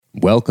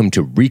Welcome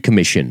to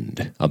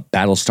Recommissioned, a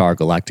Battlestar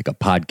Galactica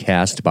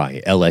podcast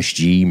by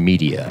LSG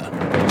Media.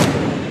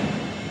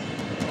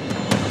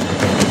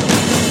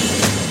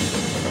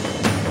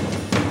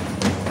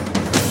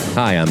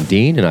 Hi, I'm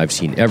Dean, and I've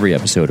seen every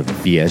episode of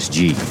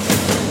BSG.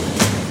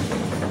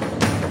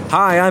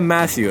 Hi, I'm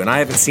Matthew, and I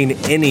haven't seen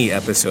any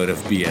episode of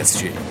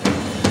BSG.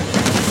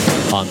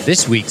 On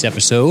this week's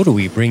episode,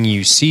 we bring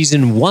you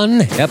Season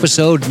 1,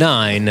 Episode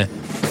 9,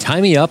 Tie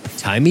Me Up,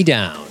 Tie Me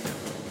Down.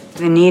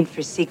 The need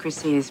for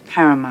secrecy is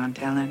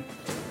paramount, Ellen.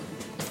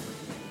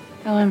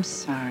 Oh, I'm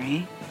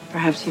sorry.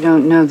 Perhaps you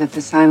don't know that the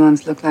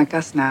Cylons look like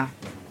us now.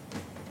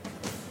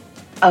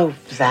 Oh,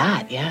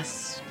 that,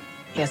 yes.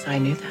 Yes, I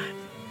knew that.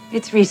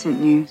 It's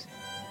recent news.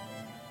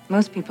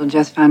 Most people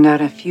just found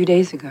out a few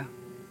days ago.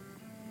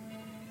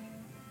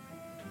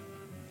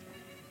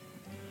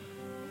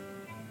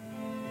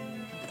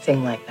 A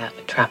thing like that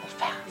would travel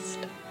fast,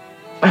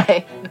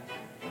 right?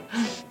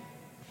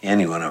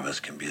 Any one of us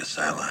can be a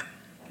Cylon.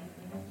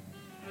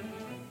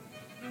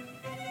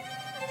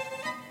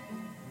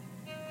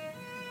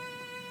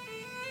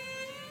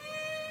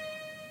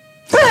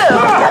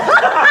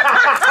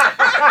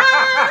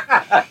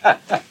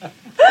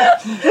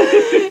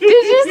 Did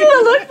you see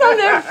the looks on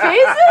their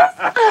faces?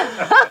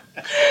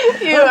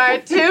 You are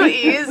too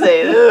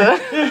easy.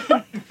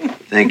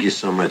 Thank you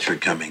so much for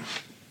coming.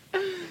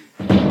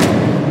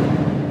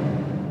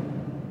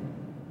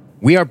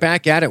 We are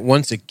back at it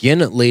once again,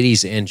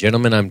 ladies and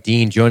gentlemen. I'm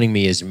Dean. Joining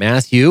me is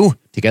Matthew.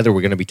 Together,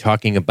 we're going to be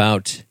talking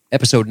about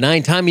Episode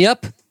 9, Tie Me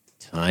Up,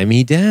 Tie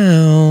Me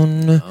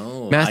Down.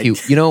 Matthew,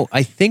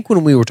 I think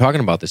when we were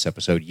talking about this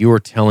episode, you were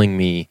telling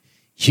me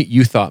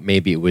you thought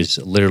maybe it was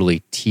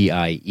literally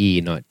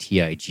T-I-E, not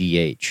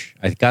T-I-G-H.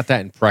 I got that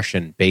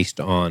impression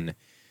based on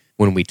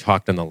when we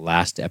talked on the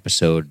last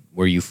episode.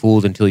 Were you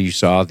fooled until you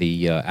saw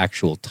the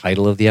actual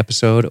title of the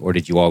episode, or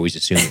did you always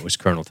assume it was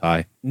Colonel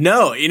Ty?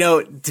 No,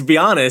 to be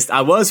honest,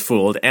 I was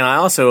fooled, and I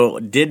also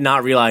did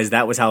not realize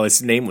that was how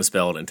his name was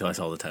spelled until I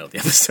saw the title of the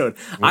episode.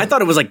 Really? I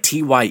thought it was like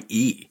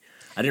T-Y-E.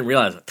 I didn't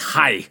realize it.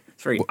 Ty.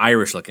 It's very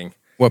Irish looking.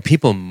 What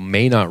people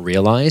may not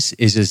realize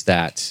is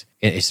that,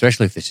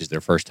 especially if this is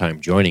their first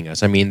time joining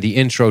us, I mean, the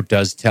intro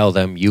does tell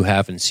them, you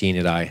haven't seen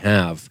it, I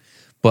have.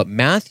 But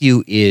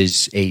Matthew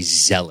is a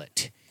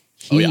zealot.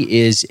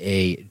 He is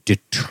a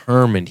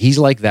determined, he's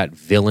like that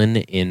villain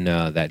in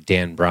that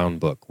Dan Brown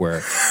book where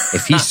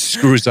if he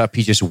screws up,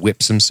 he just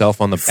whips himself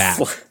on the back.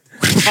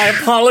 I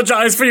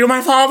apologize for you,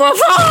 my father.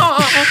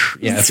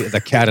 Yeah,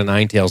 the cat of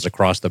nine tails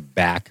across the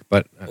back,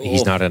 but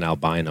he's not an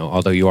albino,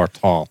 although you are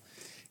tall.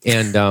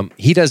 And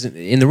he doesn't.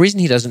 And the reason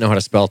he doesn't know how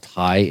to spell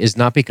Ty is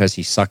not because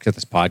he sucks at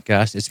this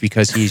podcast. It's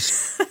because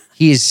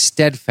he is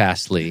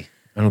steadfastly,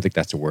 I don't think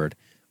that's a word,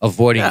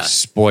 avoiding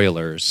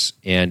spoilers.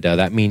 And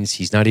that means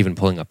he's not even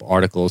pulling up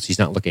articles. He's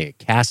not looking at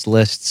cast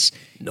lists.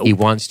 Nope. He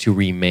wants to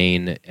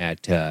remain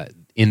at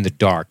in the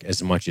dark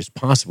as much as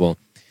possible.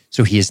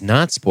 So he is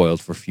not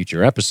spoiled for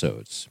future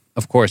episodes.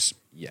 Of course,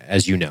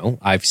 as you know,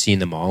 I've seen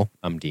them all.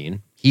 I'm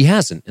Dean. He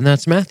hasn't, and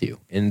that's Matthew.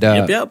 And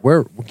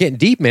We're getting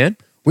deep, man.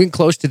 We're getting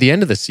close to the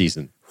end of the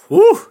season.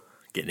 Whew,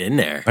 getting in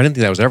there. I didn't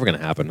think that was ever going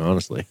to happen,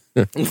 honestly.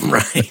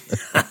 Right.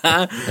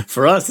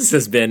 For us, this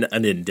has been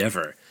an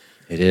endeavor.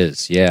 It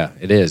is, yeah,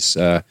 it is.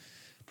 But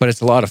it's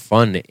a lot of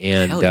fun.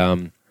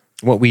 And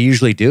what we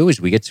usually do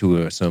is we get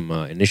to some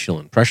initial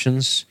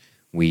impressions.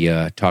 We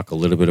talk a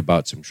little bit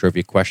about some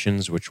trivia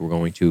questions, which we're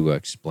going to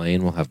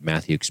explain. We'll have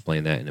Matthew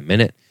explain that in a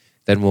minute.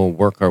 Then we'll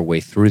work our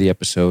way through the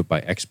episode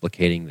by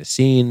explicating the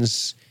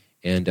scenes.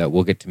 And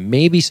we'll get to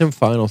maybe some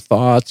final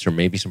thoughts or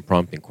maybe some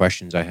prompting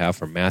questions I have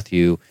for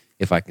Matthew,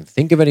 if I can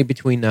think of any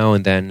between now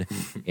and then,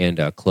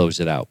 and close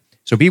it out.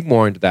 So be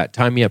warned that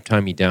Tie Me Up, Tie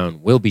Me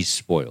Down will be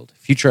spoiled.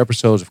 Future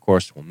episodes, of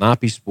course, will not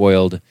be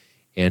spoiled,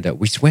 and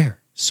we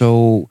swear.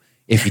 So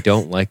if you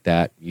don't like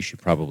that, you should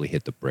probably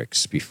hit the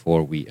bricks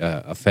before we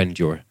offend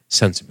your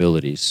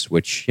sensibilities,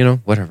 which,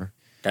 whatever.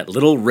 That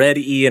little red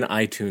E in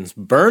iTunes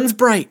burns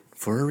bright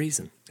for a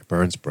reason. It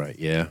burns bright,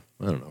 yeah.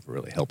 I don't know if it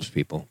really helps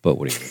people, but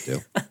what are you going to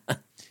do?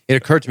 It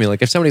occurred to me,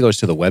 like, if somebody goes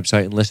to the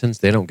website and listens,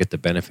 they don't get the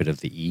benefit of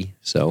the E.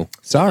 So,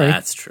 sorry.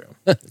 That's true.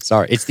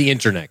 Sorry. It's the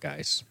internet,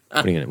 guys.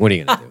 What are you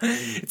going to do?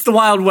 It's the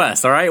Wild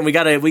West, all right? And we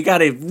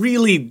gotta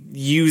really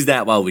use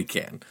that while we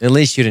can. At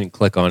least you didn't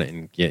click on it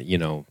and get,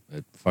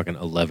 fucking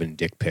 11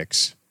 dick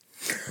pics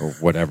or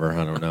whatever.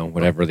 I don't know.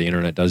 Whatever the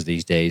internet does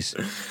these days.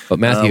 But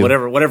Matthew.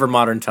 Whatever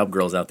modern tub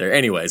girls out there.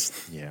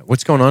 Anyways. Yeah.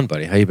 What's going on,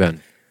 buddy? How you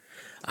been?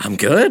 I'm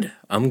good.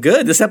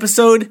 This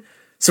episode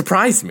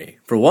surprised me,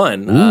 for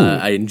one.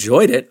 I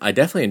enjoyed it. I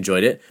definitely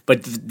enjoyed it.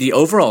 But the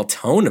overall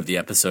tone of the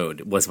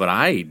episode was what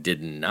I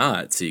did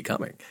not see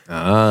coming.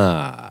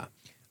 A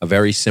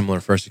very similar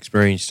first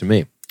experience to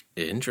me.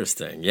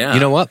 Interesting, yeah. You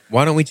know what?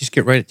 Why don't we just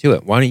get right to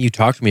it? Why don't you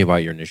talk to me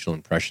about your initial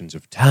impressions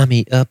of Tie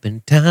Me Up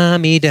and Tie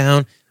Me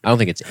Down? I don't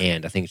think it's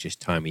and. I think it's just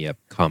Tie Me Up,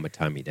 Tie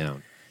Me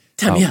Down.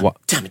 Tie me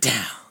up, tie me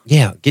down.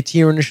 Yeah, get to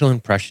your initial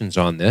impressions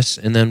on this,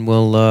 and then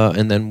we'll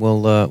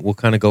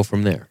kind of go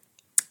from there.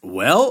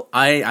 Well,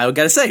 I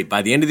got to say,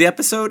 by the end of the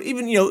episode,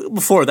 even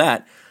before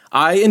that,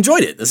 I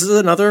enjoyed it. This is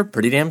another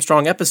pretty damn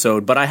strong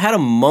episode, but I had a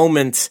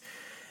moment,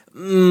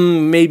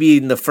 maybe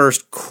in the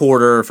first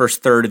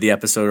third of the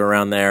episode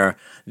around there,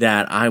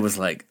 that I was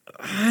like,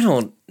 I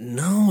don't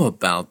know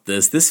about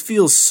this. This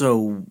feels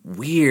so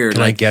weird.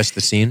 Can I guess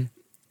the scene?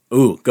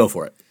 Ooh, go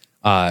for it.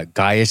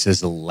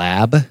 Gaius's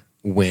lab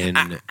when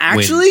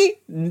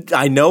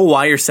I know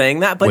why you're saying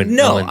that, but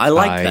no, Ellen I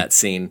like Pye- that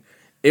scene.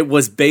 It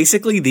was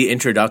basically the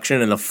introduction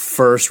and the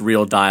first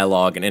real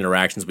dialogue and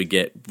interactions we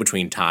get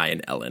between Ty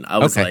and Ellen. I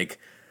was like,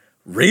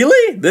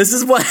 really? This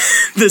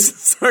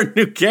is our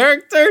new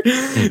character?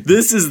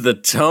 This is the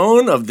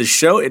tone of the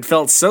show? It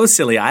felt so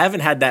silly. I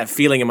haven't had that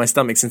feeling in my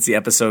stomach since the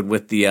episode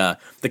with the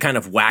kind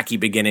of wacky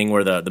beginning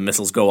where the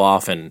missiles go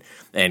off and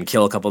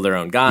kill a couple of their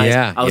own guys.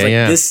 Yeah, I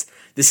was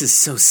this is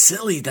so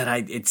silly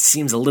that it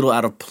seems a little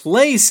out of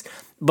place.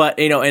 But,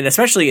 and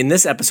especially in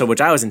this episode, which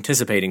I was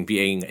anticipating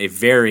being a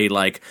very,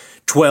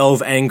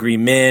 12 angry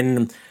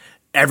men,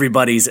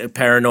 everybody's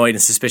paranoid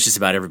and suspicious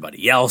about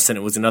everybody else, and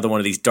it was another one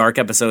of these dark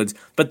episodes.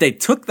 But they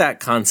took that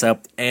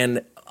concept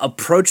and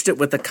approached it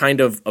with a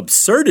kind of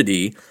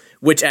absurdity,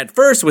 which at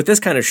first, with this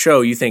kind of show,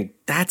 you think,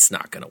 that's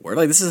not going to work.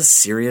 Like, this is a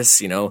serious,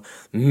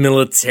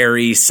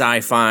 military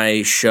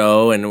sci-fi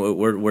show, and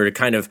we're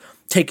kind of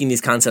taking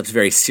these concepts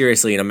very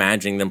seriously and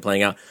imagining them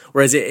playing out.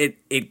 Whereas it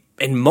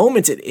in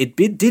moments, it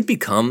did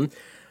become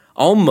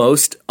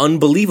almost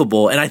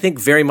unbelievable, and I think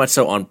very much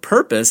so on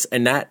purpose,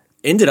 and that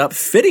ended up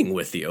fitting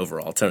with the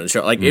overall tone of the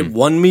show. Like, it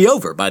won me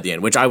over by the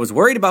end, which I was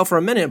worried about for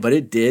a minute, but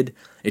it did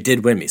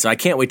win me. So I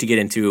can't wait to get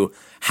into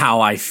how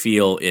I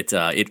feel it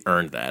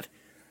earned that.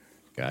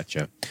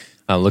 Gotcha.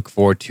 I look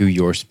forward to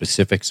your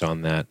specifics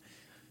on that.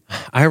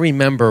 I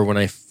remember when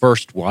I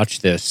first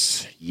watched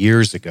this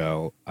years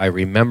ago, I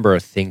remember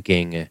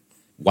thinking,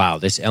 wow,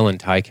 this Ellen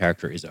Tigh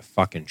character is a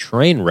fucking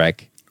train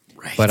wreck.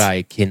 Right. But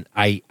I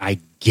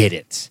get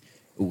it.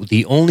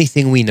 The only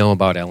thing we know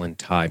about Ellen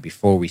Tigh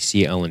before we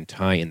see Ellen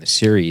Tigh in the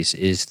series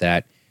is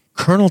that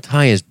Colonel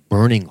Tigh is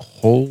burning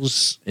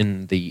holes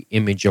in the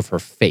image of her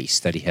face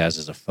that he has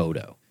as a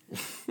photo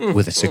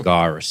with a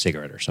cigar or a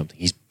cigarette or something.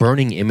 He's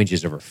burning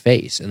images of her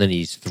face, and then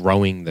he's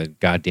throwing the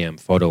goddamn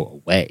photo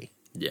away.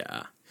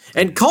 Yeah.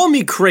 And call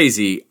me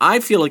crazy, I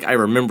feel like I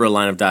remember a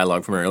line of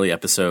dialogue from an early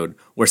episode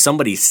where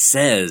somebody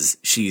says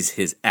she's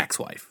his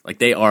ex-wife. Like,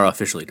 they are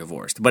officially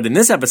divorced. But in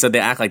this episode, they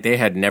act like they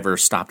had never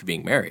stopped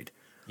being married.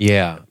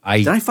 Yeah.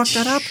 Did I fuck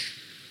that up?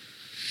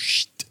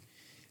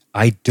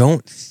 I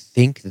don't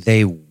think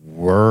they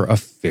were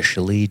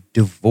officially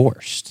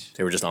divorced.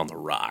 They were just on the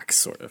rocks,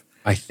 sort of.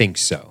 I think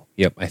so.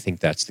 Yep, I think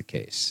that's the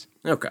case.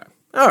 Okay.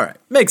 All right.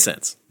 Makes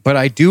sense. But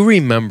I do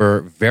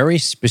remember very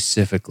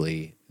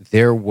specifically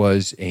there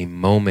was a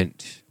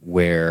moment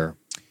where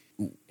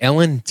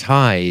Ellen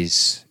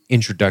Tigh's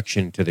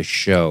introduction to the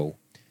show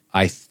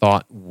I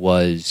thought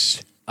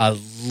was a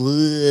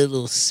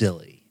little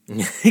silly. Yeah,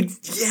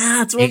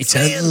 that's what I'm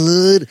saying.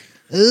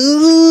 A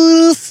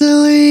little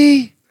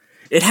silly.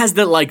 It has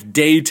that,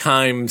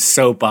 daytime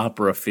soap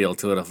opera feel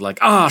to it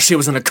of she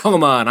was in a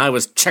coma and I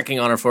was checking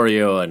on her for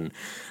you. And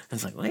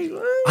it's like, wait,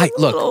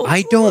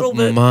 I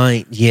don't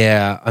mind.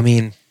 Yeah, I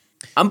mean,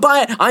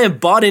 I am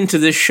bought into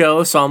this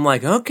show, so I'm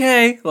like,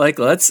 okay,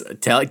 let's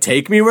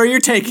take me where you're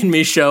taking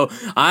me, show.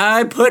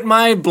 I put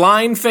my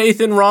blind faith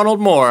in Ronald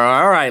Moore.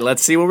 All right,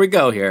 let's see where we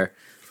go here.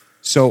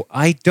 So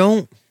I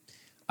don't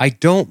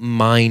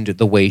mind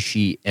the way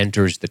she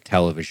enters the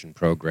television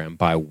program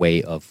by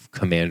way of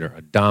Commander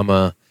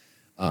Adama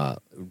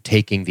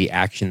taking the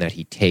action that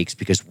he takes,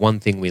 because one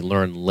thing we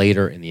learn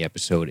later in the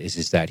episode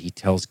is that he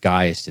tells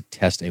Gaius to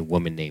test a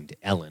woman named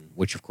Ellen,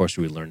 which of course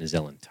we learn is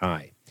Ellen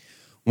Tigh.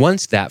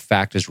 Once that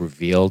fact is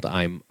revealed,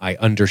 I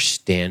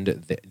understand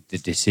the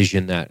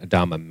decision that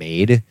Adama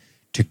made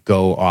to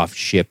go off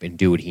ship and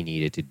do what he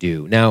needed to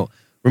do. Now,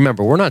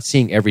 remember, we're not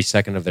seeing every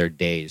second of their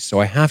days, so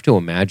I have to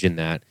imagine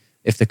that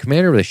if the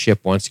commander of the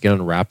ship wants to get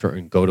on a Raptor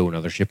and go to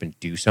another ship and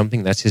do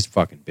something, that's his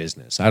fucking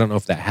business. I don't know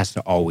if that has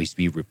to always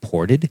be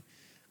reported.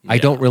 Yeah. I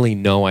don't really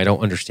know. I don't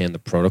understand the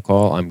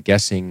protocol. I'm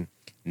guessing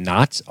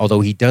not,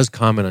 although he does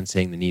comment on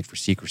saying the need for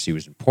secrecy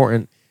was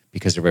important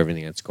because of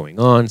everything that's going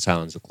on.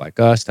 Cylons look like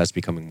us. That's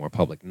becoming more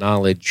public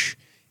knowledge.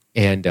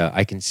 And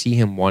I can see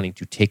him wanting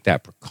to take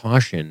that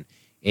precaution.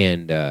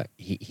 And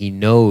he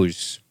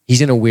knows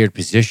he's in a weird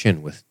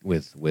position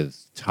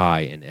with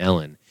Tigh and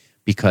Ellen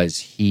because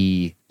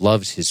he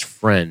loves his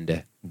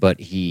friend, but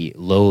he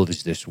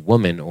loathes this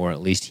woman, or at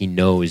least he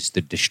knows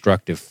the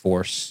destructive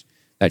force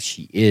that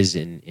she is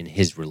in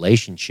his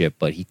relationship,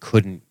 but he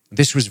couldn't.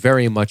 This was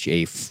very much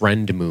a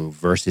friend move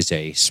versus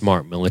a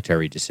smart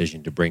military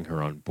decision to bring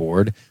her on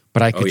board.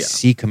 But I could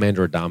see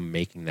Commander Adama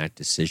making that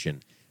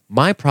decision.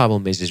 My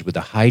problem is with the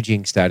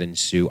hijinks that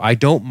ensue, I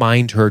don't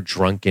mind her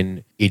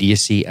drunken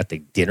idiocy at the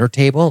dinner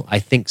table. I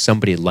think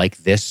somebody like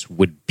this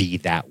would be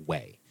that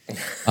way.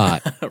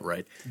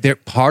 Right.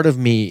 Part of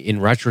me, in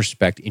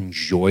retrospect,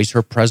 enjoys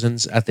her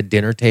presence at the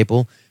dinner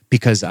table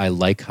because I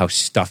like how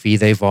stuffy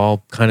they've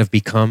all kind of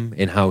become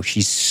and how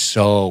she's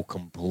so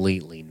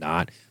completely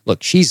not.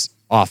 Look, she's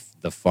off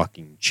the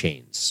fucking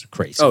chains,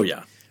 crazy. Oh,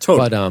 yeah.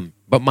 Totally.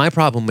 But my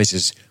problem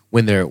is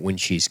when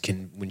she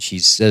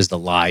says the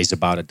lies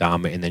about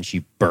Adama, and then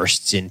she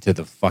bursts into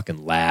the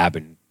fucking lab,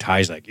 and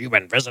Ty's like, "You've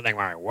been visiting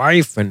my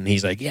wife," and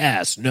he's like,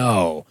 "Yes,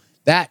 no."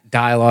 That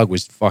dialogue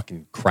was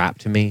fucking crap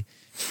to me.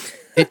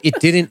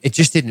 It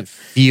just didn't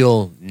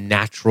feel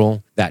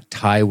natural that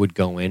Ty would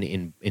go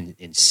in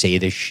and say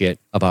this shit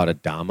about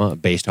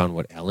Adama based on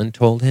what Ellen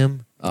told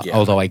him.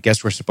 Although I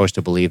guess we're supposed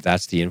to believe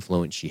that's the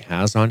influence she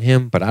has on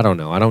him, but I don't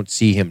know. I don't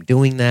see him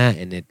doing that,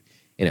 and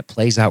it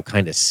plays out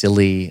kind of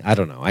silly. I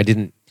don't know.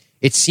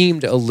 It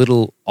seemed a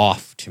little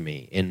off to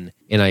me, and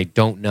I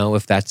don't know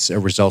if that's a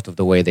result of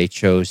the way they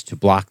chose to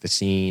block the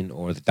scene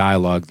or the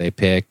dialogue they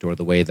picked or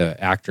the way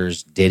the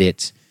actors did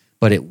it,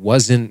 but it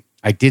wasn't.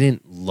 I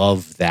didn't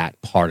love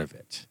that part of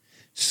it.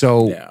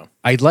 So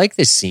I like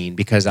this scene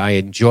because I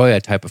enjoy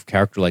a type of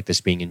character like this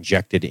being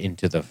injected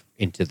into the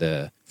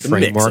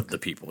framework mix of the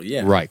people,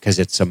 right? Because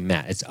it's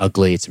it's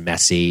ugly, it's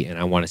messy, and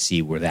I want to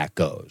see where that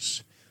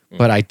goes.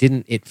 But I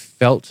didn't. It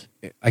felt.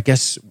 I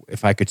guess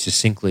if I could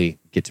succinctly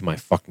get to my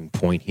fucking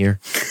point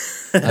here,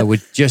 I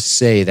would just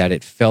say that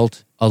it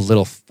felt a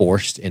little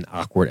forced and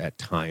awkward at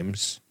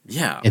times.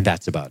 Yeah, and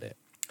that's about it.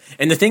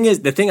 And the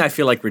thing I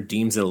feel like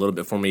redeems it a little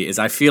bit for me is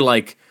I feel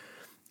like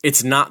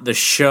it's not the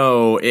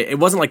show. It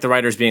wasn't like the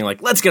writers being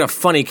like, let's get a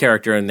funny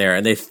character in there,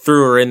 and they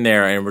threw her in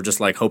there, and we're just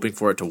like hoping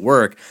for it to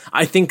work.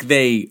 I think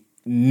they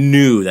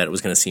knew that it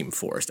was going to seem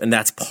forced, and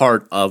that's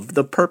part of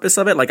the purpose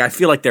of it. Like I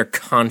feel like they're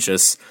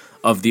conscious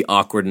of the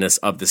awkwardness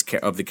of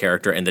the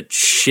character and the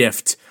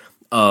shift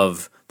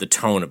of the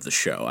tone of the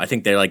show. I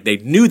think they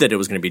knew that it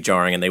was going to be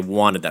jarring, and they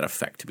wanted that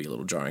effect to be a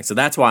little jarring. So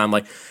that's why I'm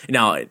like,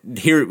 now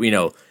here,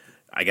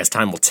 I guess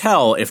time will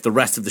tell if the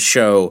rest of the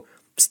show,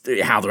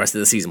 how the rest of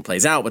the season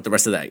plays out, what the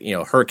rest of that,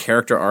 her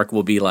character arc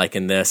will be like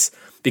in this.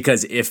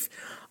 Because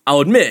I'll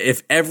admit,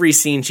 if every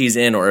scene she's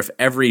in or if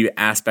every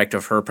aspect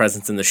of her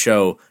presence in the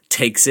show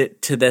takes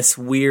it to this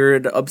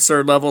weird,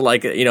 absurd level,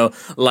 like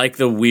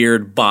the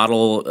weird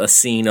bottle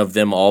scene of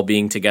them all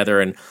being together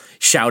and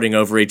shouting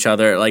over each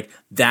other, like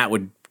that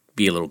would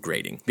be a little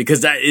grating,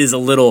 because that is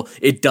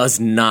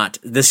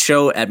this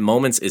show at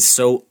moments is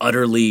so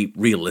utterly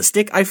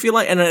realistic, I feel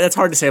like, and that's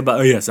hard to say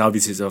about, yes,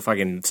 obviously it's a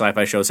fucking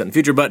sci-fi show set in the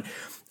future, but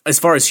as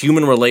far as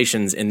human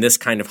relations in this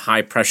kind of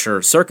high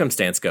pressure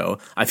circumstance go,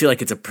 I feel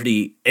like it's a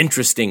pretty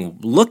interesting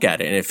look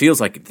at it, and it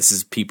feels like this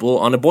is people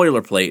on a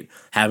boilerplate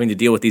having to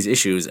deal with these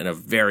issues in a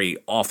very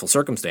awful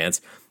circumstance.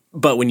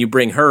 But when you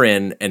bring her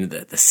in, and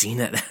the scene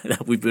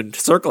that we've been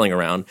circling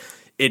around,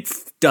 it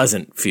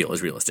doesn't feel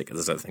as realistic as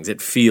those other things.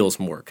 It feels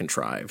more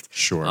contrived.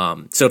 Sure.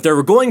 So if they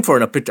were going for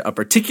a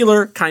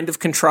particular kind of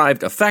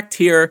contrived effect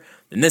here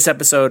in this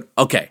episode,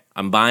 okay,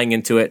 I'm buying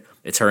into it.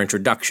 It's her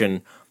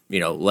introduction.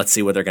 Let's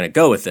see where they're going to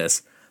go with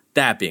this.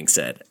 That being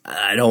said,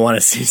 I don't want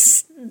to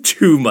see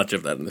too much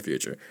of that in the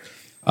future.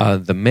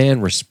 The man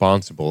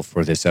responsible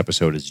for this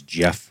episode is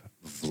Jeff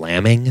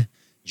Vlaming.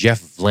 Jeff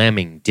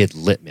Vlaming did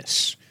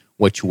Litmus,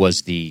 which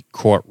was the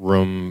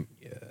courtroom.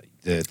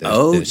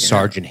 The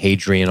Sergeant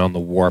Hadrian on the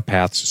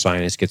warpath.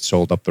 Cyanus gets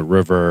sold up the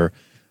river.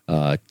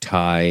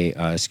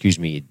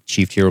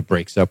 Chief Tiro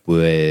breaks up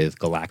with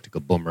Galactica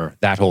Boomer.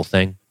 That whole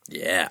thing.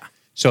 Yeah.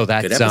 So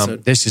that's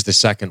this is the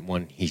second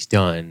one he's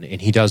done,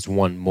 and he does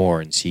one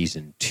more in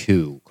season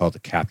 2 called The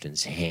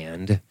Captain's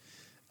Hand.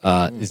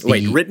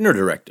 Written or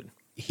directed?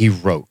 He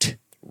wrote.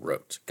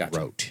 Gotcha.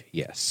 Wrote,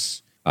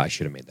 yes. I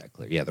should have made that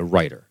clear. Yeah, the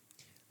writer.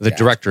 The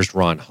director's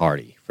Ron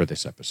Hardy for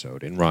this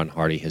episode, and Ron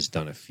Hardy has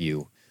done a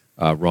few.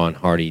 Ron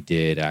Hardy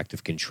did Act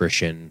of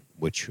Contrition,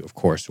 which, of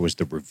course, was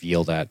the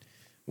reveal that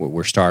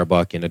where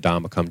Starbuck and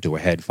Adama come to a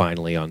head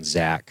finally on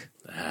Zach.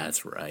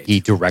 That's right. He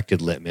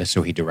directed Litmus,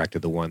 so he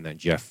directed the one that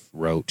Jeff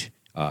wrote.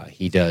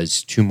 He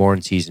does 2 more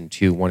in season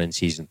 2, 1 in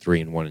season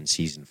 3, and 1 in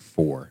season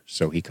 4.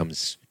 So he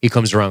comes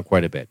around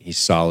quite a bit. He's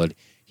solid.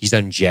 He's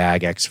done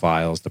Jag,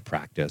 X-Files, The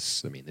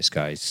Practice. I mean, this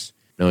guy's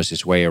knows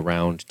his way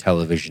around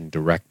television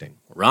directing.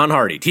 Ron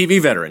Hardy,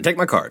 TV veteran. Take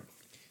my card.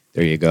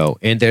 There you go.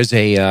 And there's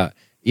a...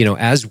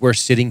 as we're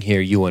sitting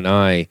here, you and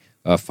I,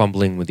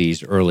 fumbling with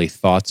these early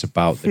thoughts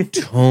about the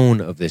tone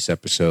of this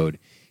episode,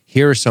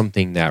 here's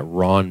something that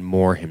Ron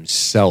Moore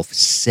himself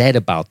said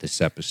about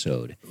this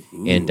episode.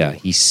 Ooh. And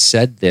he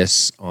said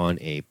this on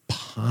a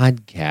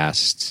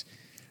podcast,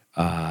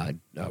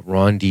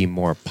 Ron D.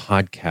 Moore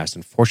podcast.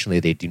 Unfortunately,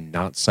 they do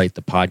not cite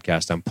the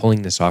podcast. I'm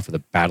pulling this off of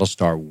the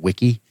Battlestar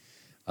Wiki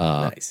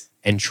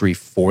entry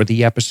for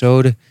the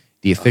episode.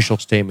 The official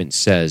statement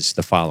says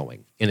the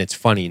following. And it's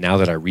funny, now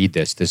that I read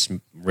this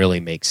really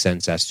makes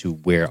sense as to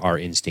where our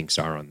instincts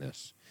are on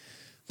this.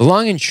 The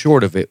long and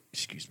short of it,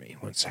 excuse me,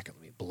 1 second,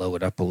 let me blow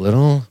it up a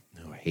little.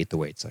 Oh, I hate the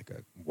way it's like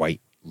a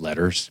white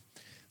letters.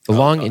 The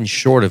long and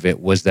short of it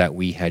was that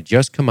we had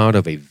just come out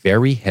of a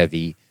very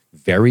heavy,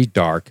 very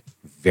dark,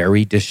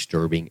 very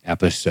disturbing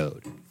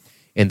episode.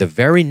 And the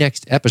very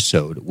next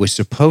episode was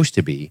supposed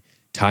to be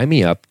Tie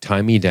Me Up,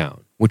 Tie Me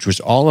Down, which was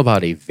all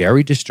about a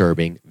very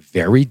disturbing,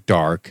 very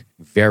dark,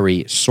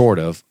 very sort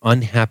of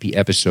unhappy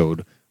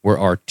episode where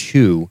our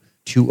two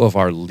of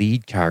our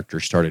lead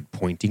characters started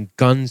pointing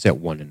guns at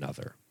one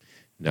another.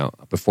 Now,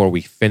 before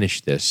we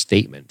finish this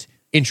statement,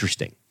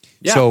 interesting.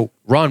 Yeah. So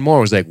Ron Moore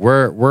was like,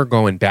 we're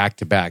going back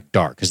to back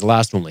dark because the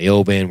last one,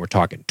 Leoben, we're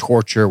talking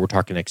torture, we're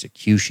talking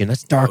execution.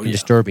 That's dark and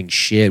disturbing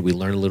shit. We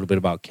learn a little bit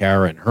about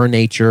Kara and her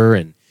nature,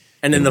 and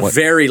in the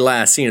very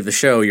last scene of the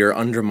show, you're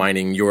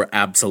undermining your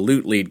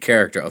absolute lead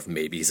character of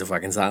maybe he's a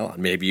fucking Cylon.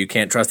 Maybe you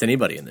can't trust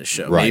anybody in this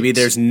show. Right. Maybe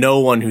there's no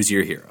one who's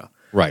your hero.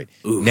 Right.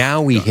 Ooh,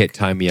 now we hit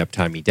Tie Me Up,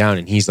 Tie Me Down,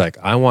 and he's like,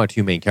 I want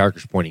two main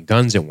characters pointing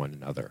guns at one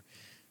another.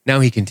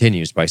 Now he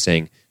continues by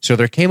saying, so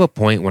there came a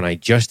point when I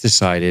just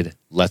decided,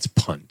 let's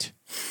punt.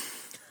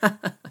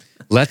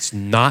 Let's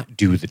not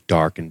do the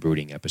dark and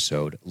brooding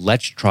episode.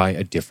 Let's try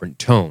a different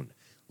tone.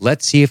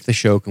 Let's see if the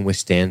show can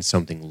withstand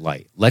something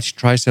light. Let's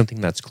try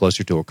something that's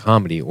closer to a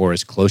comedy or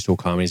as close to a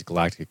comedy as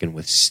Galactica can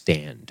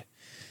withstand.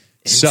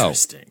 So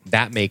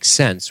that makes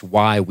sense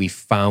why we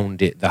found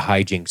the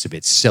hijinks a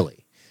bit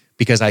silly.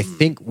 Because I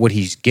think what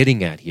he's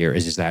getting at here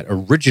is that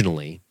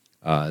originally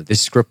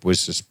this script was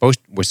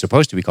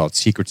supposed to be called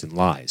Secrets and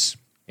Lies,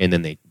 and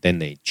then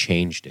they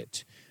changed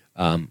it.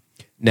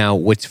 Now,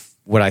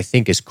 what I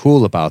think is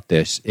cool about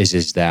this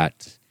is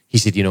that he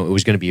said, it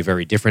was going to be a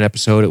very different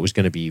episode. It was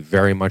going to be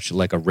very much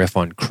like a riff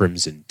on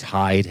Crimson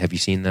Tide. Have you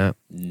seen that?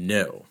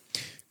 No.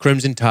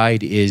 Crimson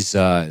Tide is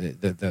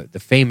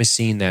the famous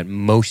scene that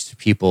most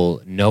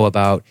people know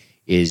about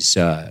is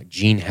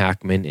Gene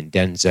Hackman and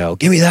Denzel.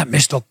 Give me that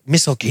missile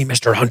key,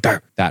 Mr.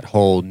 Hunter. That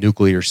whole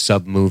nuclear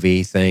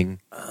sub-movie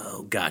thing.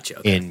 Oh, gotcha.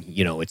 Okay. And,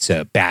 it's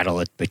a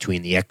battle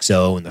between the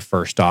XO and the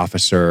first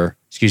officer.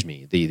 Excuse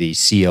me, the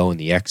CO and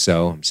the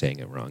XO. I'm saying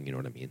it wrong, you know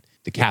what I mean?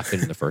 The captain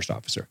and the first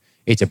officer.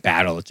 It's a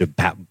battle. It's a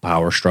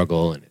power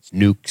struggle, and it's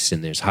nukes,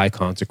 and there's high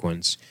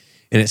consequence.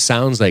 And it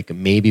sounds like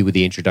maybe with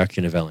the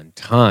introduction of Ellen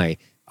Tigh,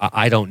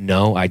 I don't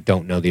know. I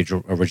don't know the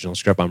original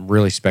script. I'm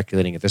really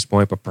speculating at this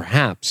point, but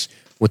perhaps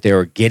what they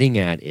were getting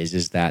at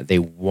is that they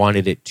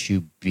wanted it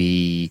to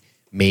be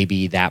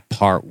maybe that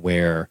part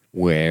where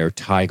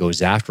Tigh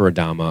goes after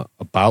Adama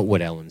about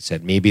what Ellen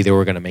said. Maybe they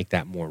were going to make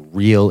that more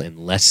real and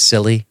less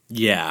silly.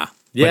 Yeah.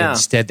 But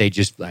instead, they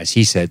just, as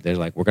he said, they're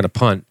like, we're going to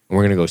punt and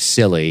we're going to go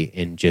silly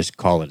and just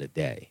call it a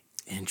day.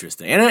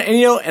 Interesting. And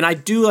I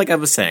do, like I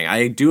was saying,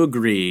 I do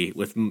agree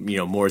with,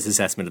 Moore's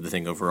assessment of the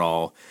thing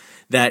overall,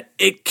 that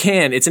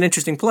it's an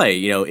interesting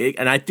play,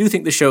 and I do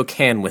think the show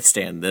can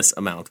withstand this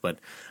amount, but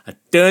I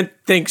don't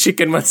think she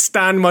can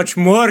withstand much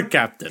more,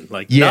 Captain.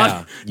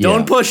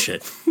 Don't push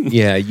it.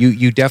 Yeah,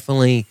 you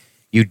definitely,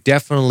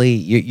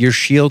 your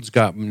shields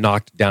got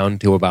knocked down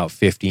to about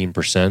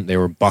 15%. They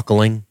were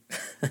buckling.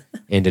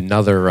 And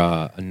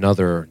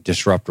another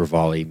disruptor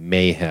volley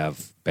may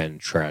have been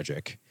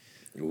tragic.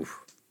 Oof.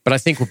 But I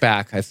think we're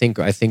back. I think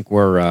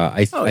we're.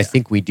 I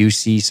think we do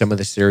see some of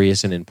the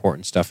serious and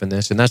important stuff in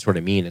this, and that's what I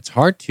mean. It's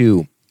hard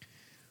to,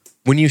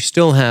 when you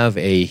still have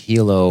a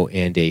Hilo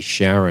and a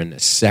Sharon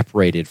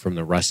separated from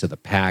the rest of the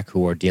pack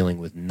who are dealing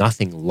with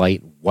nothing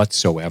light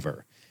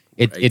whatsoever.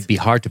 It'd be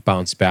hard to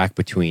bounce back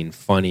between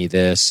funny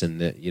this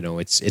and the.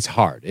 It's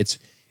hard.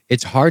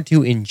 It's hard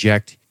to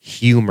inject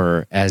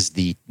humor as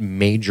the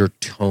major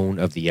tone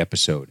of the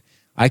episode.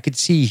 I could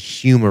see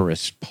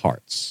humorous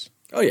parts.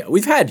 Oh, yeah.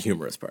 We've had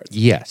humorous parts.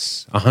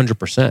 Yes,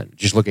 100%.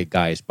 Just look at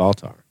Gaius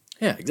Baltar.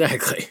 Yeah,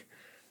 exactly.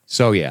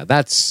 So, yeah,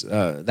 that's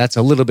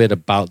a little bit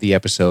about the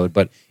episode,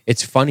 but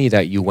it's funny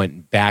that you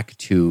went back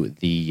to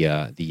the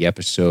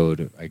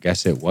episode, I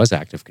guess it was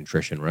Act of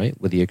Contrition, right?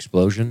 With the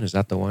explosion. Is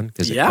that the one?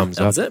 Because it comes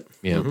up. Yeah, that was it.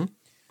 Yeah. Mm-hmm.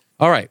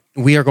 All right.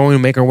 We are going to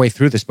make our way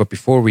through this, but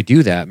before we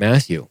do that,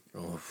 Matthew,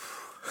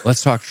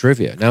 let's talk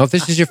trivia. Now, if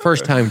this is your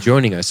first time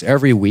joining us,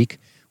 every week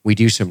we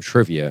do some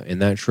trivia,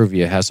 and that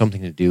trivia has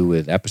something to do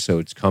with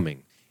episodes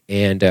coming.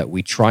 And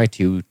we try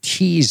to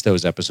tease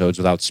those episodes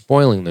without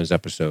spoiling those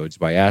episodes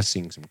by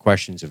asking some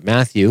questions of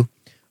Matthew.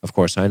 Of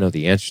course, I know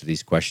the answer to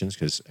these questions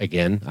because,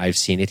 again, I've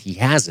seen it. He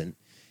hasn't.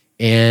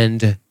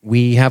 And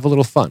we have a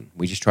little fun.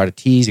 We just try to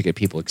tease to get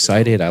people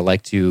excited. I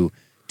like to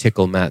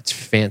tickle Matt's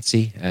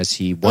fancy as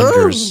he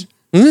wonders...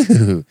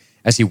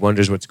 as he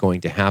wonders what's going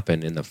to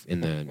happen in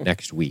the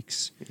next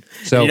weeks.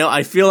 So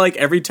I feel like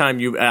every time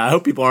I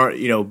hope people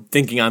aren't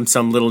thinking I'm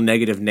some little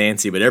negative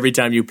Nancy, but every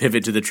time you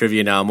pivot to the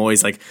trivia now, I'm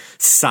always like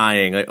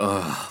sighing, like,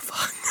 oh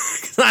fuck,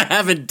 because I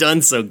haven't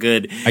done so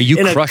good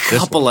in a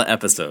couple of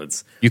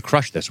episodes. You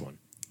crushed this one.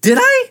 Did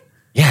I?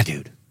 Yeah,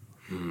 dude.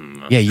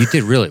 Yeah, you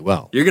did really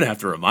well. You're gonna have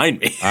to remind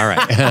me. All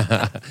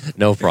right,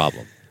 no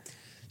problem.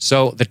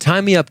 So the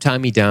Tie Me Up, Tie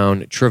Me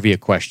Down trivia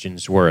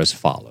questions were as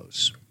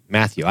follows.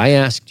 Matthew, I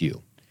asked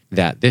you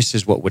that this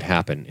is what would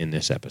happen in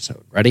this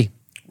episode. Ready?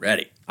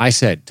 Ready. I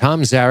said,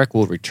 Tom Zarek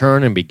will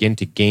return and begin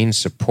to gain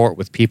support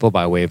with people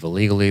by way of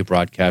illegally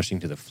broadcasting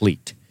to the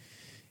fleet.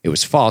 It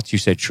was false. You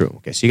said true.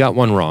 Okay, so you got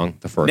one wrong,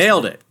 the first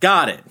Nailed it.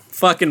 Got it.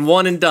 Fucking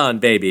one and done,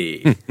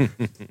 baby.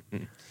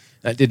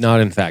 That did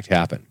not, in fact,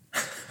 happen.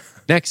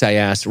 Next, I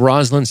asked,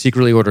 Rosalind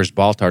secretly orders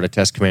Baltar to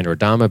test Commander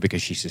Adama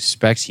because she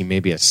suspects he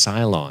may be a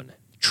Cylon.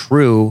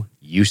 True.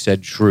 You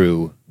said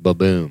true.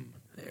 Ba-boom.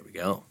 There we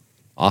go.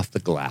 Off the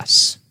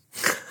glass.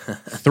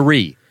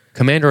 3.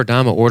 Commander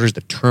Adama orders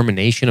the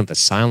termination of the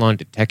Cylon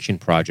detection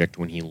project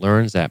when he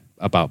learns that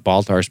about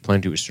Baltar's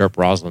plan to usurp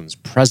Rosalind's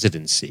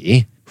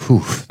presidency.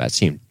 Whew, that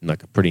seemed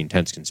like a pretty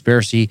intense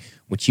conspiracy,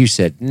 which you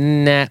said,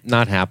 nah,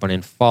 not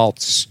happening,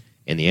 false.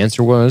 And the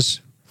answer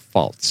was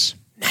false.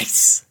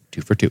 Nice.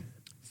 2 for 2.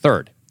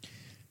 Third,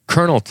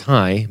 Colonel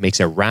Ty makes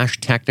a rash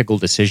tactical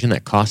decision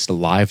that costs the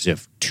lives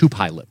of 2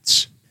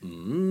 pilots.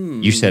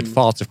 You said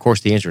false. Of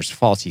course, the answer is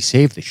false. He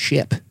saved the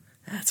ship.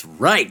 That's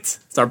right.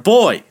 It's our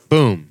boy.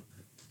 Boom.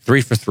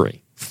 3 for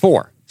 3.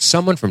 4.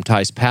 Someone from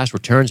Ty's past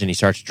returns and he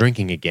starts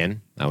drinking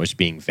again. I was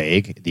being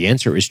vague. The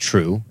answer is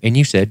true, and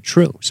you said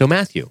true. So,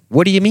 Matthew,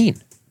 what do you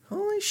mean?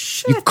 Holy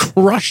shit. You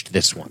crushed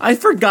this one. I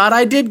forgot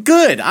I did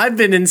good. I've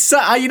been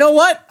inside. You know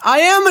what? I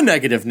am a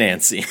negative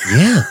Nancy.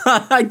 Yeah.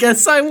 I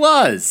guess I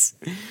was.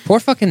 Poor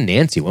fucking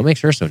Nancy. What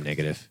makes her so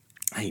negative?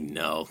 I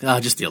know.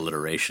 Just the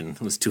alliteration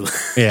was too.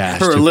 Yeah,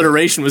 her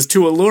alliteration was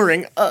too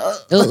alluring.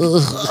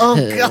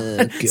 Oh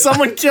God!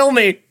 Someone kill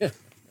me.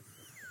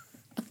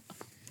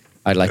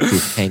 I'd like to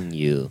hang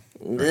you.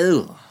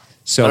 Ew.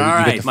 So all you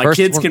right, get the my first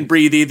kids one. can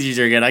breathe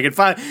easier again. I can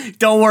find.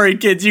 Don't worry,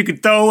 kids. You can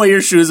throw away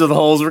your shoes with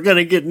holes. We're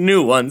gonna get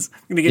new ones.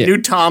 We're gonna get new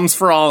Toms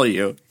for all of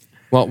you.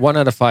 Well, 1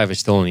 out of 5 is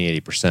still only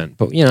 80%,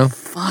 but you know,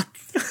 fuck.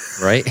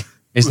 Right?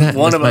 Is that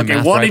one is of my okay?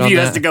 math One right of you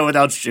on has that? to go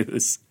without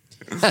shoes.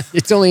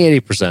 It's only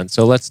 80%,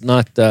 so let's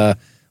not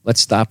let's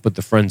stop with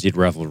the frenzied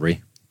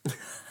revelry.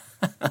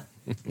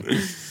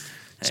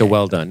 So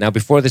well done. Now,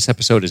 before this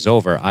episode is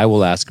over, I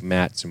will ask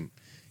Matt some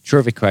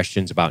trivia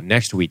questions about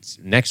next week's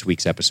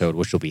episode,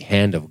 which will be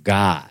Hand of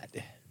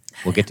God.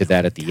 We'll get to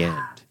that at the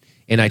end.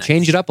 And I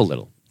changed it up a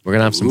little. We're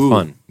gonna have some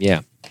fun.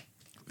 Yeah,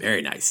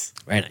 Very nice.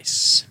 very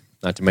nice.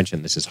 Not to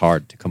mention, this is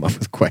hard to come up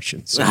with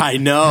questions. So I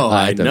know.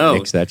 I I had to know.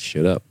 mix that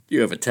shit up.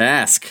 You have a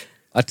task.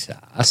 A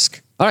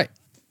task. All right,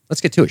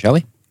 let's get to it, shall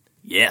we?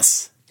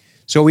 Yes.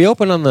 So we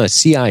open on the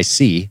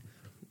CIC.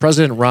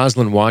 President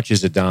Rosalind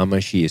watches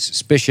Adama. She is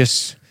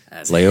suspicious.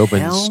 As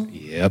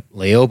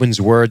Leoben's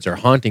words are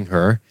haunting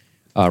her.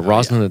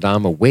 Rosalind and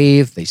Adama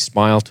wave. They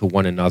smile to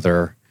one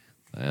another.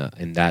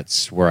 And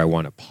that's where I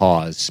want to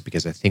pause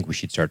because I think we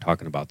should start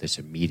talking about this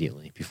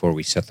immediately before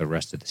we set the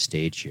rest of the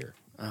stage here.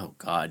 Oh,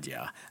 God,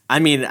 yeah. I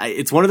mean,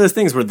 it's one of those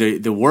things where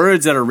the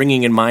words that are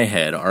ringing in my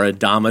head are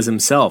Adama's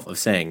himself of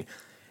saying,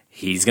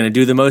 he's going to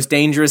do the most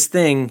dangerous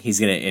thing. He's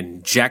going to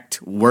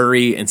inject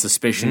worry and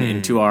suspicion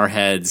into our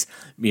heads.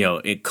 You know,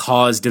 it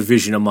caused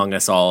division among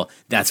us all.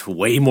 That's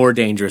way more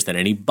dangerous than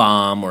any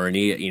bomb or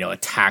any,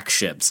 attack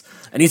ships.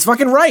 And he's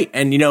fucking right.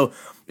 And,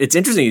 it's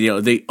interesting,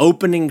 the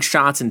opening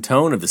shots and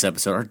tone of this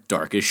episode are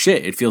dark as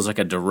shit. It feels like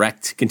a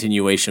direct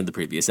continuation of the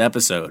previous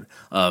episode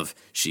of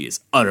she is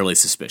utterly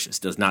suspicious,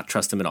 does not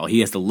trust him at all. He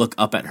has to look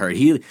up at her.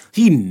 He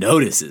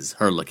notices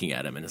her looking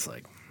at him and is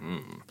like,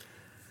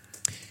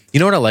 You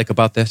know what I like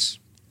about this?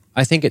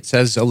 I think it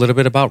says a little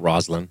bit about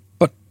Rosalind,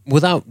 but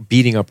without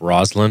beating up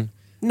Rosalind,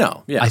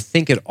 no, yeah. I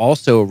think it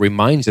also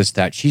reminds us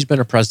that she's been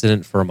a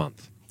president for a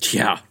month.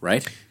 Yeah,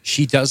 right?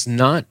 She does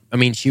not,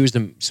 she was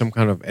some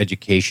kind of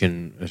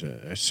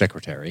education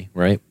secretary,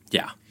 right?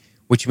 Yeah.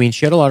 Which means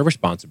she had a lot of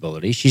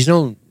responsibility. She's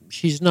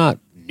not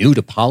new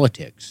to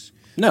politics.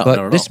 No, but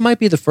not at this all. might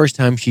be the first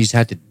time she's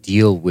had to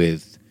deal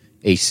with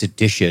a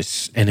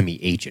seditious enemy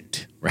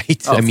agent,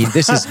 right? Oh.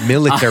 This is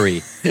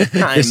military.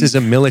 This is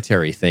a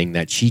military thing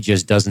that she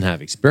just doesn't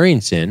have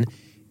experience in.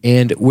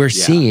 And we're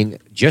seeing,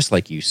 just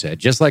like you said,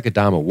 just like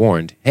Adama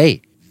warned,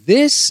 hey,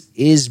 this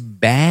is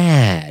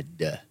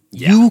bad.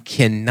 Yeah. You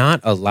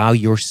cannot allow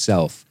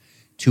yourself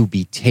to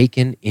be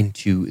taken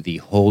into the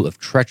hole of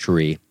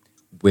treachery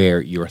where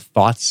your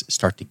thoughts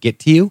start to get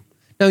to you.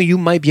 Now, you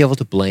might be able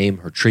to blame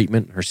her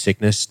treatment, her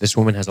sickness. This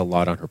woman has a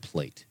lot on her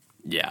plate.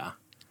 Yeah.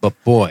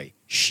 But boy,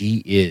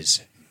 she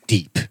is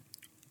deep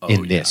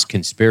in this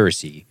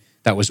conspiracy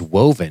that was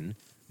woven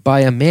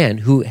by a man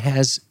who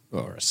has,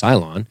 or a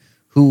Cylon,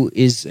 who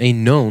is a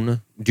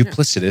known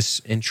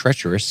duplicitous and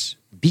treacherous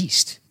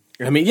beast.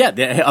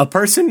 A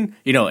person,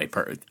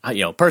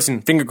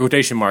 person, finger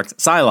quotation marks,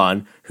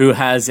 Cylon, who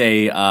has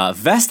a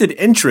vested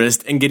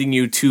interest in getting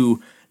you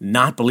to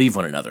not believe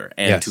one another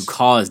and to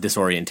cause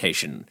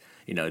disorientation.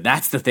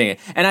 That's the thing.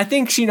 And I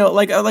think she,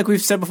 like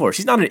we've said before,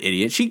 she's not an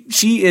idiot.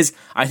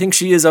 I think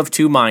she is of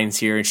two minds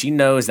here, and she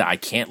knows that I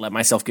can't let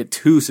myself get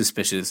too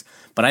suspicious.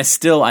 But I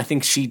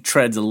think she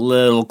treads a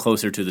little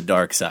closer to the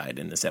dark side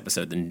in this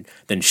episode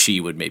than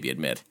she would maybe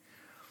admit.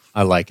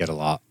 I like it a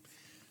lot.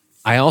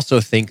 I also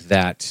think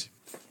that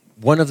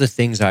one of the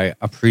things I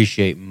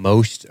appreciate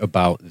most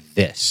about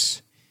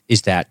this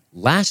is that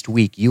last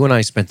week you and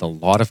I spent a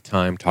lot of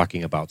time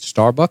talking about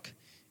Starbuck,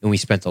 and we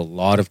spent a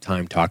lot of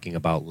time talking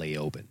about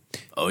Leoben.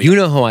 Oh, yeah. You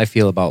know how I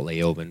feel about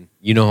Leoben.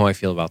 You know how I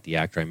feel about the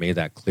actor. I made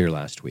that clear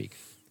last week.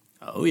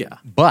 Oh, yeah.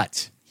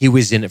 But he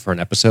was in it for an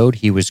episode.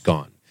 He was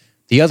gone.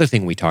 The other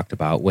thing we talked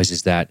about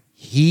is that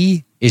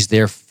he is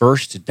their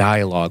first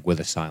dialogue with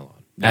a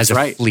Cylon. That's as a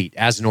right. fleet,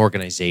 as an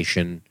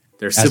organization.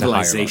 Their as a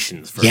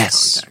civilization's hierarchy. first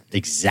Yes, contact.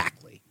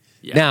 exactly.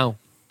 Yeah. Now,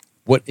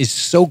 what is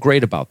so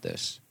great about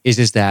this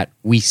is that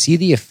we see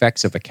the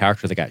effects of a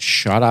character that got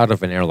shot out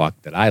of an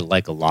airlock that I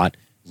like a lot,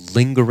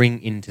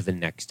 lingering into the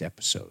next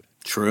episode.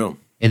 True.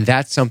 And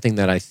that's something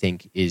that I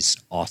think is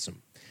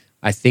awesome.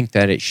 I think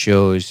that it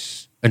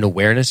shows an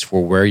awareness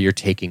for where you're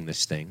taking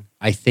this thing.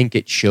 I think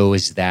it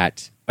shows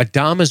that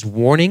Adama's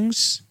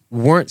warnings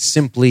weren't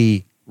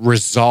simply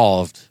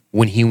resolved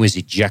when he was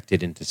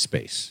ejected into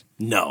space.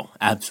 No,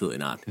 absolutely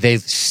not. They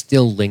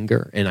still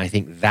linger, and I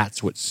think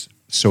that's what's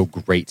so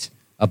great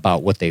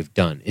about what they've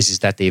done, is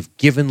that they've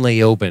given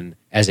Leoben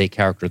as a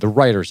character, the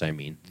writers, I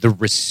mean, the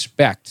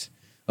respect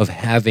of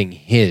having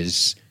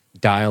his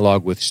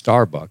dialogue with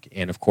Starbuck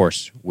and, of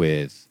course,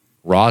 with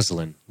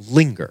Rosalind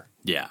linger.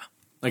 Yeah.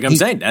 Like I'm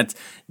saying,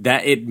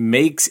 that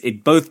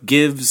it both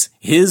gives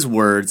his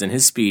words and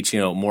his speech,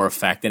 more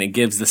effect, and it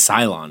gives the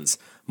Cylons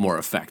more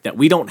effect. That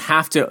we don't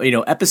have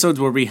to, episodes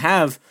where we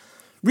have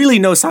really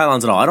no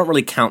Cylons at all. I don't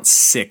really count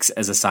Six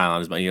as a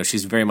Cylon, but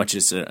she's very much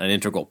just an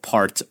integral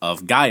part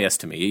of Gaius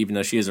to me, even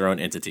though she is her own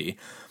entity.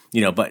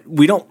 But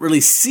we don't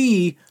really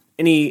see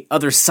any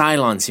other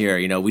Cylons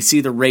here. We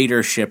see the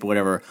Raider ship,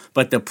 whatever,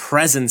 but the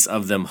presence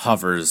of them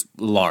hovers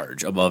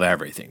large above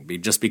everything,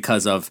 just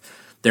because of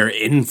their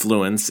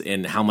influence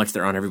in how much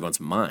they're on everyone's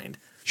mind.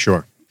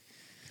 Sure.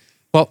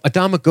 Well,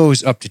 Adama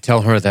goes up to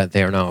tell her that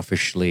they now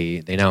officially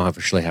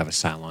have a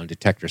Cylon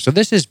detector. So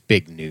this is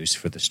big news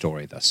for the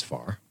story thus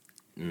far.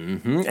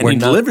 Mm-hmm. And he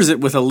delivers it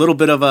with a little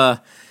bit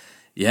of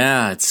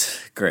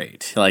it's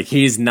great. Like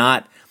he's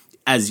not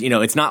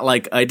it's not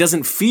like, it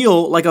doesn't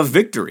feel like a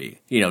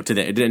victory, to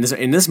the,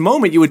 in this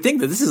moment, you would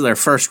think that this is their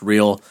first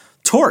real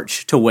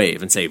torch to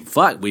wave and say,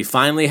 fuck, we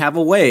finally have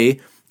a way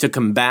to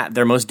combat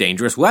their most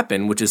dangerous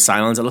weapon, which is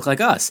Cylons that look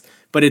like us.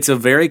 But it's a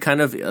very kind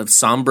of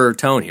somber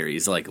tone here.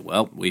 He's like,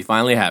 well, we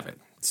finally have it.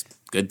 It's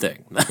a good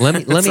thing.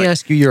 Let me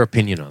ask you your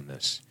opinion on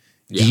this.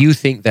 Yeah. Do you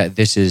think that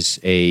this is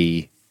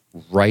a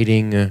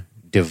writing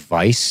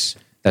device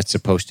that's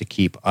supposed to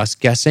keep us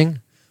guessing?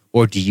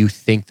 Or do you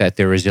think that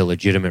there is a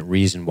legitimate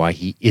reason why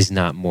he is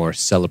not more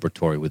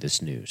celebratory with this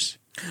news?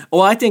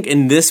 Well, I think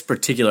in this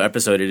particular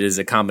episode, it is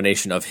a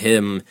combination of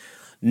him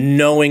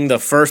knowing the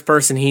first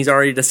person he's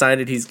already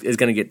decided is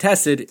going to get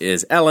tested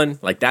is Ellen.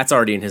 Like, that's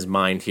already in his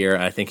mind here.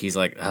 I think he's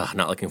like,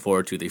 not looking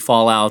forward to the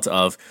fallout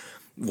of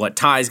what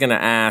Ty's going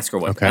to ask or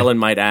what Ellen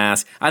might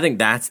ask. I think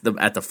that's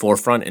at the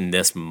forefront in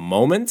this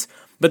moment.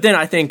 But then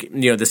I think,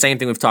 the same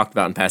thing we've talked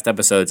about in past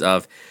episodes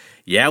of,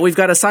 yeah, we've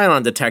got a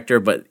Cylon detector,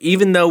 but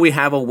even though we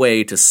have a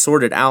way to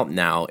sort it out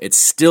now, it's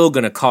still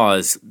going to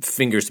cause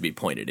fingers to be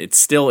pointed. It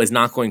still is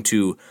not going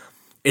to...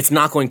 It's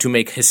not going to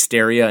make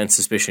hysteria and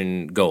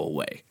suspicion go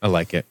away. I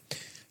like it.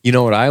 You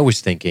know what I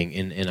was thinking,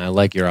 and I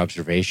like your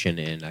observation,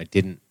 and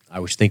I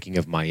was thinking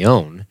of my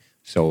own,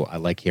 so I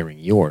like hearing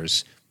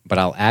yours, but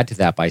I'll add to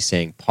that by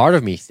saying part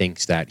of me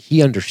thinks that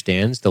he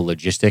understands the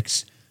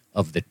logistics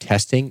of the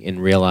testing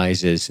and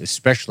realizes,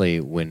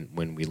 especially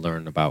when we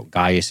learn about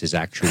Gaius's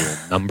actual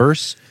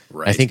numbers,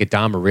 right. I think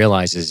Adama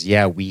realizes,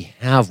 yeah, we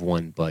have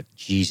one, but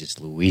Jesus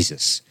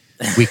Louises.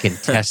 We can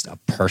test a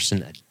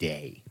person a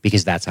day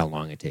because that's how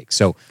long it takes.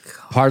 So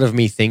part of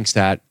me thinks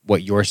that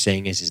what you're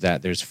saying is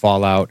that there's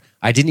fallout.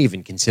 I didn't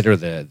even consider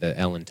the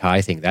Ellen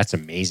Ty thing. That's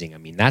amazing. I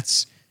mean, that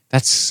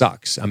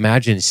sucks.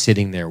 Imagine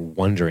sitting there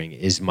wondering,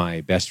 is my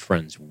best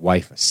friend's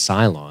wife a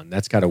Cylon?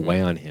 That's got to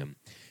weigh on him.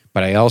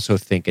 But I also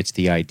think it's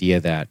the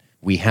idea that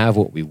we have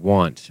what we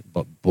want,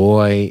 but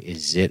boy,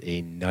 is it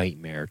a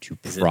nightmare to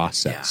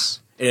process.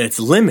 It's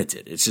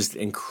limited. It's just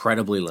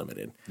incredibly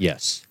limited.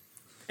 Yes.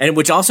 And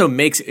which also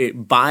makes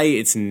it, by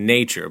its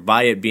nature,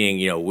 by it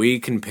being, we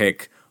can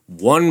pick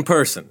one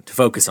person to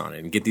focus on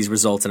it and get these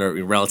results in a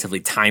relatively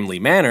timely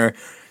manner.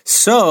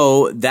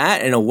 So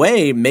that, in a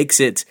way, makes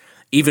it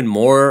even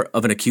more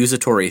of an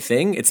accusatory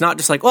thing. It's not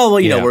just like,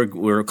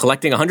 we're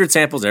collecting 100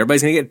 samples.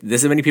 Everybody's going to get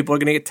this many people are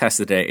going to get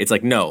tested today. It's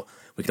like, no,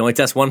 we can only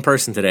test one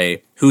person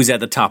today. Who's at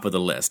the top of the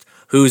list?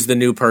 Who's the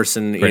new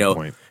person?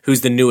 Point.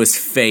 Who's the newest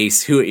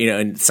face? Who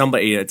and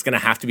somebody? It's going to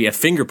have to be a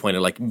finger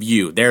pointer like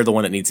you. They're the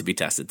one that needs to be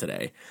tested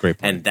today. Great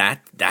point. And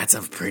that's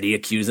a pretty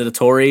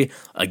accusatory,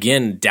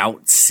 again,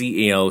 doubt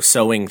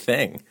sowing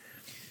thing.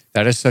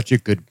 That is such a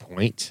good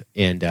point,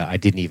 and I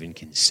didn't even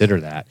consider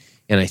that.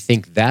 And I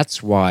think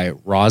that's why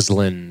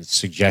Rosalind's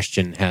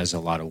suggestion has a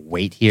lot of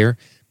weight here,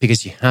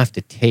 because you have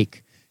to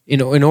take,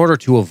 in order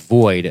to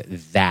avoid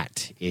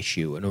that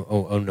issue and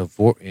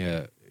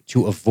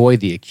to avoid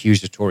the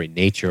accusatory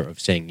nature of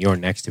saying you're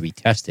next to be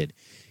tested,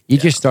 you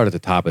just start at the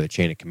top of the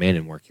chain of command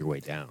and work your way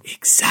down.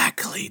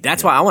 Exactly.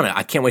 That's why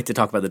I can't wait to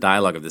talk about the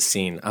dialogue of this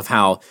scene of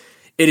how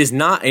it is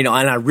not, and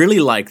I really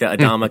like that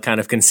Adama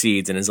kind of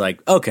concedes and is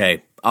like,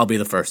 okay, I'll be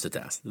the first to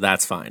test.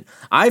 That's fine.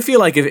 I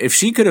feel like if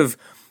she could have,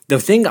 the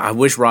thing I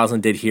wish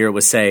Rosalind did here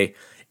was say,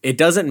 it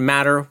doesn't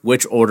matter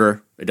which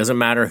order, it doesn't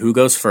matter who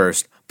goes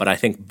first, but I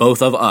think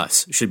both of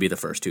us should be the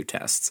first two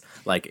tests.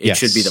 Like, it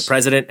should be the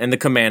president and the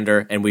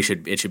commander, and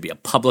it should be a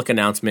public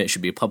announcement, it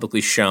should be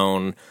publicly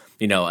shown,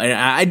 and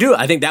I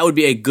think that would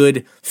be a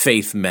good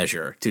faith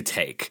measure to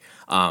take.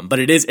 But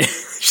it is,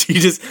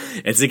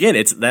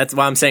 that's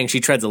why I'm saying she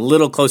treads a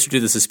little closer to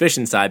the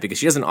suspicion side, because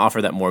she doesn't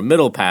offer that more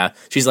middle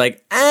path. She's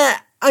like,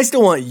 I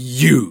still want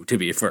you to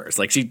be first.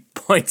 Like, she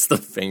points the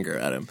finger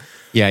at him.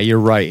 Yeah, you're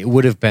right. It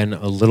would have been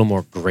a little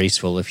more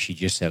graceful if she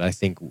just said, I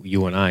think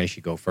you and I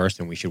should go first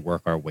and we should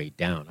work our way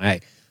down.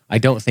 I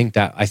don't think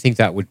that, I think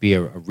that would be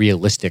a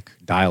realistic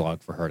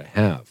dialogue for her to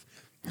have.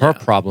 Her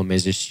problem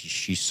is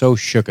she's so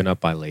shooken up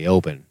by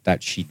Leoben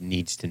that she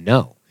needs to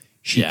know.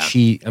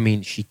 She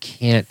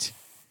can't,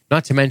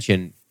 not to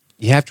mention,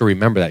 you have to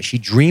remember that she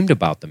dreamed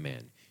about the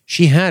man.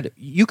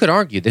 You could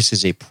argue this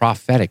is a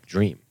prophetic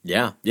dream.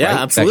 Yeah, right?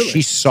 absolutely. That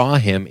she saw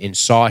him and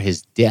saw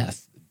his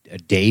death a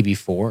day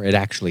before it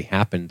actually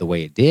happened the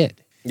way it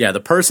did. Yeah,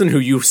 the person who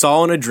you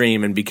saw in a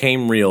dream and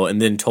became real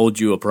and then told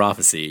you a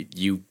prophecy,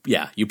 you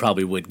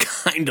probably would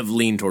kind of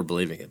lean toward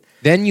believing it.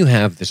 Then you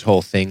have this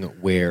whole thing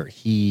where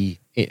he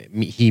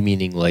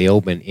meaning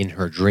Leoben in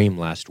her dream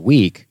last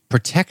week,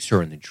 protects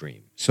her in the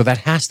dream. So that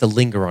has to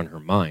linger on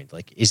her mind.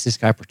 Like, is this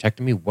guy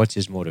protecting me? What's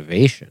his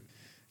motivation?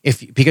 Do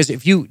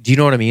you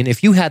know what I mean?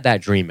 If you had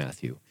that dream,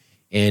 Matthew,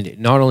 and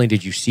not only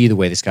did you see the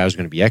way this guy was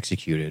going to be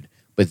executed,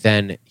 but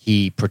then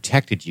he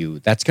protected you,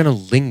 that's going to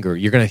linger.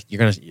 It's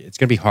going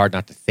to be hard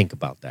not to think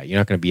about that. You're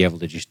not going to be able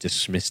to just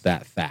dismiss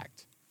that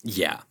fact.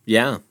 Yeah,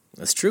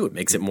 that's true. It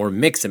makes it more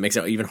mixed. It makes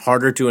it even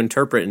harder to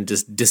interpret and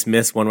just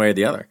dismiss one way or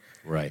the other.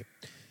 Right.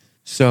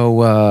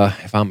 So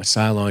if I'm a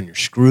Cylon, you're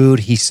screwed,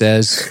 he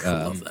says.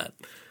 I love that.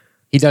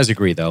 He does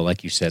agree, though.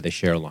 Like you said, they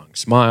share a long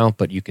smile,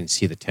 but you can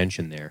see the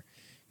tension there.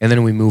 And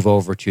then we move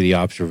over to the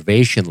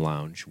observation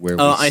lounge where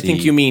I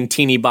think you mean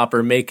teeny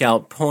bopper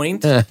makeout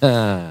point.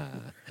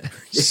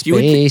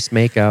 Space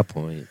makeout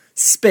point.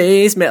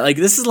 Like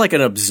this is like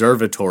an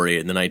observatory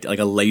in the night, like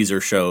a laser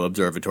show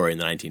observatory in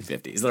the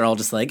 1950s. They're all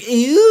just like,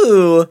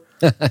 ew.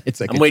 It's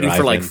like I'm waiting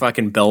for like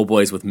fucking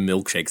bellboys with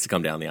milkshakes to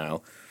come down the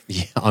aisle.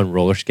 Yeah, on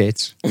roller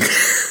skates.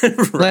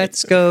 Right.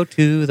 Let's go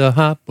to the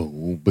hot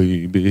bowl,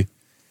 baby.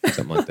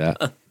 Something like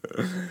that.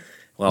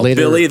 Well,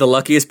 later, Billy, the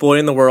luckiest boy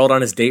in the world,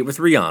 on his date with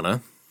Rihanna.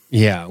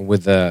 Yeah,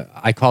 with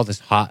I call this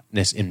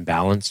hotness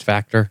imbalanced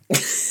factor.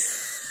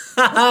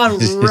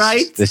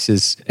 Right. This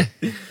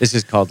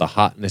is called the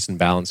hotness and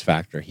balance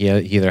factor. He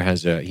either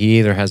has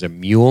a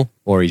mule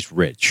or he's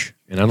rich,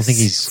 and I don't think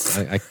he's.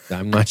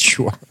 I'm not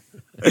sure.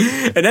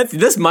 And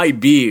this might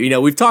be,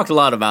 we've talked a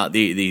lot about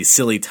the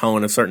silly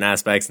tone of certain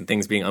aspects and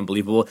things being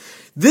unbelievable.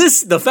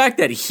 The fact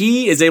that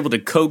he is able to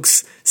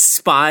coax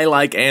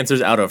spy-like answers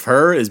out of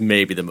her is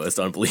maybe the most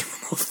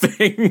unbelievable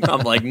thing. I'm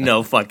like,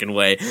 no fucking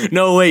way.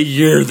 No way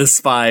you're the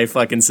spy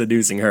fucking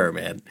seducing her,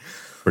 man.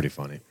 Pretty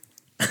funny.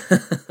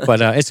 But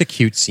it's a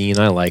cute scene.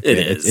 I like it.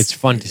 It's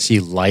fun to see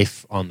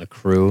life on the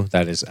crew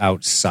that is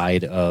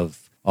outside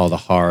of all the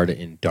hard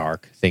and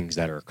dark things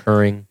that are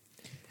occurring.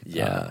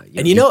 Yeah.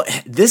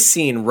 This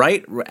scene,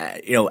 right,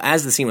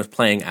 as the scene was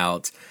playing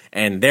out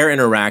and their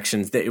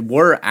interactions, they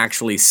were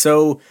actually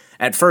so,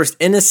 at first,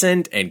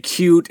 innocent and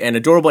cute and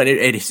adorable. And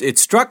it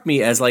struck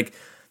me as like,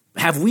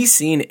 have we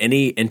seen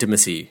any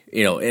intimacy,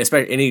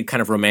 especially any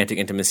kind of romantic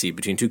intimacy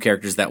between two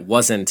characters that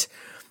wasn't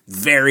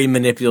very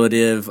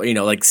manipulative,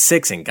 like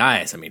Six and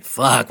Gaius. I mean,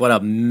 fuck, what a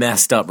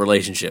messed up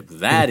relationship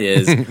that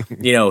is.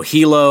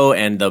 Hilo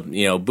and the,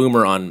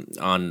 Boomer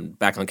on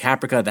back on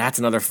Caprica, that's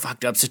another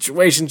fucked up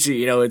situation.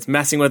 She, it's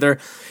messing with her.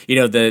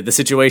 The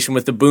situation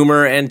with the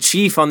Boomer and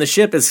Chief on the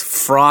ship is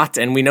fraught,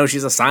 and we know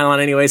she's a Cylon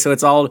anyway, so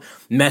it's all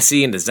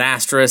messy and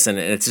disastrous, and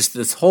it's just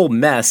this whole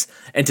mess.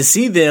 And to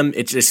see them,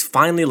 it just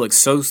finally looks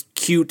so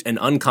cute and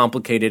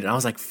uncomplicated, and I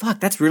was like, fuck,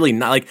 that's really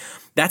not, like,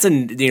 that's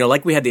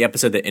like we had the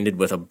episode that ended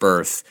with a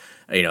birth.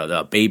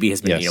 The baby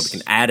has been, we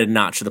can add a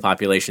notch to the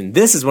population.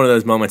 This is one of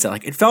those moments that,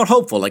 like, it felt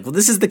hopeful. Like, well,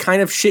 this is the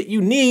kind of shit you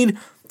need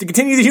to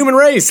continue the human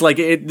race. Like,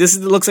 this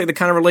looks like the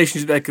kind of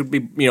relationship that could be,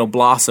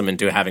 blossom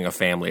into having a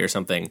family or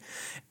something.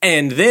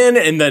 And then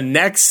in the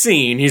next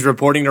scene, he's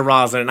reporting to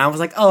Roslin, and I was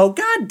like, oh,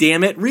 god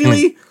damn it,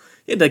 really?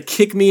 You had to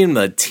kick me in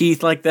the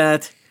teeth like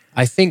that?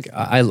 I think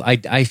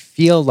I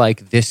feel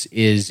like this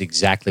is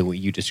exactly what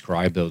you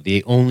described, though.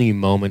 The only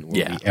moment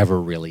where we ever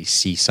really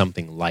see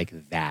something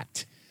like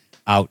that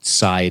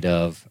outside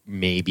of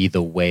maybe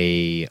the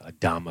way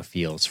Adama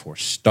feels for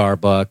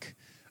Starbuck,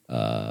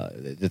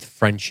 the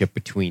friendship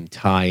between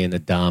Ty and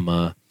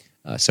Adama,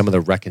 some of the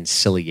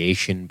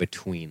reconciliation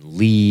between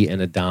Lee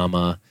and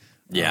Adama.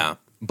 Yeah.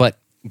 But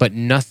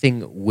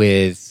nothing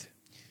as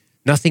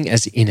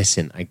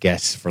innocent, I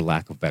guess, for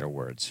lack of better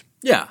words.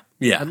 Yeah.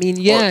 Yeah. I mean,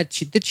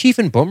 the Chief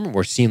and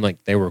Boomer seemed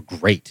like they were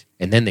great,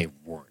 and then they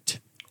weren't.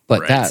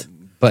 But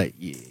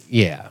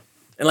yeah.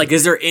 And like,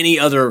 is there any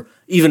other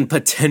even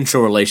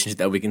potential relationship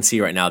that we can see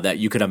right now that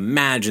you could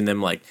imagine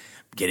them like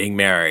getting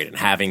married and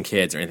having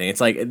kids or anything? It's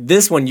like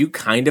this one you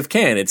kind of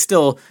can. It's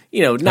still,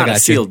 not a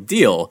sealed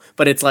deal,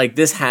 but it's like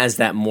this has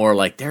that more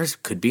like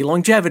could be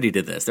longevity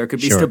to this. There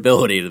could be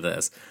stability to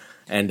this.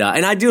 And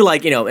I do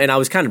like, and I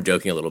was kind of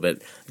joking a little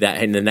bit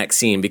that in the next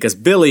scene, because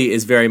Billy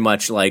is very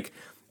much like,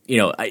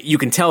 you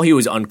can tell he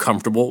was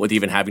uncomfortable with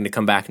even having to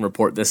come back and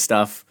report this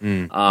stuff.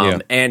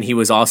 And he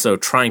was also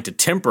trying to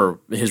temper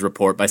his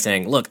report by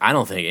saying, look, I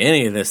don't think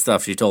any of this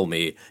stuff she told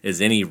me is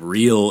any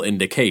real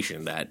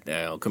indication that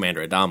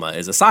Commander Adama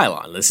is a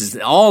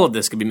Cylon. All of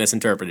this could be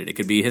misinterpreted. It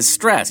could be his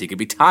stress. He could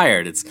be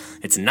tired.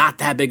 It's not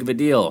that big of a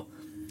deal.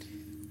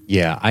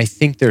 Yeah, I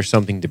think there's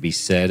something to be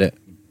said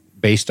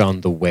based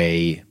on the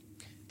way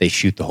they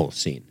shoot the whole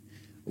scene.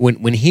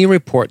 When he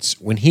reports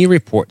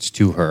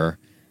to her,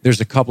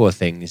 there's a couple of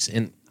things,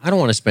 and I don't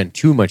want to spend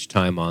too much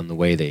time on the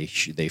way they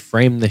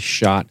frame this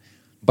shot,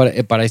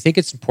 but I think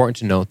it's important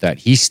to note that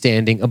he's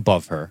standing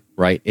above her,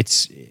 right?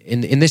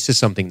 And this is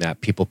something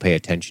that people pay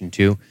attention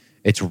to.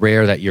 It's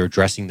rare that you're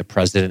addressing the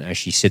president as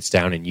she sits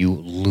down and you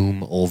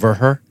loom over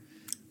her.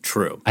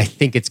 True. I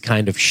think it's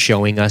kind of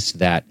showing us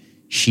that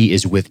she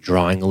is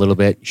withdrawing a little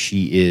bit.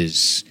 She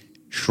is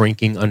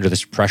shrinking under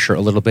this pressure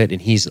a little bit,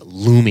 and he's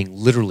looming,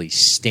 literally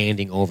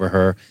standing over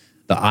her.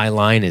 The eye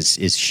line is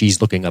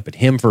she's looking up at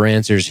him for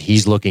answers.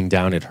 He's looking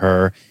down at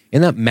her.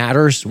 And that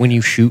matters when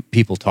you shoot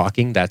people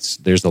talking.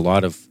 There's a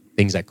lot of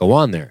things that go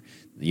on there.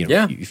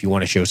 If you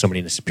want to show somebody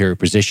in a superior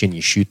position,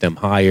 you shoot them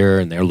higher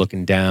and they're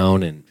looking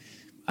down. And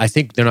I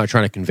think they're not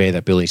trying to convey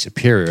that Billy's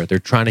superior. They're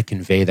trying to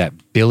convey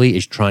that Billy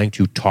is trying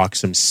to talk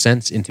some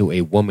sense into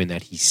a woman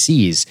that he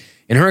sees.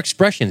 And her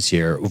expressions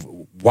here,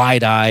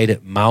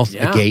 wide-eyed, mouth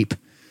agape.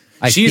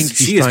 She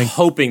is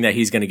hoping that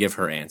he's going to give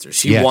her answers.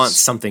 She wants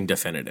something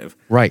definitive.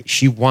 Right.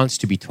 She wants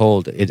to be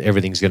told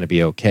everything's going to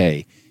be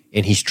okay.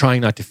 And he's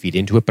trying not to feed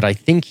into it. But I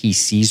think he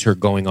sees her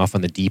going off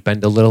on the deep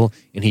end a little,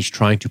 and he's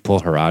trying to pull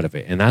her out of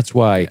it. And that's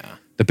why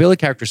the Billy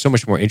character is so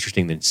much more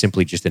interesting than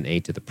simply just an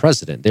aide to the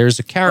president. There's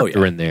a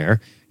character in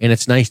there, and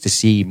it's nice to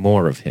see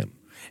more of him.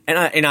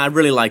 And I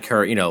really like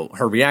her,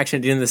 her reaction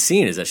at the end of the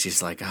scene is that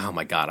she's like, oh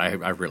my God,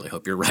 I really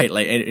hope you're right.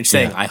 Like, and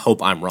saying, I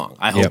hope I'm wrong.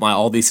 I hope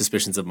all these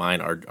suspicions of mine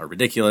are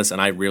ridiculous.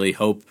 And I really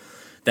hope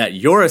that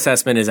your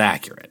assessment is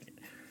accurate.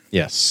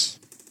 Yes.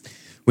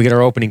 We get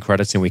our opening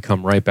credits and we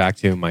come right back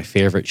to my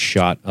favorite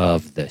shot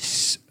of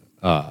this,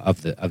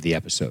 of the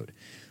episode,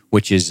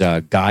 which is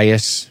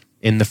Gaius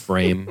in the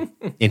frame,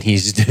 and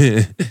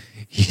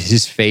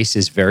his face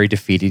is very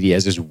defeated. He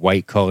has his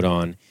white coat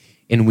on.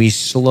 And we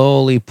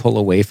slowly pull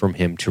away from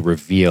him to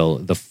reveal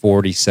the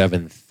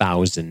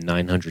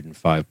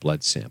 47,905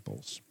 blood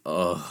samples.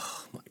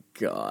 Oh, my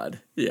God.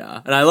 Yeah.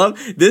 And I love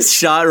this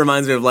shot.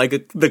 Reminds me of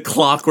like the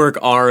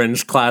Clockwork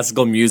Orange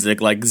classical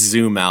music, like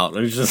zoom out.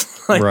 It's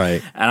just like,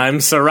 right. And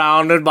I'm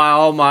surrounded by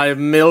all my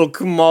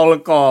milk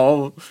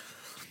molecule.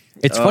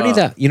 It's funny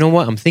that, you know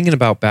what? I'm thinking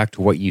about back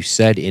to what you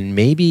said, and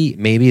maybe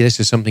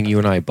this is something you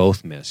and I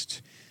both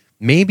missed.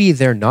 Maybe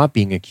they're not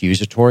being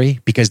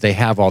accusatory because they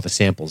have all the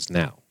samples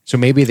now. So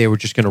maybe they were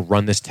just going to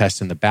run this test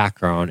in the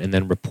background and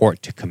then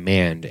report to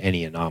command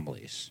any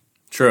anomalies.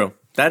 True.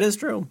 That is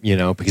true.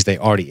 Because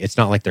it's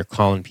not like they're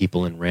calling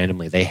people in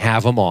randomly. They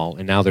have them all,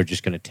 and now they're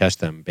just going to test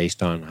them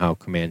based on how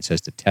command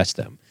says to test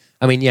them.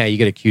 I mean, you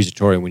get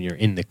accusatory when you're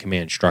in the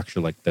command structure,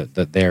 like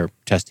they're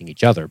testing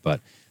each other,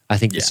 but I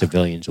think the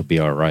civilians will be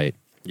all right.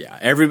 Yeah,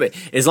 everybody,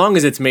 as long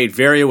as it's made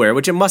very aware,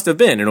 which it must have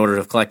been in order to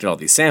have collected all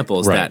these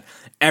samples, that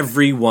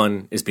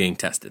everyone is being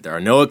tested. There are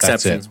no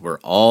exceptions. We're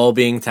all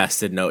being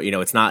tested. No,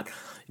 it's not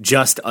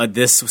just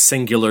this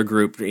singular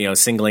group,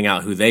 singling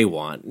out who they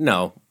want.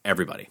 No,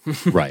 everybody.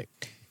 Right.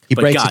 He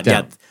breaks it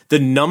down. The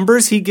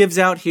numbers he gives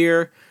out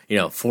here,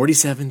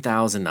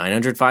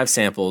 47,905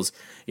 samples,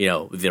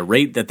 the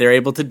rate that they're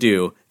able to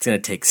do, it's going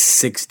to take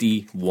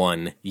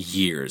 61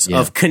 years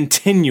of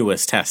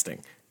continuous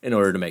testing in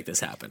order to make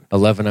this happen.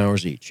 11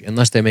 hours each,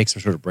 unless they make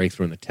some sort of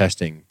breakthrough in the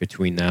testing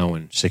between now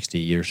and 60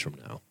 years from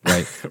now,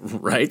 right?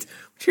 Right?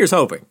 Here's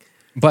hoping.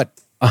 But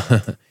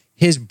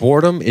his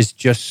boredom is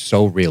just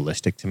so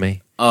realistic to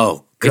me.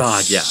 Oh, God,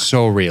 it's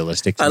so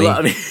realistic to me.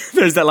 I mean,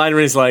 there's that line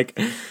where he's like,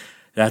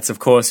 that's, of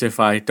course, if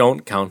I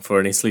don't count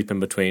for any sleep in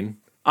between.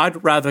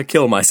 I'd rather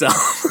kill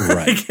myself.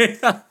 Right.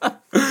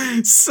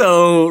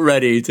 So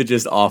ready to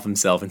just off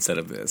himself instead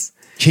of this.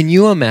 Can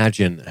you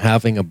imagine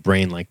having a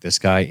brain like this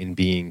guy and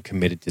being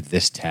committed to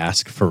this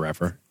task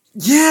forever?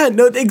 Yeah,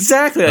 no,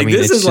 exactly. Like,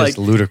 this is just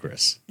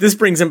ludicrous. This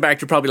brings him back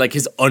to probably like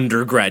his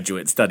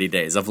undergraduate study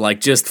days of like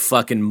just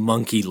fucking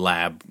monkey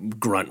lab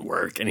grunt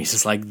work. And he's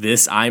just like,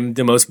 I'm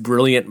the most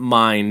brilliant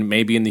mind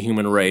maybe in the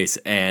human race.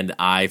 And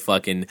I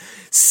fucking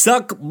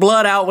suck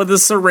blood out with a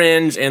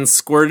syringe and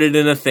squirt it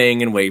in a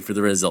thing and wait for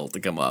the result to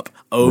come up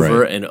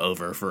over and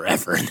over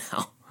forever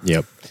now.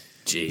 Yep.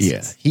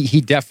 Jesus. Yeah, he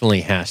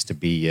definitely has to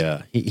be.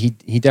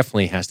 He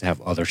definitely has to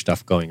have other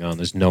stuff going on.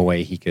 There's no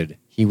way he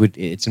would.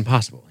 It's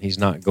impossible. He's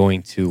not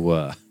going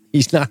to.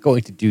 He's not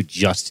going to do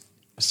just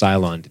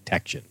Cylon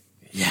detection.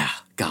 Yeah,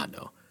 God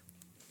no.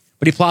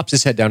 But he plops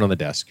his head down on the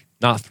desk,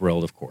 not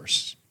thrilled, of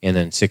course. And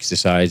then Six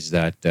decides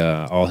that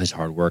all his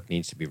hard work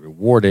needs to be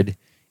rewarded,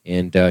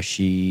 and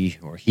he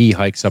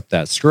hikes up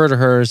that skirt of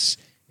hers,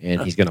 and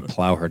he's going to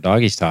plow her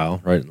doggy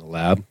style right in the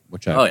lab,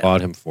 which I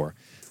applaud him for.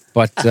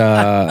 But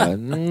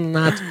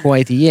not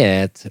quite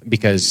yet,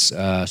 because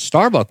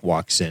Starbuck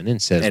walks in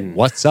and says,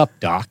 "What's up,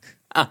 Doc?"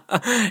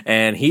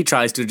 And he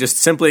tries to just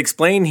simply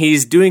explain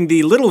he's doing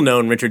the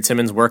little-known Richard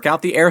Simmons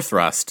workout, the air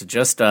thrust.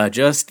 Just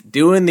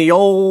doing the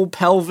old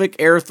pelvic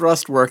air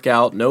thrust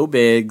workout, no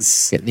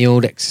bigs. Getting the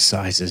old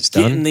exercises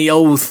done. Getting the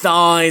old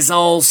thighs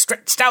all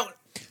stretched out.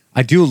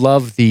 I do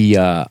love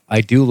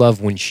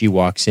when she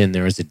walks in.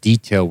 There is a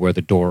detail where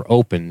the door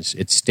opens.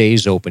 It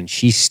stays open.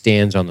 She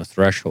stands on the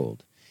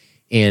threshold,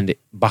 and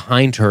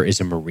behind her is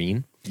a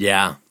Marine.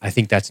 Yeah. I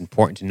think that's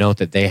important to note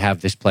that they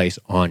have this place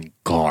on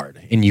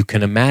guard. And you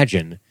can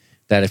imagine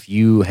that if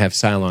you have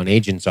Cylon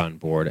agents on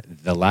board,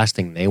 the last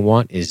thing they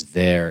want is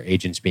their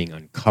agents being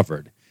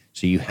uncovered.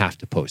 So you have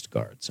to post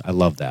guards. I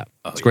love that.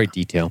 It's great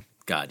detail.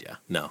 God, yeah.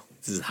 No,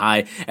 this is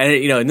high. And,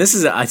 and this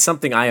is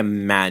something I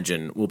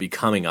imagine will be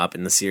coming up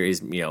in the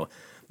series,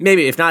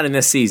 maybe if not in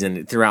this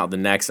season, throughout the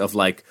next, of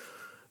like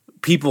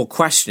people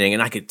questioning.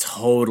 And I could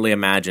totally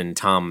imagine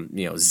Tom,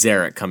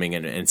 Zarek coming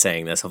in and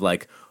saying this of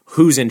like,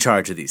 who's in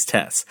charge of these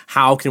tests?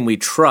 How can we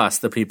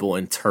trust the people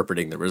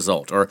interpreting the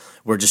result? Or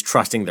we're just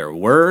trusting their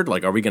word?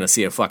 Like, are we going to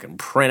see a fucking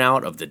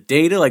printout of the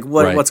data? Like,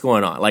 what's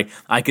going on? Like,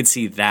 I could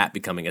see that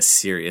becoming a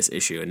serious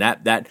issue. And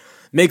that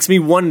makes me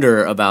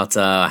wonder about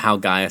how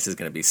Gaius is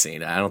going to be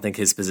seen. I don't think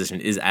his position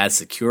is as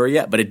secure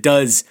yet, but it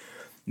does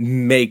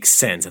make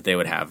sense that they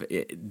would have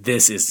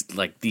this is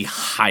like the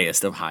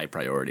highest of high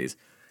priorities.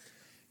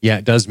 Yeah,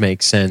 it does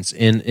make sense.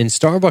 And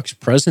Starbuck's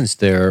presence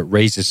there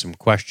raises some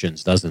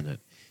questions, doesn't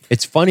it?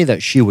 It's funny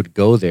that she would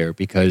go there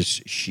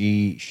because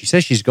she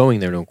says she's going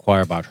there to inquire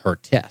about her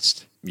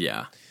test.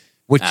 Yeah,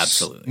 which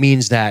absolutely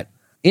means that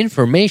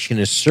information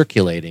is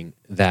circulating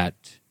that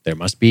there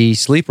must be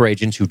sleeper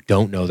agents who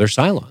don't know their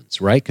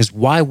Cylons, right? Because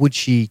why would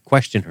she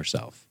question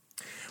herself?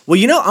 Well,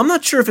 I'm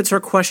not sure if it's her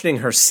questioning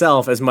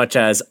herself as much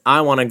as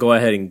I want to go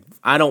ahead and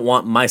I don't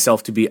want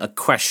myself to be a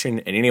question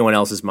in anyone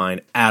else's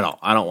mind at all.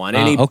 I don't want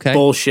any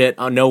bullshit.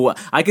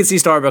 I could see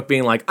Starbuck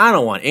being like, I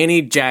don't want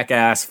any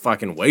jackass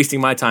fucking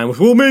wasting my time.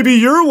 Well, maybe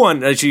you're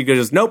one. And she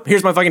goes, nope,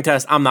 here's my fucking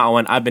test. I'm not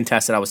one. I've been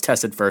tested. I was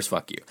tested first.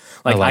 Fuck you.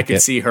 I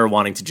could see her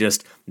wanting to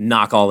just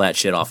knock all that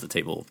shit off the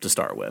table to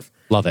start with.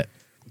 Love it.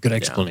 Good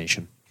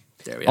explanation. Yeah.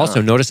 There we also,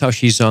 are. notice how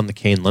she's on the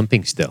cane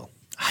limping still.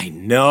 I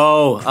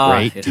know.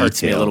 It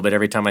hurts me a detail. little bit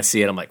every time I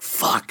see it. I'm like,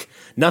 fuck.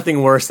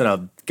 Nothing worse than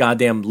a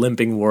goddamn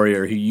limping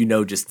warrior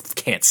who just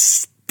can't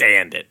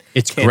stand it.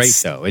 It's great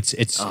though.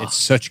 It's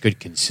such good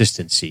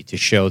consistency to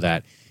show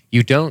that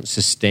you don't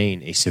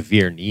sustain a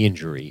severe knee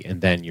injury and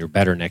then you're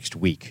better next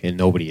week and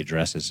nobody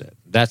addresses it.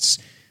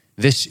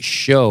 This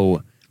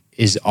show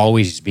is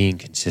always being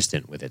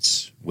consistent with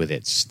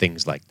its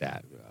things like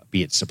that,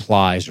 be it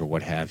supplies or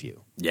what have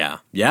you. Yeah,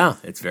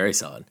 it's very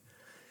solid.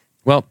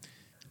 Well,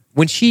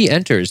 when she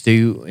enters,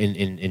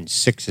 in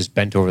Six is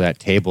bent over that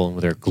table and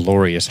with her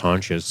glorious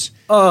haunches.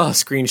 Oh,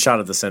 screenshot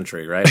of the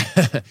century, right?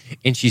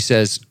 And she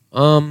says,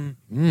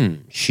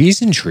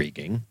 she's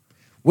intriguing.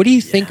 What do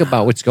you think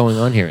about what's going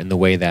on here in the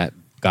way that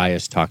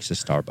Gaius talks to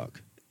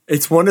Starbuck?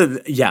 It's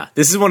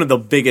this is one of the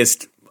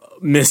biggest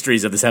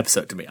mysteries of this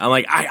episode to me. I'm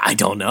like, I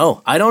don't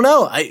know.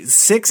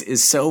 Six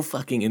is so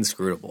fucking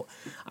inscrutable.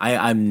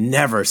 I'm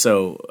never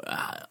so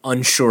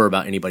unsure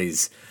about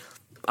anybody's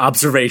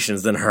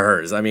observations than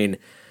hers. I mean,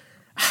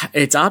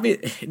 it's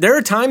obvious. There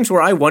are times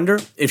where I wonder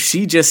if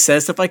she just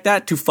says stuff like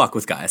that to fuck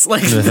with guys.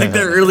 Like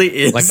there really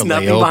is like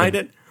nothing behind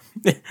it.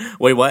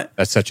 Wait, what?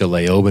 That's such a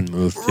Leoben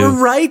move, too.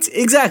 Right?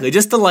 Exactly.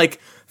 Just to like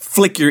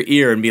flick your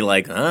ear and be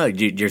like,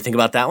 you think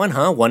about that one,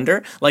 huh?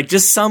 Wonder? Like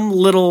just some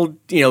little,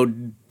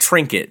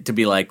 trinket to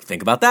be like,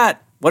 think about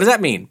that. What does that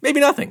mean? Maybe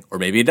nothing. Or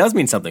maybe it does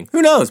mean something.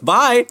 Who knows?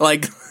 Bye.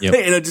 Like,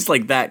 just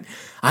like that.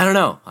 I don't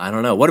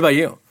know. What about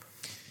you?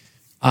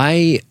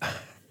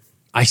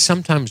 I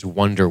sometimes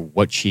wonder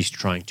what she's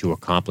trying to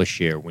accomplish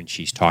here when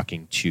she's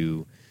talking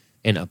to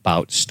and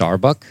about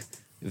Starbuck.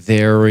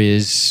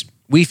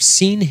 We've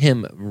seen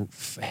him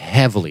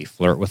heavily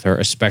flirt with her,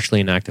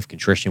 especially in Act of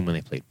Contrition when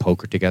they played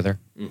poker together.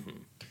 Mm-hmm.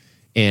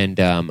 And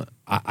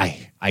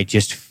I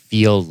just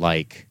feel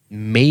like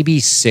maybe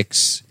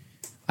Six.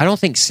 I don't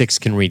think Six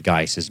can read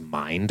Gaius'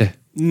 mind.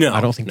 No,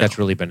 I don't think that's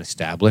really been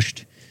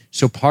established.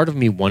 So part of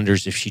me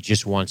wonders if she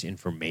just wants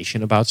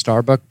information about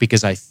Starbuck,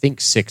 because I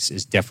think Six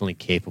is definitely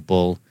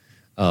capable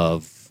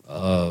of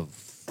I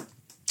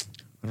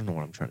don't know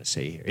what I'm trying to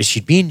say here. Is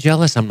she being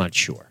jealous? I'm not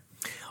sure.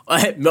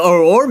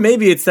 Or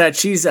maybe it's that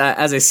she's,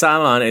 as a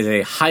Cylon, is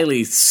a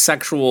highly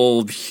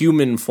sexual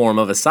human form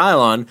of a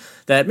Cylon,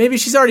 that maybe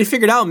she's already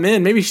figured out,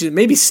 man,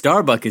 maybe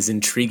Starbuck is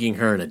intriguing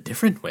her in a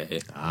different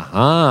way.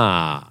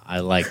 Aha,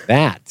 I like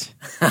that.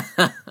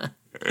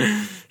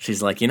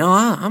 She's like,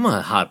 I'm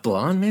a hot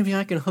blonde. Maybe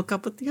I can hook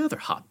up with the other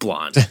hot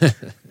blonde.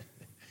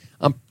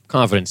 I'm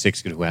confident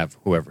Six could have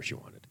whoever she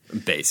wanted.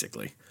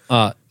 Basically.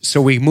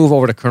 So we move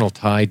over to Colonel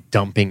Ty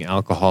dumping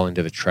alcohol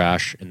into the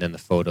trash and then the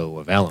photo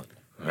of Ellen.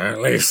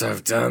 At least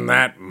I've done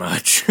that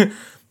much.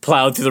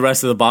 Plowed through the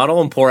rest of the bottle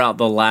and pour out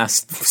the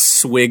last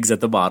swigs at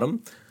the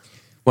bottom.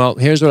 Well,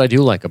 here's what I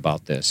do like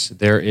about this.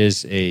 There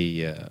is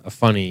a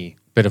funny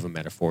bit of a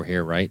metaphor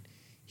here, right?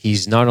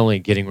 He's not only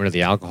getting rid of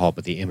the alcohol,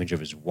 but the image of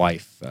his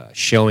wife,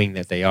 showing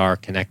that they are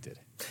connected.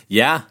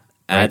 Yeah,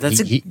 right?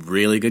 That's a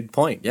really good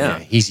point. Yeah,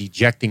 he's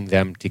ejecting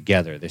them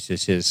together. This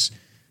is his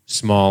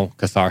small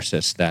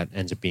catharsis that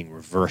ends up being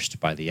reversed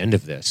by the end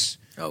of this.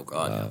 Oh,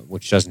 God.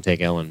 Which doesn't take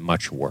Ellen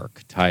much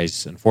work.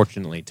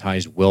 Unfortunately,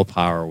 Ty's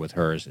willpower with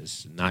hers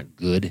is not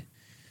good.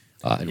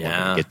 And we're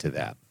going to get to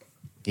that.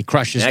 He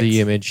crushes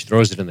the image,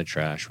 throws it in the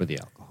trash with the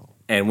alcohol.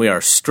 And we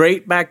are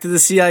straight back to the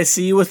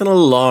CIC with an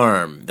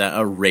alarm that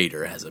a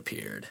raider has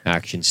appeared.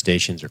 Action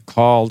stations are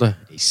called. A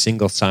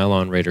single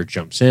Cylon raider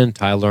jumps in.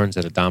 Ty learns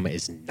that Adama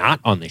is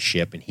not on the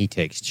ship, and he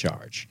takes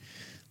charge.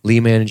 Lee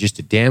manages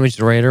to damage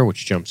the raider,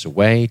 which jumps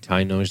away.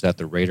 Ty knows that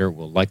the raider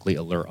will likely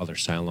alert other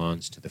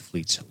Cylons to the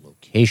fleet's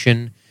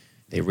location.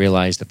 They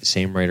realize that the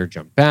same raider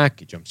jumped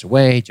back. It jumps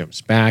away,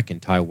 jumps back,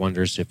 and Ty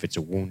wonders if it's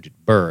a wounded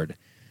bird.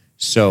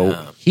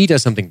 So he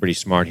does something pretty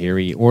smart here.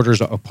 He orders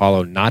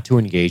Apollo not to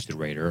engage the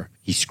raider.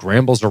 He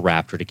scrambles a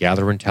Raptor to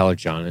gather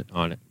intelligence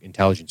on it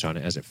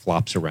as it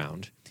flops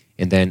around.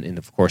 And then,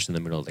 of course, in the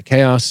middle of the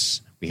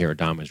chaos, we hear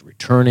Adama's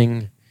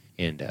returning,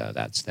 and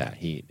that's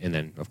that. And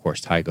then, of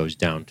course, Ty goes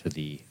down to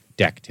the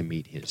deck to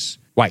meet his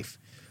wife.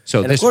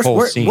 So and this of course,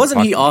 whole scene...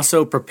 Wasn't he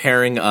also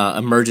preparing an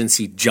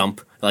emergency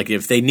jump? Like,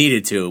 if they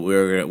needed to, we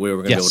were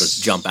going to be able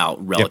to jump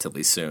out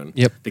relatively soon.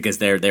 Yep. Because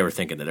they were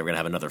thinking that they were going to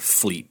have another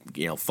fleet,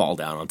 fall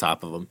down on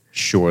top of them.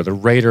 Sure. The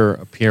raider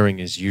appearing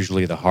is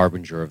usually the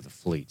harbinger of the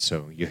fleet.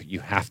 So you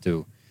have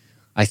to...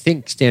 I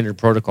think standard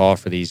protocol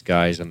for these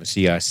guys on the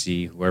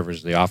CIC,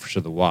 whoever's the officer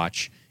of the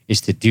watch, is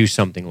to do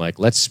something like,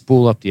 let's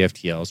spool up the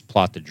FTLs,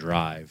 plot the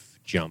drive,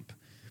 jump,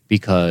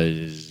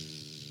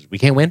 because we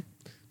can't win.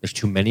 There's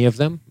too many of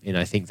them, and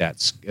I think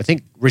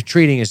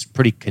retreating is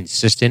pretty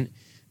consistent.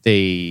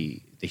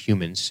 The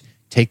humans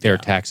take their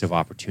attacks of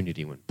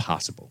opportunity when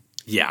possible.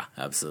 Yeah,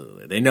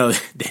 absolutely. They know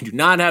they do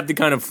not have the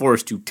kind of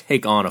force to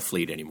take on a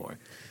fleet anymore.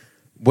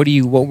 What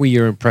were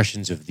your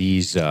impressions of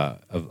these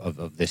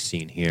of this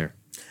scene here?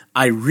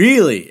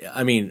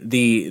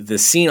 The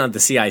scene on the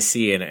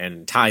CIC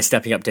and Ty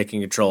stepping up,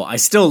 taking control, I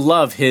still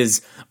love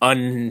his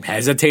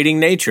unhesitating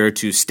nature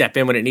to step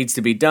in when it needs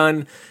to be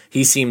done.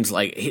 He seems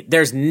like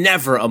there's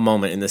never a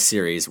moment in the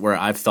series where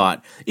I've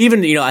thought,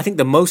 even, I think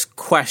the most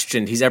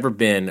questioned he's ever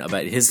been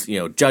about his,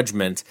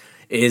 judgment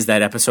is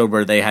that episode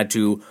where they had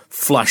to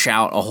flush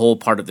out a whole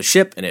part of the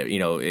ship, and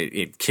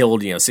it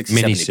killed 60,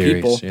 70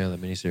 people. Yeah, the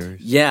miniseries.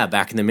 Yeah,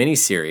 back in the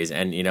miniseries,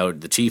 and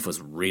the chief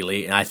was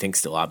really, and I think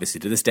still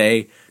obviously to this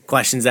day,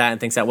 questions that and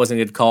thinks that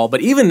wasn't a good call.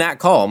 But even that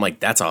call, I'm like,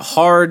 that's a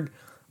hard,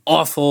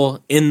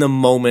 awful, in the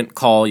moment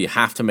call you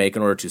have to make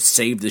in order to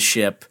save the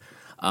ship.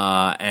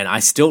 And I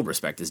still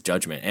respect his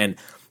judgment. And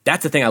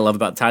that's the thing I love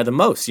about Ty the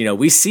most.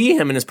 We see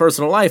him in his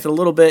personal life a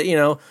little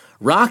bit,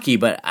 rocky,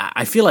 but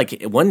I feel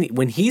like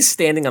when he's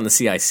standing on the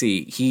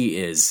CIC, he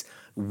is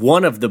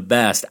one of the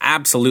best,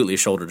 absolutely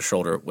shoulder to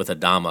shoulder with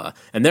Adama.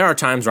 And there are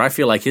times where I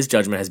feel like his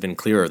judgment has been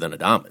clearer than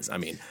Adama's. I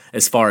mean,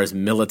 as far as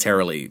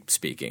militarily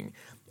speaking.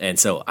 And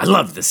so I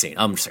love the scene.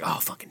 I'm just like, oh,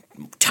 fucking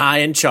Ty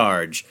in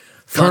charge.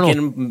 I was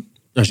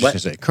just going to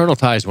say, Colonel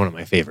Ty is one of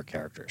my favorite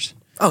characters.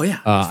 Oh, yeah.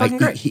 It's fucking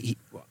great.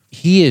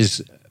 He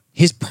is...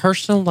 His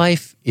personal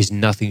life is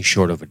nothing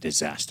short of a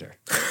disaster.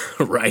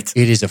 Right.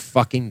 It is a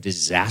fucking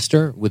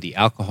disaster with the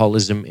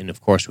alcoholism and,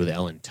 of course, with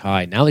Ellen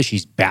Ty. Now that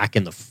she's back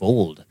in the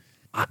fold,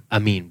 I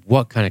mean,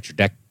 what kind of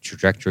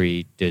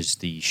trajectory does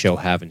the show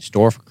have in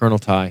store for Colonel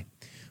Ty?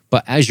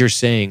 But as you're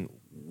saying,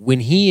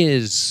 when he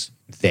is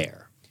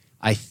there,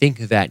 I think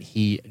that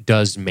he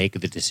does make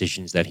the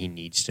decisions that he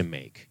needs to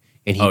make.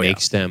 And he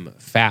makes them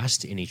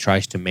fast, and he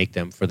tries to make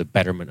them for the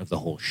betterment of the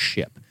whole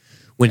ship.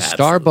 When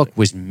Starbuck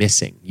was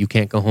missing, you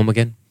can't go home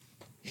again,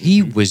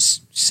 he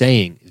was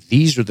saying,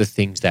 these are the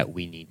things that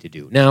we need to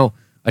do. Now,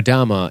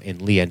 Adama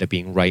and Lee end up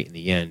being right in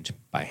the end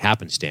by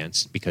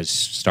happenstance because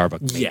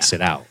Starbuck makes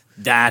it out.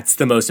 That's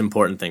the most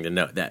important thing to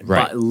note.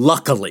 But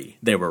luckily,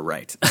 they were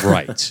right.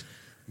 Right.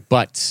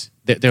 But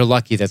they're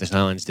lucky that the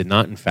Cylons did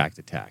not, in fact,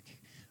 attack.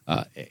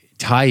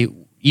 Ty,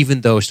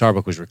 even though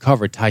Starbuck was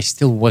recovered, Ty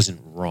still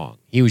wasn't wrong.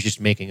 He was just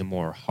making a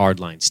more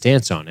hardline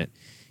stance on it,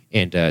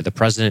 and the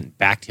president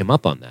backed him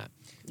up on that.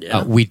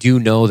 Yeah. We do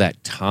know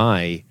that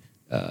Ty,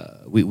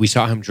 we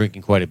saw him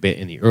drinking quite a bit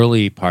in the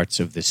early parts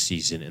of this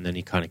season, and then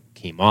he kind of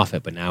came off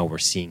it, but now we're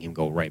seeing him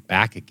go right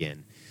back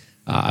again.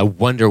 I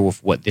wonder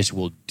what this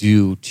will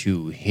do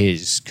to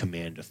his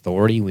command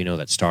authority. We know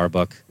that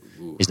Starbuck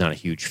is not a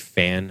huge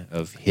fan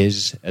of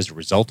his as a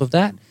result of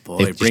that.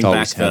 Boy, they've just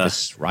always had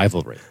this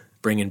rivalry.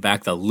 Bringing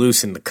back the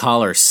loose in the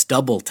collar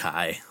stubble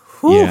Ty.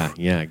 Whew.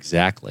 Yeah,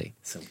 exactly.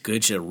 Some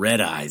good shit,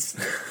 red eyes.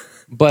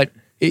 But...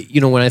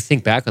 when I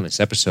think back on this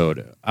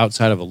episode,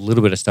 outside of a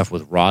little bit of stuff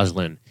with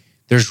Roslyn,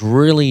 there's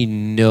really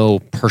no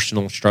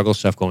personal struggle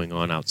stuff going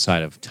on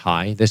outside of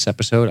Ty this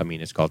episode. I mean,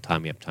 it's called Tie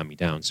Me Up, Tie Me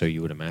Down, so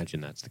you would imagine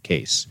that's the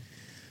case.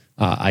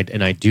 I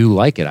do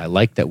like it. I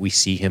like that we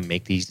see him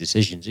make these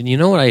decisions. And you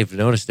know what I've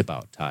noticed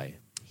about Ty?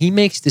 He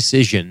makes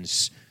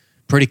decisions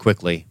pretty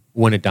quickly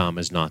when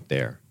Adama's not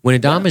there. When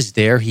Adama's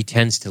there, he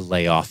tends to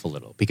lay off a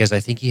little because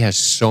I think he has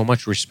so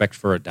much respect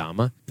for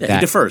Adama. Yeah,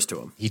 he defers to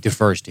him. He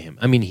defers to him.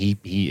 I mean,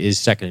 he is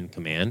second in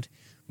command,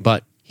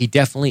 but he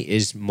definitely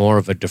is more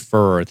of a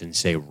deferrer than,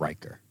 say,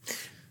 Riker.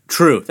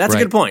 True. That's a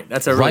good point.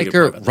 That's a really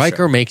good point.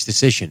 Riker makes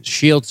decisions.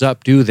 Shields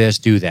up, do this,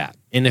 do that.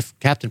 And if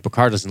Captain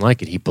Picard doesn't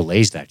like it, he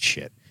belays that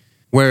shit.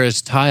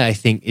 Whereas Ty, I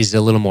think, is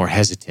a little more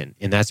hesitant,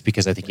 and that's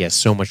because I think he has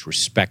so much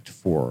respect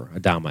for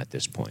Adama at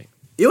this point.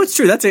 It's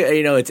true. That's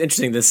it's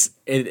interesting.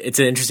 It's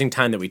an interesting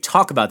time that we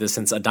talk about this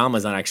since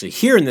Adama's not actually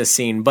here in this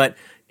scene, but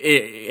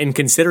in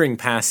considering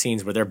past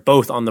scenes where they're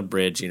both on the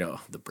bridge,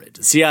 the bridge,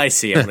 the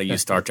CIC. I'm going to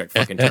use Star Trek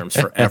fucking terms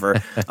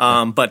forever,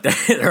 but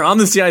they're on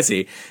the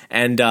CIC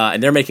and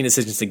they're making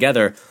decisions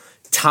together.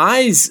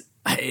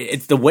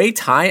 It's the way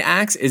Ty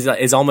acts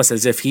is almost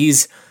as if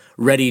he's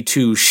ready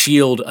to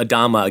shield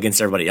Adama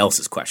against everybody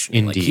else's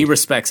questioning. Indeed. Like he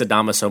respects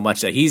Adama so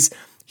much that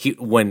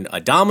when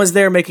Adama's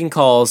there making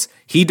calls,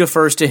 he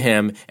defers to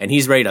him and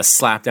he's ready to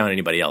slap down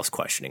anybody else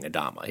questioning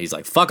Adama. He's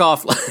like, fuck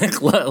off,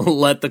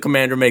 let the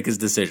commander make his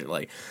decision.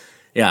 Like,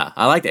 yeah,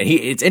 I like that.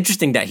 It's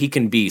interesting that he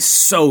can be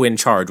so in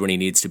charge when he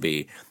needs to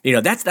be.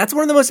 That's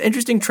one of the most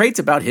interesting traits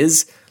about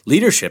his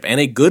leadership and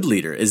a good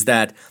leader is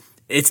that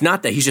it's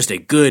not that he's just a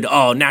good,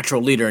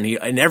 natural leader and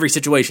in every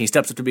situation he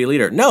steps up to be a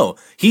leader. No,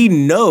 he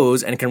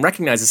knows and can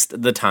recognize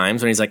the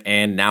times when he's like,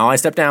 and now I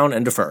step down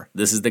and defer.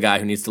 This is the guy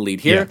who needs to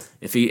lead here.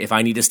 Yeah. If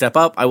I need to step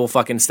up, I will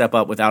fucking step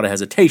up without a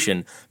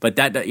hesitation. But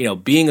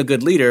that being a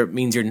good leader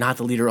means you're not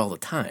the leader all the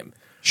time.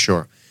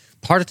 Sure.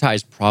 Part of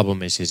Ty's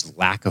problem is his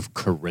lack of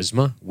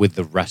charisma with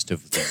the rest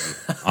of the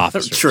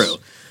officers. True.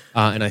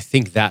 And I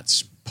think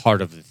that's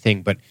part of the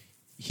thing. But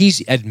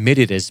he's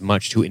admitted as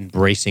much to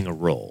embracing a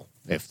role.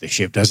 If the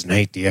ship doesn't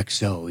hate the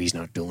XO, he's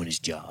not doing his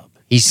job.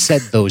 He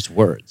said those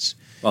words.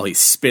 While he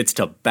spits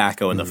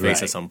tobacco in the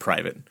face of some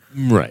private.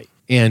 Right.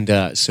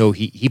 And so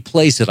he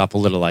plays it up a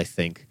little, I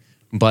think.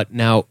 But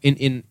now,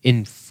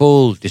 in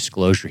full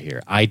disclosure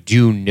here, I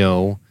do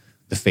know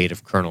the fate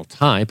of Colonel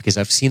Ty because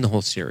I've seen the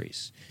whole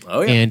series.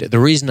 Oh, yeah. And the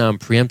reason I'm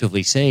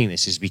preemptively saying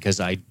this is because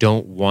I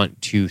don't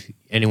want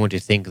anyone to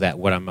think that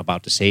what I'm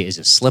about to say is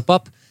a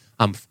slip-up.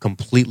 I'm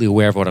completely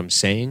aware of what I'm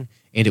saying.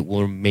 And it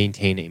will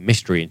maintain a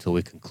mystery until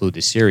we conclude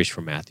the series for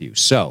Matthew.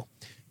 So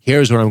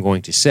here's what I'm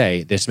going to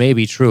say. This may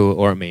be true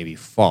or it may be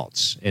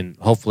false. And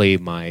hopefully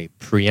my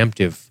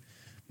preemptive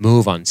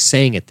move on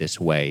saying it this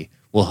way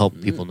will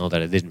help people know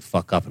that I didn't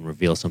fuck up and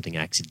reveal something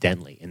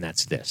accidentally. And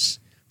that's this.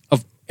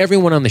 Of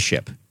everyone on the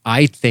ship,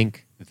 I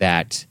think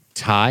that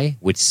Ty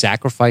would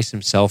sacrifice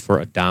himself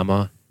for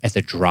Adama at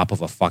the drop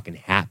of a fucking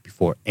hat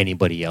before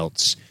anybody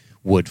else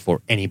would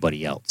for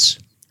anybody else.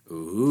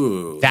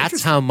 Ooh,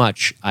 that's how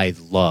much I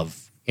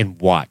love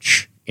and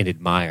watch and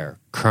admire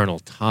Colonel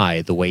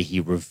Ty, the way he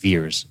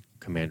reveres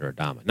Commander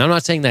Adama. Now, I'm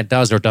not saying that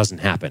does or doesn't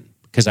happen,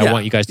 because I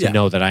want you guys to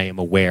know that I am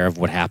aware of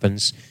what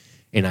happens,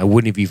 and I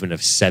wouldn't have even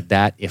have said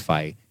that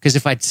because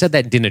if I'd said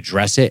that and didn't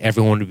address it,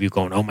 everyone would be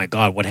going, oh my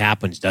God, what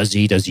happens? Does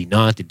he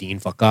not? Did Dean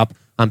fuck up?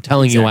 I'm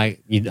telling you,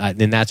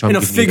 then that's why I'm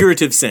in a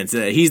figurative sense.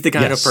 He's the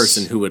kind of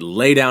person who would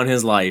lay down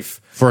his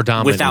life for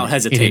Adama without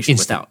hesitation,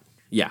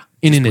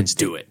 in an instant.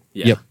 Do it.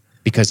 Yeah. Yep.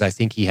 Because I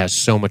think he has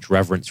so much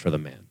reverence for the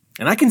man.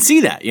 And I can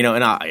see that,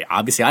 and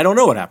obviously I don't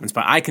know what happens,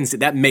 but I can see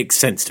that makes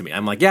sense to me.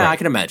 I'm like, I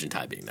can imagine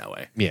Ty being that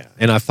way. Yeah,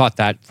 and I thought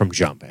that from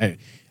jump.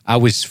 I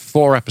was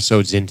 4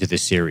 episodes into the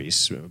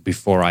series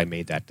before I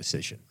made that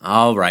decision.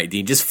 All right,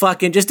 Dean, just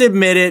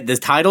admit it. The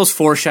title's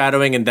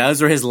foreshadowing, and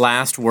those are his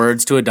last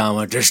words to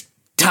Adama. Just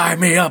tie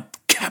me up,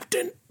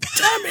 Captain.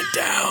 Tie me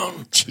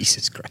down.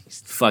 Jesus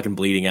Christ. Fucking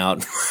bleeding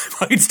out.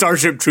 Fucking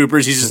Starship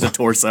Troopers. He's just a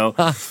torso.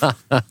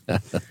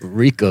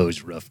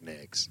 Rico's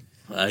Roughnecks.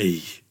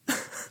 Aye.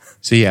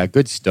 So yeah,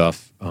 good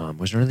stuff.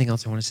 Was there anything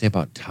else I want to say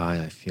about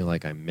Ty? I feel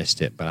like I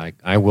missed it, but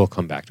I will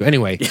come back to it.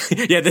 Anyway.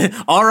 Yeah,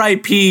 the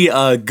R.I.P.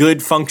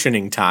 Good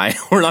functioning Ty.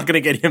 We're not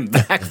going to get him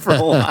back for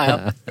a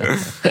while.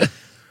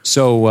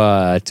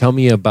 So tell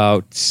me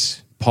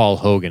about Paul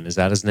Hogan. Is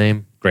that his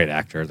name? Great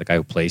actor, the guy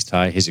who plays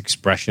Ty. His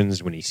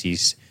expressions when he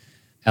sees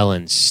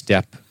Ellen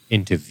step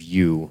into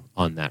view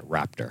on that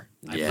Raptor.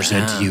 I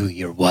present to you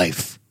your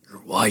wife. Your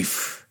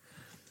wife.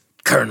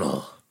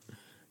 Colonel.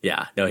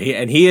 Yeah, no,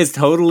 he is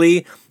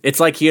totally. It's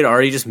like he had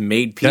already just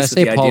made peace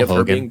with the idea of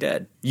her being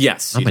dead.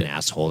 Yes, I'm an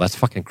asshole. That's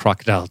fucking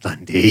Crocodile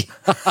Dundee.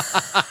 When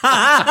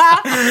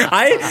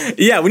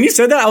you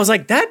said that, I was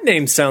like, that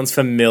name sounds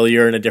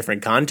familiar in a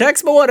different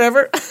context, but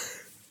whatever.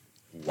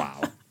 Wow,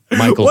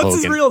 Michael Hogan. What's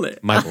his real name?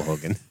 Michael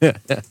Hogan.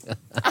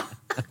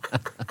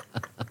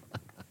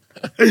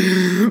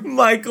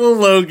 Michael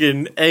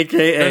Logan,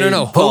 a.k.a.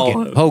 No,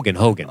 Hogan.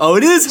 Hogan. Oh,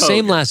 it is Hogan.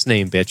 Same last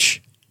name, bitch.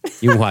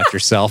 You watch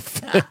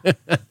yourself.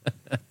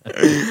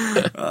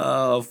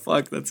 Oh,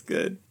 fuck, that's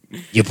good.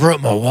 You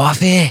brought my wife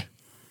here?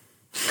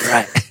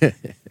 Right.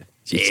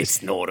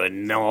 It's not a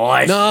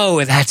knife.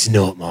 No, that's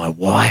not my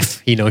wife.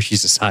 He knows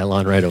she's a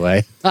Cylon right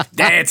away.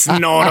 That's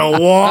not a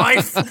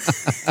wife.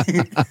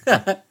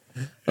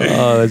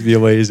 Oh, that'd be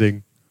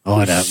amazing.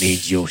 Oh, that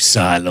means you're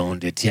Cylon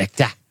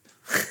detector.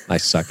 I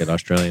suck at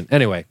Australian.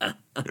 Anyway.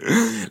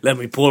 Let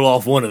me pull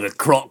off one of the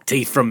croc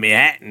teeth from my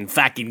hat and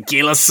fucking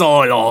kill a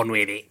Cylon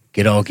with it.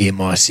 Could I get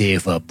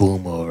myself a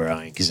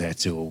boomerang, because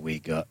that's all we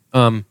got.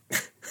 I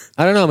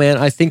don't know, man.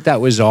 I think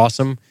that was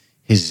awesome.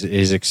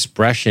 His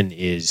expression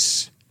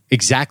is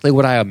exactly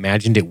what I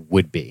imagined it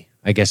would be,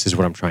 I guess is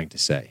what I'm trying to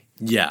say.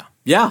 Yeah,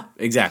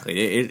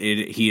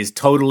 exactly. He is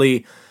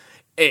totally,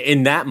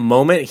 in that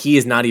moment, he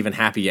is not even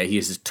happy yet. He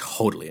is just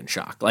totally in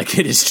shock. Like,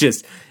 it is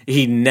just,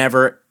 he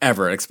never,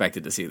 ever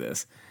expected to see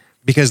this.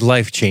 Because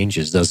life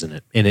changes, doesn't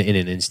it, in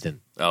an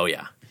instant? Oh,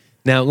 yeah.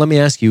 Now, let me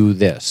ask you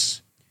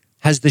this.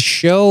 Has the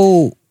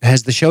show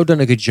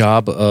done a good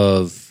job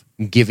of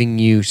giving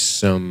you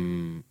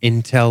some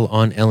intel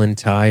on Ellen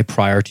Tigh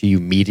prior to you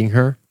meeting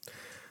her?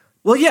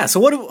 Well, yeah. So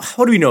what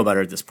do we know about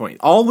her at this point?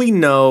 All we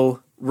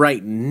know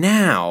right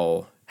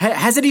now,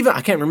 has it even,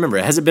 I can't remember,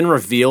 has it been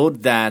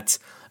revealed that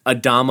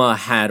Adama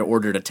had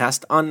ordered a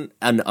test on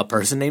a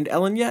person named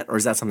Ellen yet? Or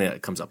is that something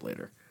that comes up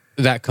later?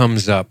 That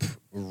comes up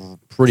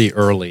pretty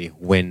early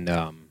when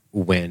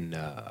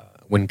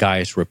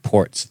Gaius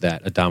reports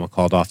that Adama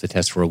called off the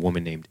test for a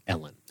woman named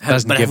Ellen.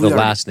 Doesn't give the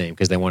last name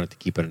because they wanted to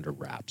keep it under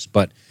wraps.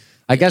 But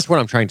I guess what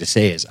I'm trying to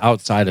say is,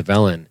 outside of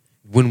Ellen,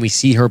 when we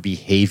see her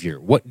behavior,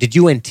 what did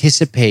you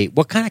anticipate?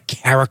 What kind of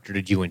character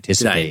did you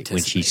anticipate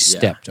when she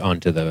stepped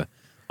onto the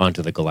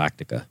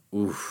Galactica?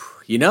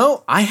 Oof. You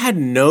know, I had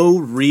no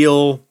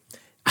real.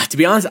 To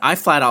be honest, I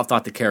flat out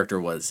thought the character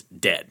was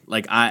dead.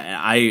 Like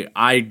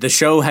the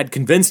show had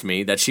convinced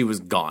me that she was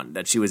gone,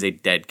 that she was a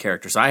dead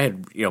character. So I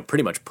had,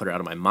 pretty much put her out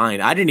of my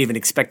mind. I didn't even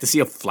expect to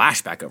see a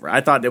flashback of her. I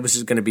thought it was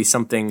just going to be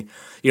something,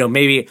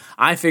 maybe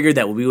I figured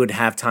that we would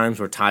have times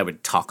where Tigh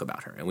would talk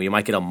about her and we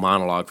might get a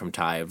monologue from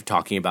Tigh of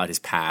talking about his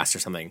past or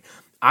something.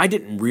 I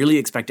didn't really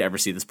expect to ever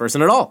see this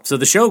person at all. So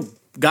the show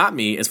got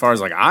me as far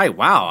as like,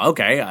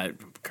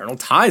 Colonel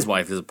Tigh's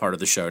wife is a part of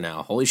the show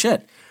now. Holy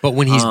shit. But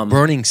when he's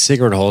burning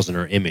cigarette holes in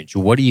her image,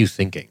 what are you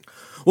thinking?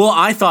 Well,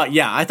 I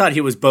thought he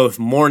was both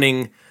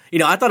mourning.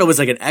 I thought it was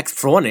like an ex.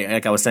 For one,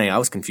 like I was saying, I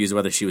was confused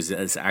whether she was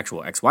his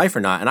actual ex-wife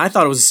or not. And I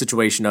thought it was a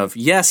situation of,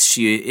 yes,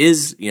 she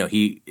is,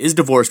 he is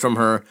divorced from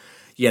her,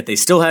 yet they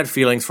still had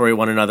feelings for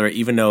one another,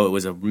 even though it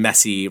was a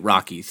messy,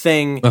 rocky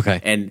thing. Okay.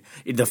 And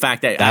the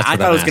fact that I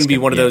thought it was going to be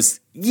one of those.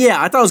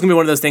 Yeah, I thought it was going to be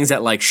one of those things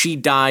that like she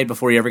died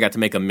before he ever got to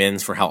make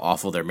amends for how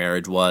awful their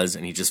marriage was,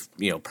 and he just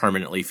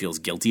permanently feels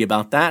guilty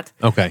about that.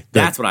 Okay,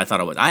 that's what I thought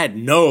it was. I had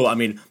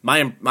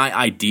my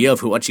idea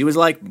of what she was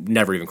like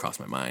never even crossed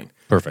my mind.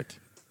 Perfect.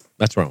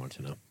 That's what I want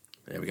to know.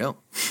 There we go.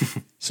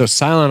 So,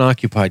 Cylon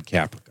occupied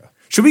Caprica.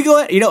 Should we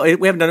go? We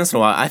haven't done this in a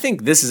while. I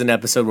think this is an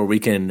episode where we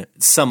can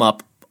sum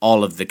up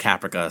all of the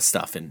Caprica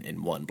stuff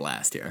in one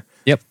blast here.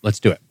 Yep, let's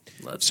do it.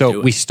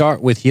 We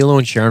start with Helo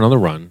and Sharon on the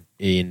run,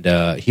 and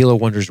Helo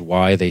wonders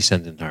why they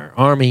sent an entire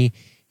army,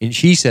 and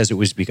she says it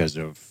was because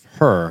of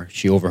her.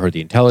 She overheard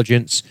the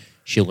intelligence.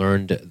 She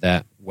learned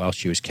that while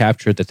she was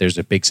captured that there's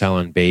a big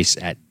Cylon base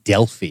at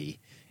Delphi,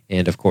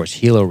 and of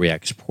course Helo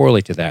reacts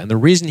poorly to that. And the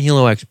reason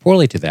Helo acts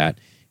poorly to that,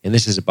 and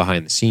this is a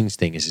behind-the-scenes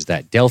thing, is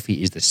that Delphi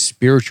is the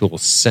spiritual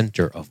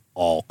center of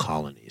all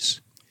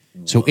colonies.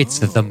 So it's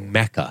the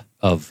mecca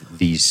of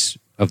the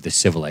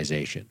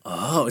civilization.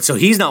 Oh, so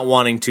he's not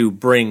wanting to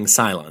bring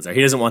Cylons there.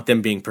 He doesn't want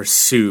them being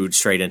pursued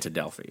straight into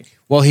Delphi.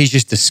 Well, he's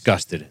just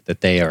disgusted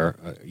that they are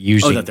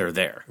using... Oh, that they're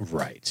there.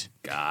 Right.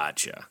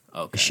 Gotcha.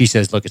 Okay. She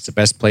says, look, it's the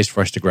best place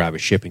for us to grab a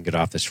ship and get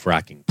off this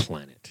fracking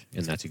planet.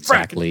 And that's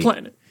exactly... Fracking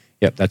planet.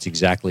 Yep, that's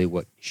exactly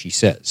what she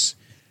says.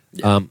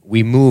 Yeah.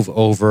 We move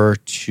over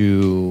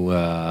to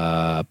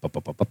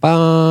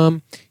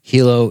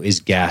Helo is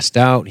gassed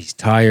out. He's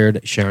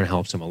tired. Sharon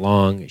helps him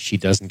along. She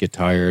doesn't get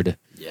tired.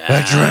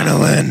 Yeah.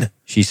 Adrenaline,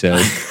 she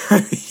says.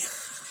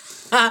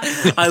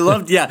 I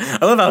love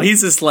how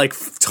he's just like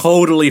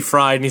totally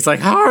fried, and he's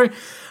like, how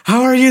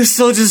are you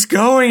still just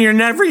going? You're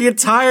never get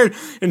tired.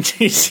 And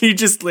she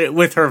just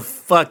with her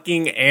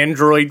fucking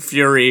android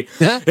fury.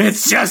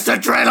 It's just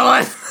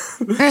adrenaline.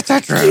 It's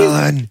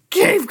adrenaline.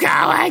 Keep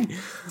going.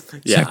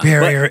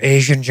 Superior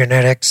Asian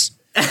genetics.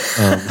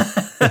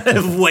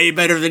 Way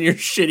better than your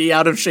shitty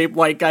out of shape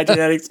white guy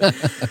genetics.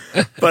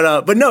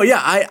 But no, yeah,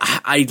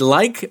 I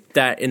like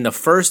that in the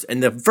first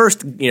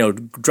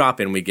drop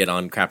in we get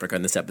on Caprica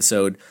in this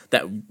episode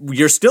that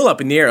you're still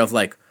up in the air of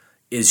like,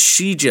 is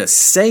she just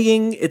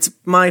saying it's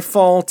my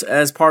fault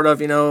as part of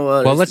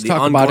well, let's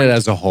talk about it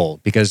as a whole,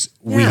 because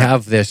we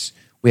have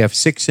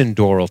Six and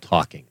Doral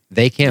talking.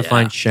 They can't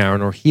find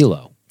Sharon or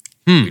Helo.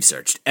 We've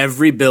searched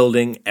every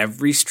building,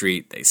 every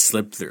street they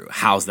slipped through.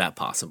 How's that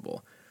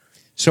possible?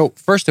 So,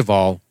 first of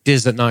all,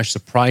 does it not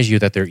surprise you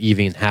that they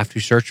even have to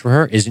search for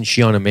her? Isn't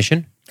she on a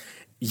mission?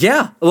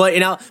 Yeah.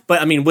 Well,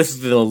 but I mean,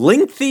 with the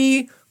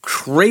lengthy,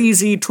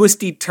 crazy,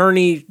 twisty,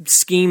 turny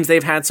schemes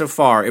they've had so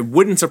far, it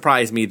wouldn't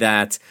surprise me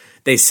that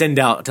they send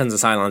out tons of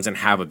Cylons and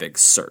have a big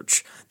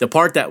search. The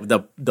part that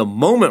the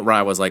moment where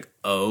I was like,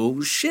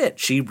 oh shit,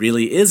 she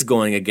really is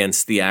going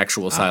against the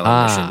actual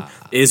Cylon mission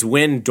is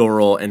when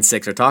Doral and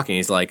Six are talking.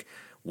 He's like,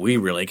 we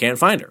really can't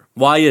find her.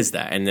 Why is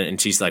that?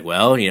 And she's like,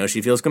 well,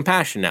 she feels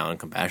compassion now, and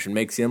compassion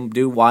makes him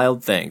do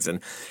wild things.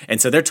 And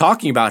so they're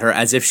talking about her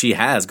as if she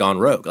has gone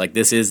rogue. Like,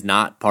 this is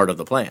not part of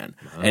the plan.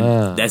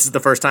 And this is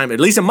the first time, at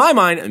least in my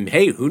mind, and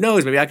hey, who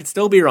knows, maybe I could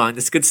still be wrong.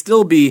 This could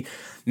still be,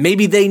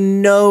 maybe they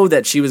know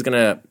that she was going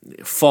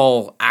to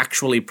fall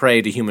actually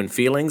prey to human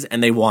feelings,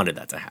 and they wanted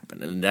that to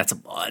happen. And that's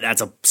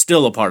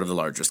still a part of the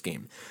larger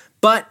scheme.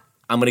 But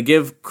I'm going to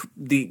give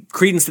the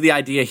credence to the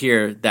idea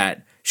here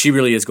that she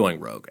really is going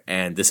rogue,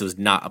 and this was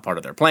not a part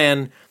of their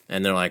plan.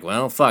 And they're like,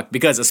 well, fuck.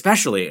 Because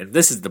especially, and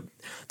this is the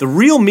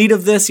real meat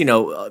of this,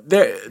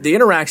 the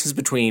interactions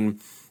between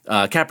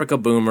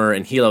Caprica, Boomer,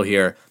 and Hilo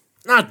here,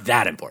 not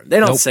that important. They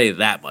don't say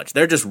that much.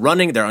 They're just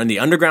running. They're in the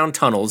underground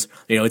tunnels.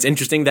 It's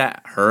interesting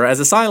that her as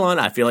a Cylon,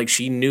 I feel like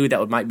she knew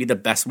that might be the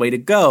best way to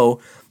go,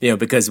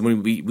 because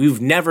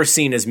we've never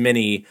seen as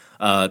many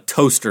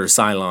toaster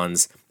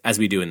Cylons as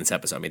we do in this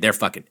episode. I mean, they're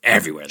fucking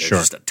everywhere. There's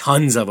just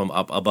tons of them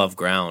up above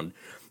ground.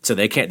 So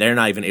they're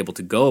not even able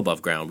to go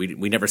above ground.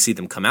 We never see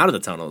them come out of the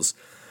tunnels.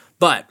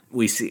 But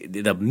we see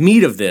the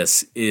meat of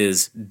this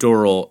is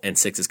Doral and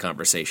Six's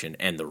conversation,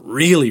 and the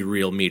really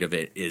real meat of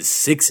it is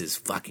Six's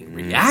fucking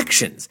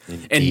reactions.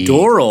 And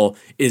Doral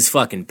is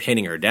fucking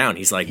pinning her down.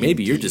 He's like,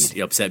 maybe you're just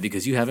upset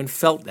because you haven't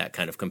felt that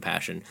kind of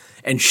compassion.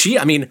 And she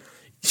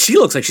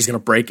looks like she's going to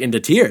break into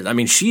tears. I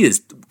mean, she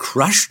is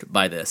crushed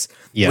by this,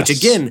 which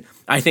again,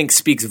 I think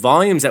speaks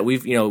volumes that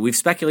we've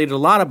speculated a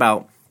lot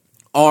about.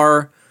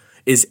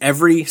 Is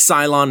every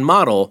Cylon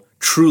model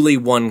truly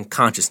one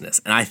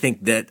consciousness? And I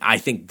think this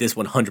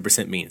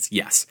 100% means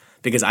yes,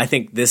 because I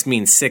think this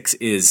means Six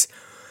is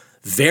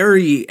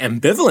very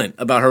ambivalent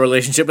about her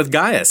relationship with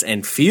Gaius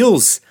and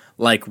feels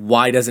like,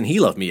 why doesn't he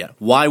love me yet?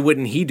 Why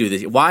wouldn't he do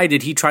this? Why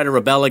did he try to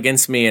rebel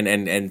against me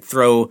and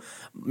throw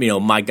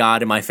my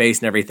God in my face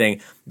and everything?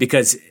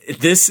 Because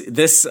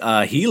this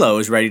Hilo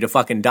is ready to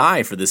fucking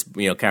die for this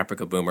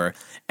Caprica Boomer,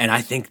 and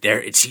I think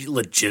she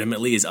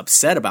legitimately is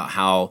upset about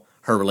how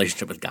her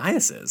relationship with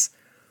Gaius is.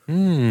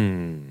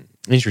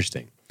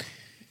 Interesting.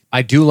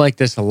 I do like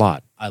this a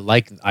lot.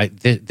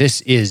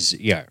 This is,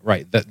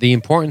 right. The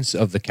importance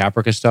of the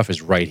Caprica stuff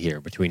is right here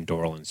between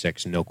Doral and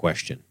Six, no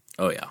question.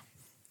 Oh, yeah.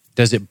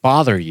 Does it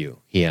bother you?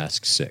 He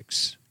asks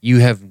Six. You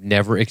have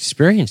never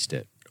experienced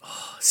it.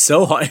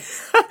 So hard.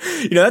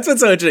 That's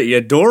what's so interesting. Yeah,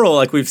 Doral,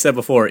 like we've said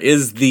before,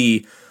 is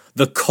the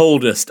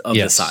coldest of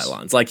the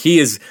Cylons. Like he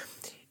is,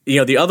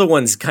 the other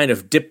ones kind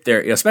of dip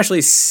there, especially,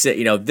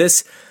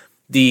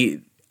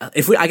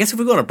 if we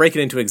want to break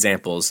it into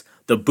examples,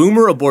 the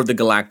Boomer aboard the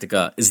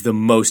Galactica is the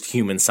most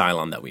human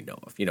Cylon that we know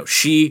of.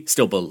 She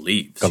still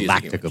believes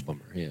Galactica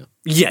Boomer,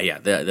 yeah,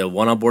 the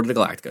one on board the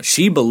Galactica.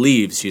 She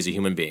believes she's a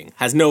human being,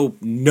 has no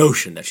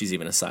notion that she's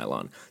even a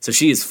Cylon, so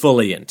she is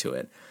fully into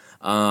it.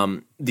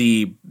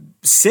 The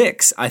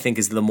Six, I think,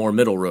 is the more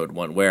middle road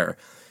one, where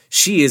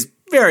she is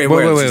very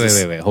aware.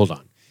 Wait, hold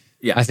on.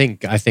 Yeah, I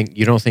think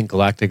you don't think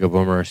Galactica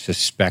Boomer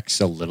suspects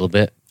a little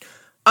bit.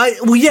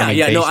 Based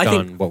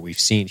on what we've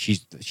seen,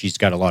 she's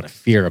got a lot of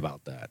fear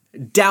about that.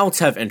 Doubts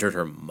have entered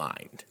her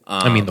mind.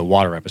 The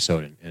water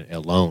episode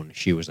alone,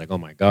 she was like, "Oh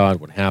my God,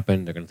 what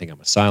happened? They're going to think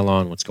I'm a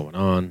Cylon. What's going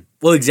on?"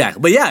 Well,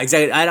 exactly. But yeah,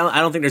 exactly. I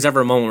don't think there's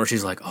ever a moment where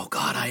she's like, "Oh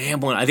God, I am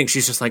one." I think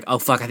she's just like, "Oh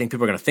fuck, I think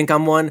people are going to think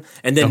I'm one."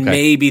 And then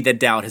maybe the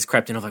doubt has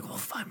crept in of like, "Well,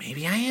 fuck,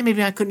 maybe I am.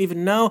 Maybe I couldn't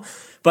even know."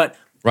 But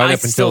right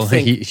up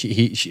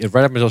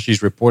until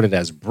she's reported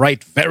as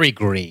bright, very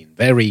green,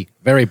 very,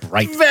 very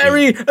bright,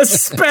 very green.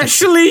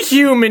 Especially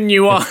human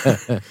you are.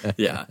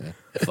 Yeah,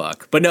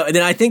 fuck. But no, and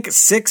then I think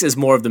Six is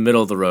more of the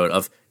middle of the road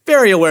of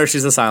very aware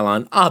she's a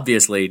Cylon,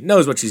 obviously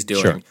knows what she's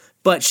doing,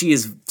 but she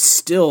is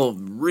still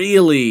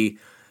really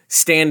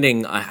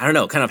standing, I don't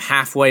know, kind of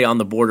halfway on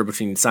the border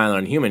between Cylon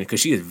and human, because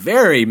she is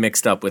very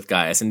mixed up with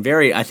Gaius and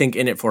very, I think,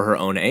 in it for her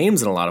own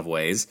aims in a lot of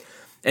ways.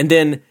 And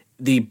then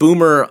the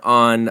Boomer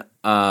on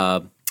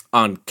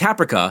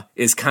Caprica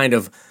is kind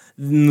of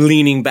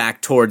leaning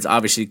back towards,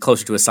 obviously,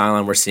 closer to a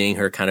Cylon. We're seeing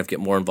her kind of get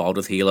more involved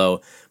with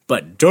Hilo.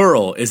 But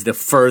Doral is the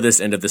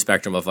furthest end of the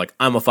spectrum of like,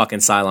 I'm a fucking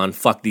Cylon,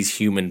 fuck these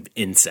human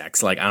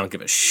insects. Like, I don't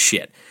give a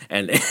shit.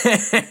 And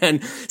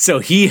so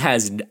he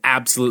has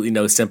absolutely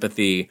no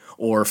sympathy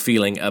or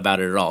feeling about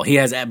it at all. He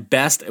has, at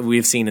best,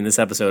 we've seen in this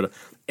episode,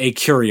 a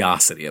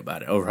curiosity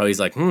about it. Over how he's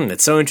like,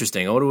 it's so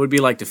interesting. What it would be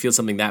like to feel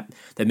something that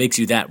makes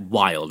you that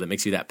wild, that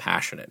makes you that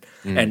passionate.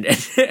 And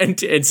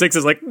Six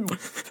is like,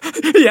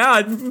 yeah,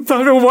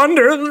 I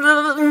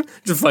wonder.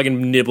 Just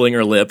fucking nibbling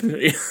her lip.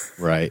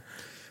 Right.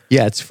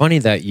 Yeah, it's funny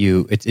that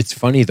it's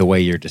funny the way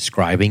you're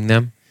describing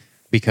them,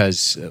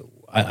 because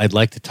I'd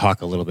like to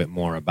talk a little bit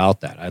more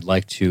about that. I'd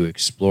like to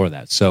explore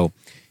that. So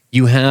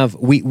you have,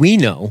 we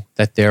know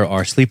that there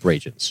are sleeper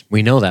agents.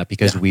 We know that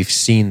because we've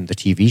seen the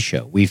TV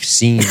show. We've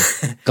seen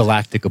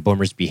Galactica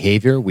Boomer's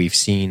behavior. We've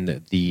seen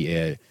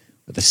the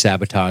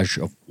sabotage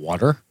of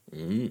water.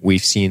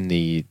 We've seen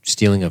the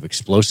stealing of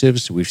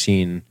explosives. We've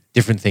seen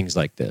different things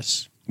like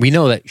this. We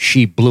know that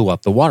she blew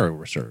up the water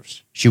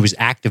reserves. She was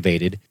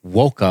activated,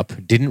 woke up,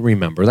 didn't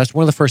remember. That's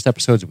one of the first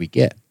episodes we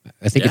get.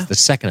 I think it's the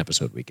second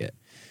episode we get.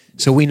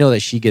 So we know that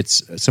she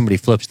gets, somebody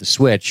flips the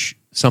switch,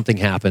 something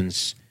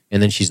happens,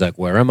 and then she's like,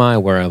 where am I?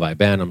 Where have I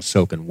been? I'm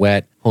soaking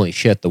wet. Holy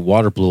shit, the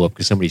water blew up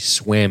because somebody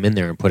swam in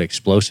there and put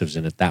explosives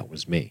in it. That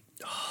was me.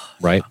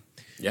 Right?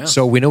 Yeah.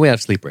 So we know we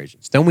have sleeper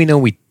agents. Then we know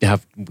we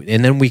have,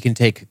 and then we can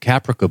take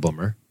Caprica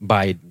Boomer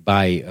by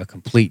a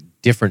complete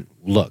different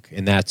look,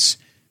 and that's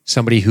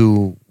somebody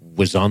who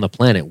was on the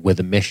planet with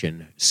a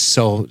mission,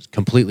 so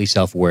completely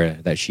self-aware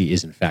that she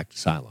is in fact a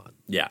Cylon.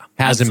 Yeah.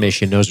 Has a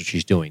mission, knows what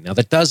she's doing. Now,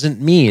 that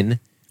doesn't mean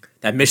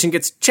that mission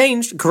gets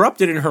changed,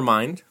 corrupted in her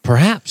mind.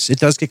 Perhaps. It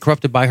does get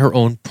corrupted by her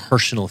own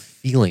personal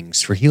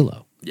feelings for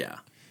Hilo. Yeah.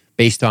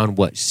 Based on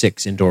what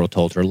Six and Doral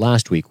told her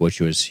last week, which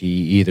was he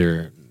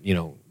either,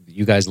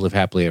 you guys live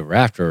happily ever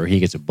after, or he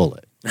gets a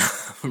bullet.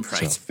 Right.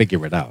 So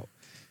figure it out.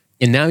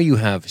 And now you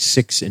have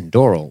Six and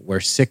Doral, where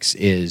Six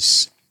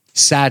is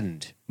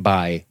saddened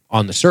by,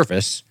 on the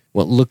surface,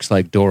 what looks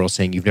like Doral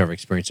saying you've never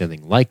experienced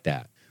anything like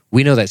that.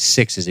 We know that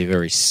Six is a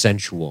very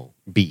sensual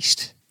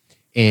beast.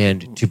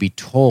 And to be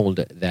told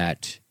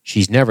that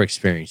she's never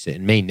experienced it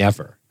and may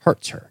never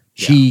hurts her.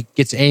 Yeah. She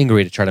gets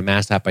angry to try to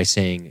mask that by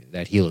saying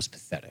that Heel is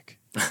pathetic,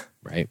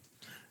 right?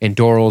 And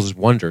Doral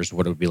wonders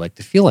what it would be like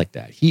to feel like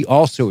that. He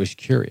also is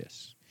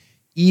curious.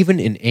 Even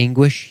in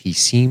anguish, he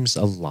seems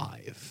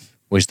alive,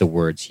 was the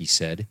words he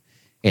said.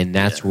 And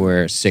that's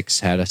where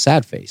Six had a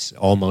sad face,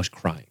 almost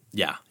crying.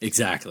 Yeah,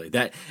 exactly.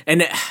 That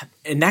and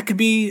that could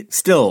be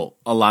still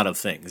a lot of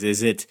things.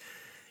 Is it,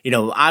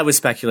 I was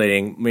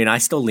speculating, I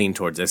still lean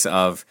towards this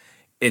of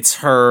it's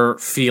her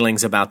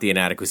feelings about the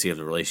inadequacy of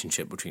the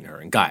relationship between her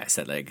and Gaius,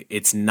 that like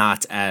it's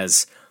not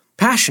as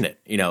passionate.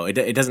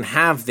 It doesn't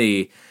have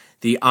the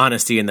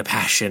honesty and the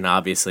passion,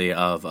 obviously,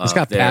 of it's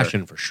got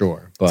passion for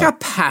sure. But it's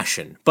got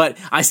passion, but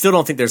I still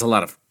don't think there's a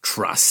lot of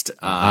trust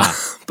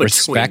between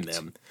respect?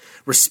 them.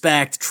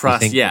 Respect,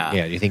 trust, Yeah,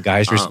 do you think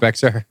Gaius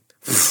respects her?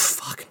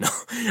 Fuck no.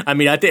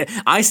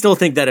 I still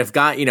think that if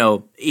Guy,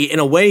 in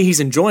a way he's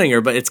enjoying her,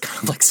 but it's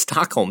kind of like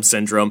Stockholm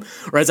syndrome.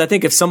 Whereas I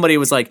think if somebody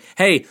was like,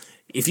 hey,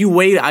 if you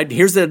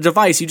here's the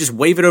device, you just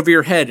wave it over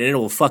your head and it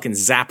will fucking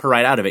zap her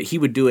right out of it. He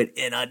would do it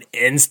in an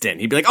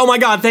instant. He'd be like, oh my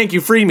God, thank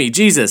you, free me,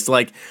 Jesus.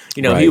 Like,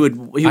 Right. he would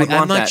want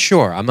that.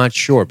 I'm not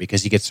sure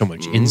because he gets so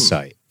much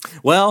insight.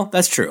 Well,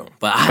 that's true.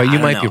 But you I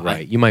might don't be know.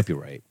 right. You might be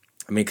right.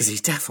 Because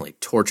he's definitely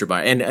tortured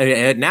by it.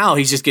 And now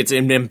he just gets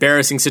in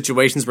embarrassing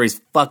situations where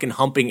he's fucking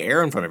humping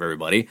air in front of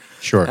everybody.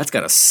 Sure. That's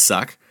got to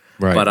suck.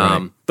 Right, But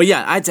right. but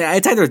yeah, it's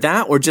either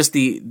that or just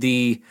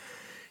the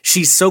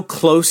she's so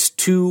close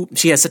to,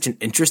 she has such an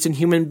interest in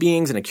human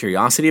beings and a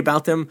curiosity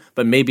about them,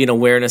 but maybe an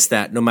awareness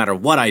that no matter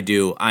what I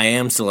do, I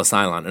am still a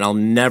Cylon and I'll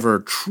never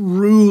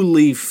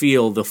truly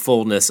feel the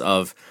fullness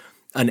of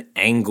an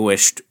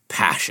anguished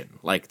passion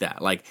like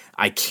that. Like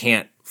I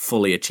can't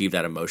fully achieve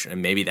that emotion.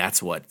 And maybe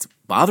that's what's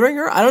bothering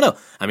her. I don't know.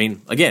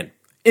 Again,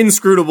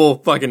 inscrutable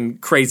fucking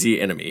crazy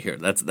enemy here.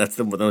 That's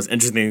the most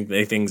interesting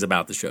things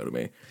about the show to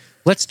me.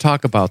 Let's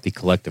talk about the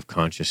collective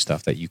conscious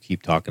stuff that you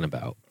keep talking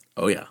about.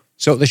 Oh yeah.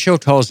 So the show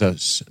tells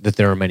us that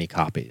there are many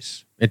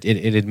copies. It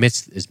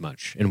admits as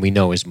much, and we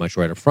know as much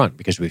right up front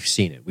because we've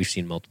seen it. We've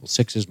seen multiple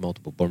Sixes,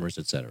 multiple Boomers,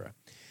 etc.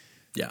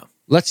 Yeah.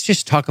 Let's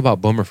just talk about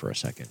Boomer for a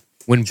second.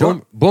 When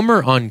Sure.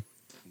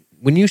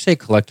 when you say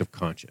collective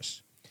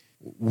conscious,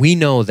 we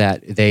know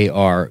that there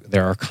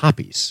are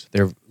copies.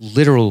 They're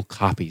literal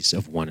copies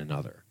of one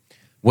another.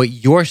 What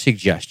your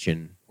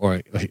suggestion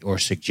or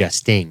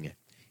suggesting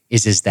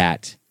is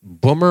that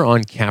Boomer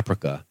on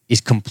Caprica is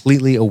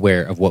completely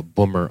aware of what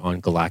Boomer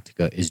on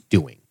Galactica is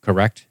doing,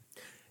 correct?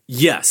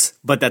 Yes,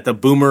 but that the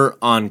Boomer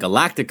on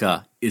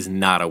Galactica is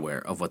not aware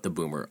of what the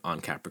Boomer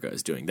on Caprica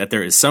is doing. That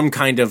there is some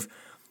kind of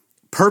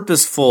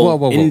purposeful...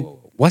 Whoa.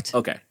 What?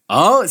 Okay.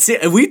 Oh, see,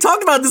 we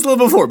talked about this a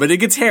little before, but it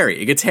gets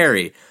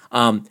hairy.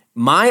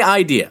 My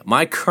idea,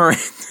 my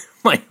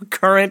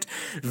current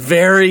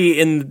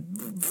very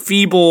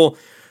feeble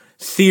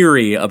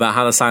theory about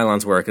how the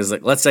Cylons work is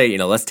like, let's say,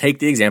 let's take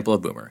the example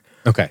of Boomer.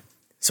 Okay.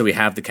 So we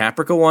have the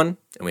Caprica one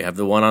and we have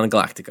the one on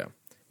Galactica.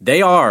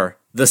 They are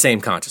the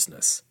same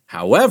consciousness.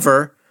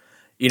 However,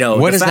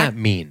 what does that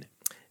mean?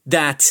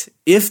 That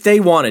if they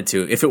wanted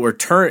to, if it were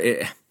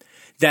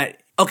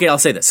I'll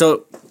say this.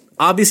 So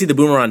obviously the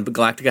Boomer on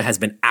Galactica has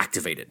been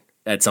activated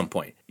at some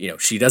point.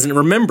 She doesn't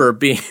remember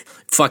being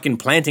fucking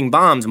planting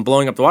bombs and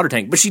blowing up the water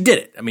tank, but she did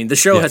it. The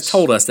show has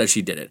told us that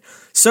she did it.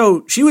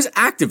 So she was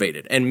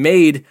activated and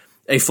made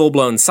a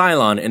full-blown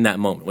Cylon in that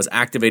moment, was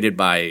activated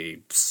by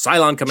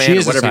Cylon Command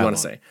or whatever you want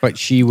to say. But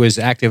she was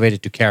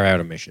activated to carry out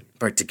a mission.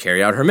 But to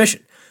carry out her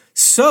mission.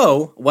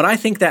 So what I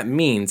think that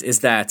means is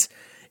that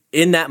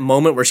in that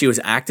moment where she was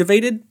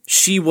activated,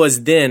 she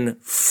was then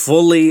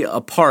fully a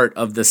part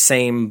of the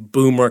same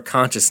Boomer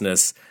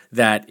consciousness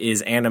that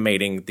is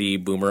animating the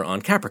Boomer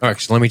on Caprica. All right,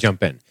 so let me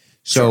jump in.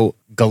 So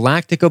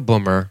Galactica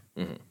Boomer,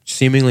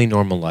 seemingly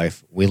normal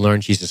life, we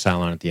learn she's a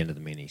Cylon at the end of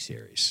the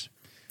miniseries.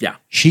 Yeah.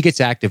 She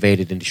gets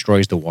activated and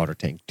destroys the water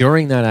tank.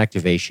 During that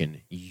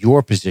activation,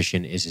 your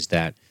position is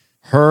that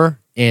her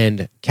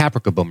and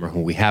Caprica Boomer, who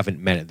we haven't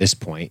met at this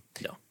point,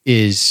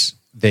 is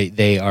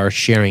they are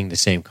sharing the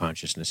same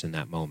consciousness in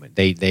that moment.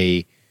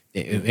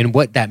 And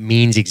what that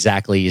means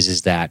exactly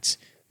is that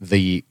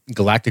the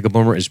Galactica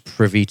Boomer is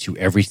privy to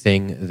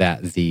everything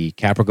that the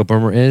Caprica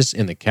Boomer is,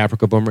 and the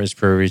Caprica Boomer is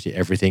privy to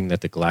everything that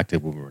the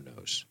Galactic Boomer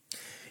knows.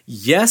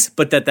 Yes,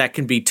 but that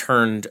can be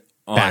turned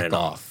on Back and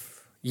off.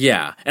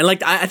 Yeah, and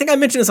like I think I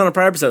mentioned this on a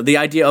prior episode. The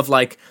idea of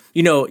like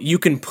you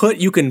can put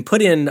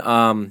in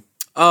I'm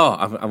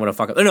gonna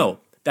fuck up. No,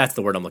 that's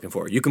the word I'm looking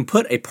for. You can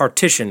put a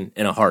partition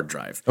in a hard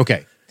drive.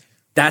 Okay,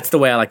 that's the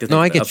way I like to think.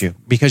 No, I get you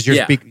because you're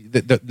Yeah.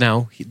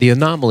 now the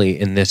anomaly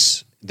in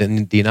this.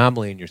 The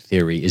anomaly in your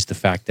theory is the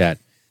fact that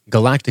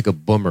Galactica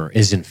Boomer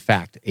is in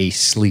fact a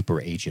sleeper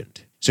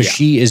agent. So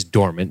she is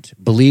dormant,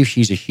 believes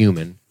she's a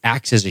human,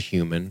 acts as a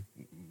human,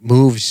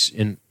 moves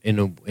in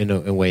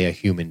a way a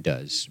human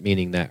does,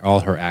 meaning that all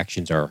her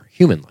actions are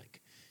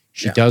human-like.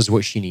 She does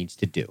what she needs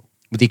to do,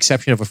 with the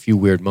exception of a few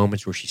weird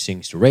moments where she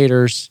sings to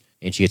raiders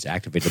and she gets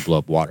activated to blow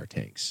up water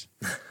tanks.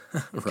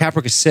 Right.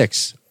 Caprica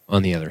 6,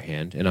 on the other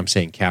hand, and I'm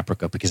saying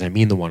Caprica because I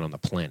mean the one on the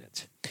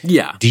planet.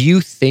 Yeah. Do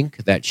you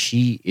think that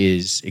she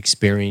is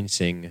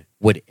experiencing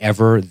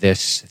whatever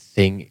this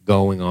thing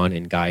going on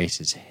in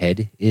Gaius's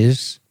head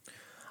is?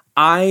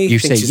 You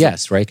say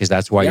yes, right? Because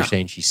that's why you're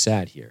saying she's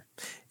sad here.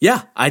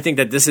 Yeah, I think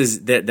that this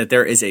is that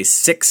there is a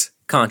 6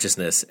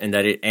 consciousness and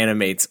that it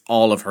animates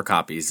all of her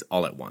copies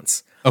all at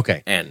once.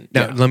 Okay. And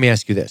now let me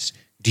ask you this.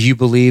 Do you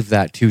believe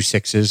that 2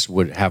 6s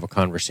would have a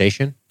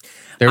conversation?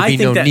 There'd be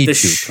no need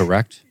to,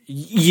 correct?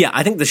 Yeah,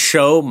 I think the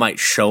show might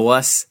show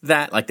us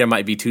that. Like there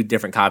might be 2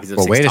 different copies of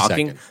 6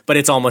 talking, but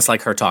it's almost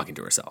like her talking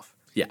to herself.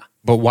 Yeah.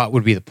 But what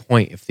would be the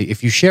point?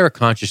 If you share a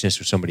consciousness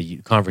with somebody,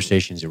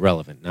 conversation's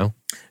irrelevant, no?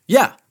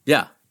 Yeah,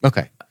 yeah.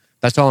 Okay.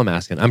 That's all I'm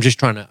asking. I'm just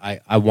trying to,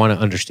 I want to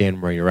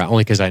understand where you're at,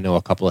 only because I know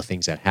a couple of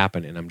things that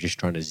happen, and I'm just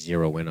trying to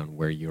zero in on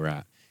where you're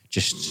at,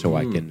 just so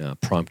I can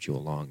prompt you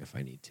along if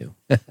I need to.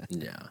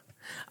 Yeah.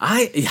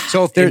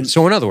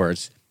 So in other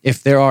words,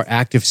 if there are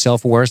active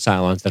self-aware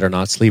Cylons that are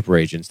not sleeper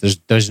agents,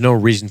 there's no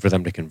reason for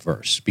them to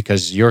converse,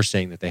 because you're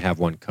saying that they have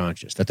one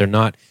conscious, that they're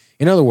not,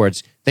 in other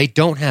words, they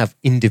don't have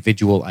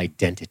individual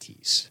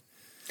identities.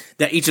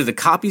 That each of the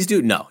copies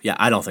do? No. Yeah,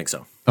 I don't think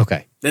so.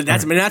 Okay.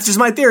 That's just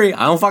my theory.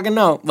 I don't fucking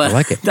know. But I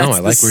like it. That's I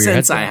like the where your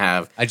head's sense I at.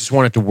 have. I just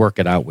wanted to work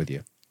it out with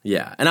you.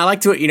 Yeah. And I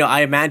like to,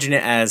 I imagine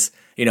it as,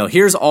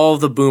 here's all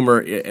the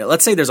Boomer.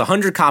 Let's say there's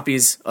 100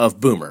 copies of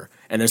Boomer,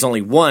 and there's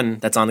only one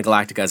that's on the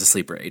Galactica as a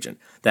sleeper agent.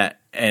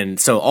 And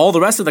so all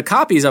the rest of the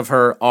copies of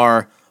her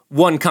are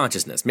one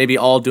consciousness, maybe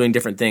all doing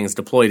different things,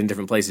 deployed in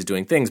different places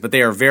doing things, but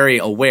they are very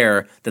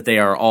aware that they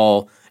are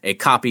all a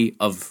copy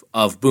of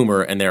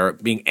Boomer, and they're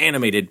being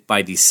animated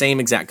by the same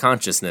exact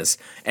consciousness.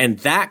 And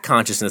that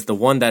consciousness, the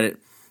one that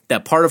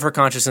part of her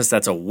consciousness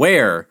that's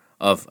aware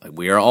of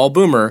we are all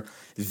Boomer,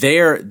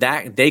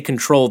 they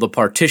control the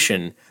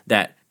partition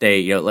that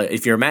they,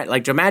 if you're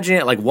imagine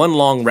it like one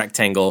long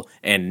rectangle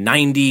and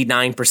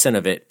 99%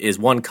 of it is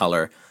one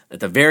color. At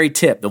the very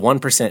tip, the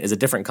 1% is a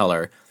different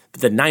color,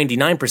 but the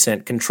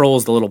 99%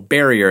 controls the little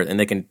barrier, and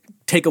they can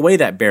take away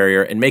that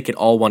barrier and make it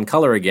all one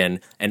color again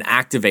and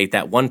activate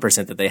that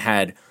 1% that they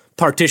had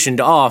partitioned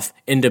off,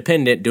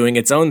 independent, doing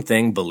its own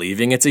thing,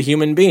 believing it's a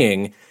human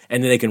being,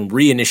 and then they can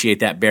reinitiate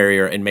that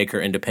barrier and make her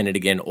independent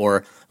again,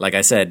 or, like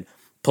I said,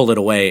 pull it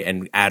away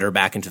and add her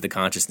back into the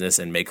consciousness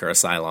and make her a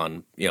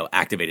Cylon,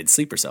 activated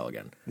sleeper cell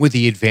again. With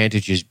the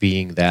advantages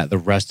being that the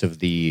rest of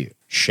the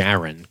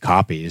Sharon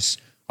copies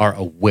are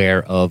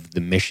aware of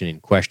the mission in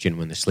question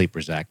when the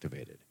sleeper's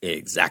activated.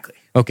 Exactly.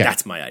 Okay.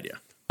 That's my idea.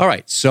 All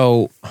right,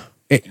 so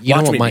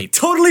Watch me be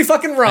totally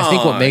fucking wrong. I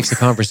think what makes the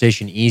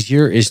conversation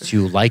easier is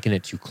to liken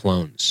it to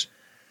clones.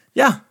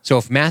 Yeah. So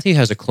if Matthew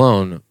has a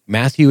clone,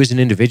 Matthew is an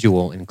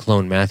individual, and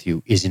clone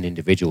Matthew is an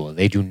individual.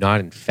 They do not,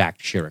 in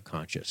fact, share a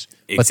conscious,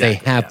 but they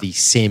have the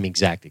same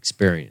exact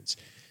experience.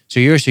 So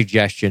your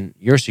suggesting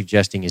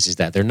is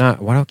that they're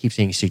not. Why do I keep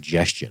saying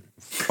suggestion?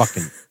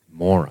 Fucking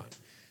moron.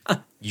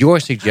 You're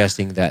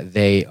suggesting that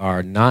they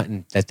are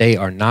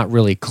not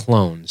really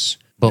clones,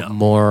 but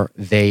more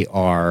they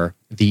are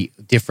the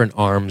different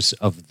arms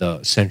of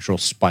the central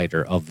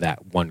spider of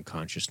that one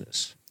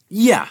consciousness.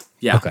 Yeah.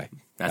 Okay.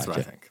 That's what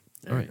I think.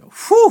 All right.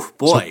 Whew,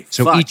 boy.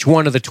 So each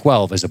one of the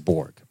 12 is a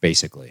Borg,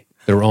 basically.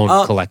 Their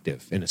own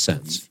collective, in a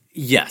sense.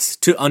 Yes,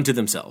 unto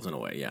themselves, in a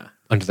way, yeah.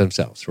 Unto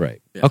themselves,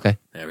 right. Yeah. Okay.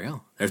 There we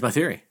go. There's my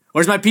theory.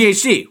 Where's my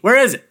PhD? Where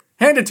is it?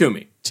 Hand it to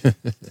me.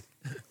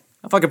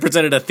 I fucking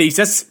presented a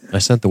thesis. I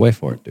sent the way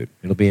for it, dude.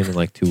 It'll be in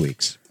like 2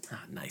 weeks.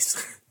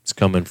 Nice. It's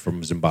coming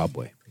from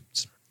Zimbabwe.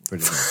 It's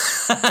pretty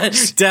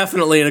nice.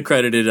 Definitely an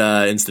accredited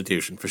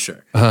institution, for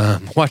sure.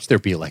 Watch there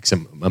be like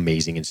some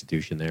amazing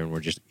institution there, and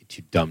we're just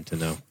too dumb to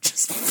know.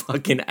 Just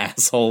fucking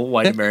asshole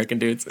white American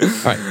dudes. All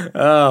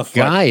right.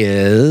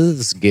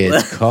 Gaius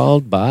gets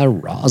called by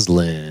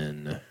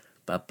Rosalind.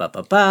 She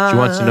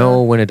wants to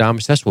know when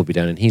Adamus test will be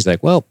done, and he's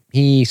like, well,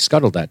 he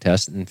scuttled that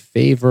test in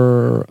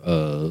favor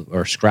of,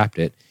 or scrapped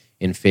it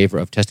in favor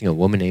of testing a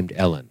woman named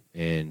Ellen,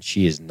 and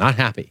she is not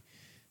happy.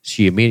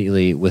 She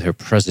immediately, with her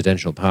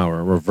presidential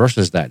power,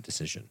 reverses that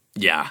decision.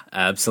 Yeah,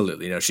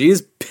 absolutely. She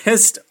is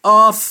pissed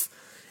off,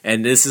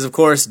 and this is, of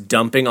course,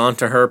 dumping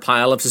onto her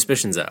pile of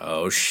suspicions that,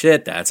 oh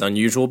shit, that's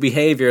unusual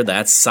behavior,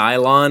 that's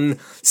Cylon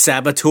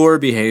saboteur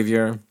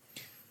behavior.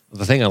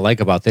 The thing I like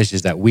about this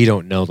is that we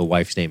don't know the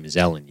wife's name is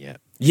Ellen yet.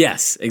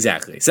 Yes,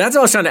 exactly. So that's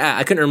what I was trying to add.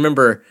 I couldn't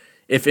remember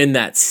if in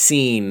that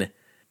scene,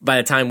 by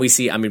the time we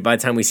see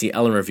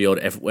Ellen revealed,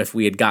 if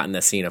we had gotten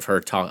the scene of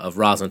her of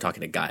Rosalind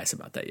talking to Gaius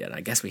about that yet.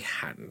 I guess we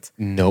hadn't.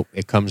 Nope,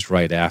 it comes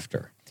right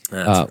after.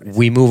 Right.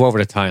 We move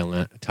over to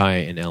Ty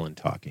and Ellen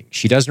talking.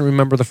 She doesn't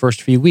remember the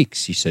first few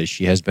weeks. She says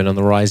she has been on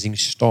the Rising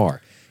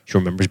Star. She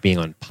remembers being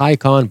on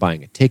PyCon,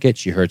 buying a ticket.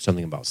 She heard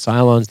something about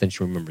Cylons. Then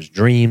she remembers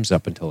dreams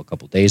up until a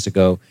couple days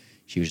ago.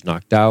 She was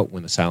knocked out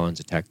when the Cylons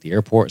attacked the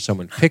airport.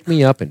 Someone picked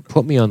me up and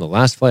put me on the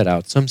last flight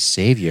out. Some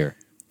savior.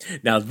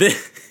 Now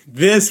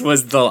this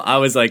was I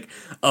was like,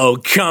 oh,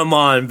 come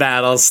on,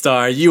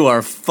 Battlestar. You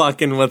are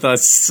fucking with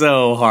us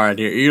so hard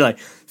here. You're like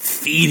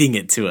feeding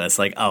it to us.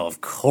 Like, oh, of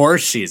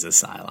course she's a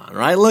Cylon,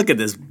 right? Look at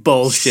this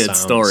bullshit Sounds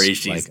story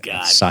she's like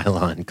got. A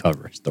Cylon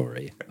cover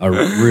story. A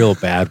real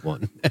bad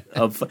one.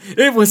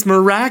 It was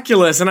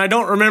miraculous, and I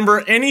don't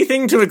remember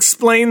anything to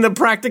explain the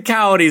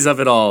practicalities of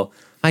it all.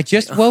 I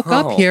just woke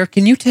up here.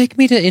 Can you take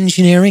me to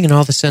engineering and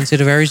all the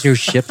sensitive areas of your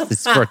ship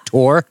that's for a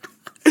tour?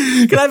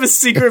 Can I have a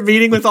secret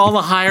meeting with all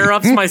the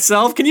higher-ups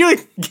myself? Can you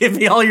give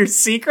me all your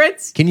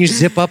secrets? Can you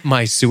zip up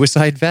my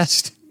suicide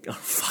vest? Oh,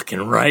 fucking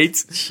right.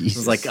 Jesus. I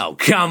was like, oh,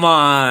 come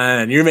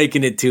on. You're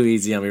making it too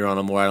easy on me,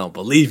 Ronald Moore. I don't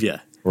believe you.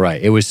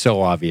 Right. It was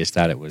so obvious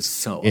that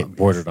it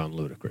bordered on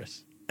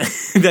ludicrous.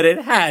 That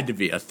it had to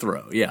be a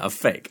throw. Yeah, a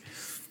fake.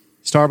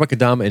 Starbuck,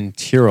 Adama, and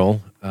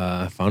Tyrell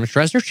found a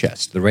treasure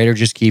chest. The Raider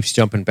just keeps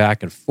jumping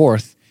back and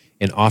forth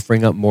and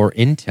offering up more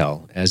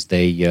intel as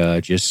they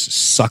just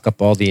suck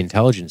up all the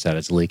intelligence that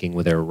is leaking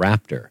with their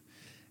Raptor.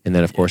 And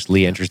then, of course,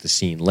 Lee enters the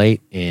scene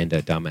late, and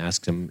Adama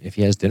asks him if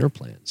he has dinner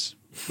plans.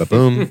 But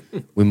boom,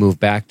 we move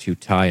back to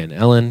Ty and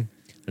Ellen.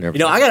 And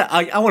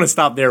I want to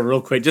stop there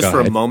real quick just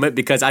for a moment,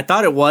 because I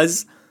thought it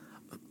was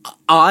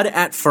odd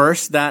at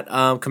first that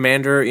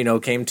Commander,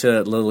 came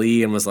to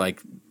Lee and was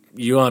like,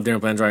 you don't have dinner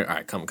plans, right? All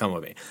right, come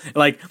with me.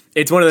 Like,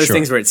 it's one of those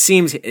things where it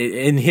seems,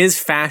 in his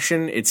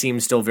fashion, it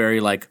seems still very,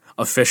 like,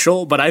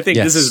 official. But I think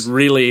this is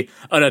really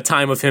at a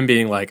time of him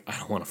being like, I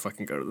don't want to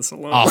fucking go to this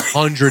alone.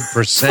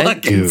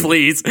 100%, dude.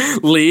 Please,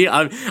 Lee.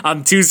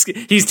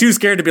 He's too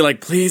scared to be like,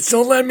 please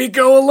don't let me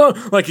go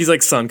alone. Like, he's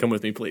like, son, come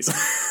with me, please.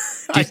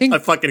 I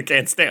fucking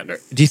can't stand her.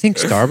 Do you think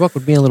Starbuck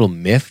would be a little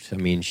miffed? I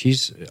mean,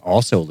 she's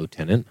also a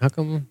lieutenant. How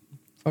come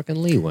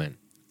fucking Lee went?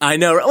 I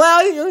know.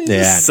 Well,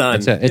 son.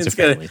 It's a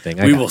family thing.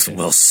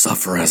 We'll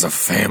suffer as a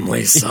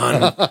family,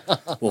 son.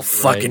 We'll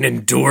fucking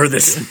endure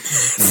this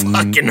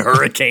fucking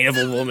hurricane of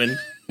a woman.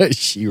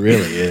 She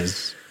really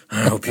is.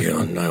 I hope you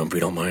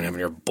don't mind having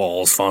your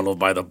balls fondled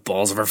by the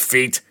balls of her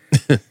feet.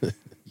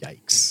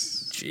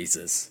 Yikes.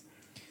 Jesus.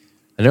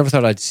 I never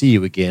thought I'd see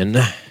you again,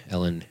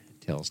 Ellen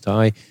tells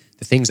Ty.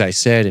 The things I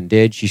said and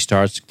did, she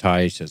starts.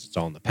 Ty says it's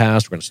all in the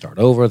past. We're going to start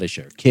over. They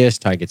share a kiss.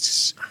 Ty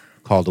gets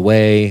called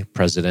away.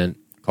 President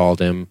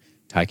called him.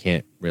 Ty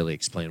can't really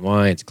explain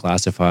why. It's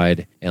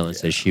classified. Ellen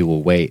says she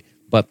will wait.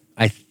 But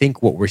I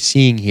think what we're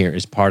seeing here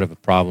is part of a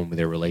problem with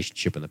their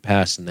relationship in the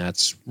past, and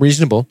that's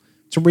reasonable.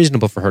 It's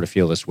reasonable for her to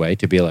feel this way,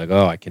 to be like,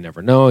 oh, I can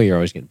never know. You're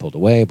always getting pulled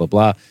away, blah,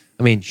 blah.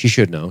 I mean, she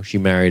should know. She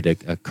married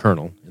a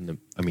colonel.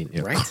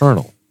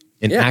 Colonel.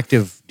 An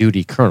active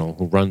duty colonel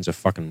who runs a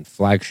fucking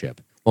flagship.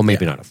 Well,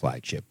 maybe not a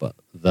flagship, but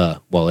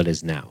it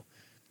is now.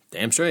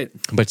 Damn straight.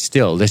 But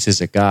still, this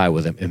is a guy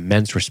with an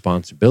immense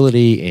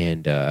responsibility,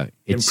 and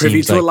it's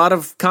privy to a lot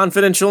of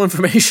confidential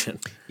information.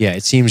 Yeah,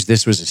 it seems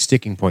this was a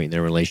sticking point in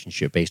their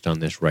relationship based on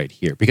this right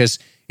here. Because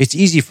it's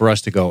easy for us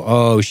to go,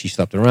 oh, she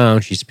slept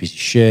around, she's a piece of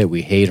shit,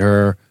 we hate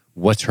her,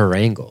 what's her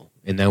angle?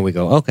 And then we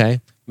go,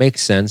 okay,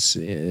 makes sense.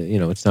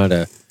 It's not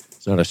a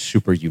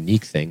super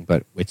unique thing,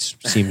 but it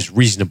seems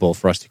reasonable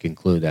for us to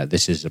conclude that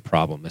this is a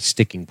problem, a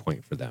sticking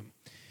point for them.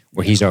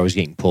 Where he's always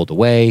getting pulled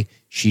away,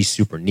 she's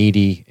super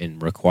needy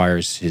and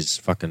requires his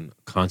fucking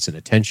constant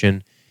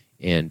attention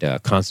and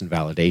constant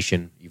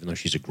validation, even though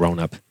she's a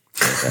grown-up.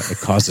 It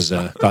causes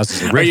a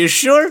rift. Are you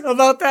sure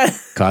about that?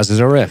 Causes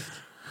a rift.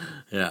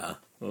 Yeah.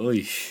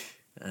 Oy.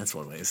 That's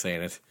one way of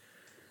saying it.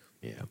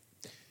 Yeah.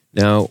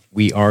 Now,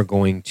 we are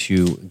going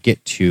to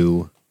get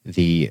to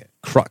the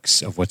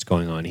crux of what's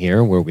going on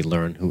here, where we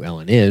learn who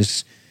Ellen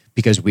is,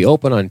 because we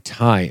open on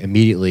Ty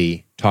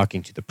immediately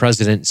talking to the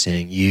president,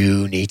 saying,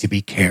 you need to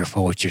be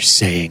careful what you're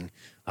saying.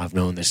 I've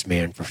known this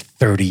man for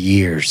 30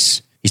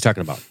 years. He's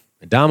talking about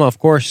Adama, of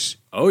course.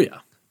 Oh, yeah.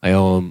 I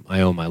owe him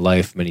my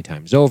life many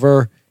times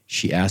over.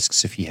 She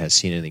asks if he has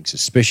seen anything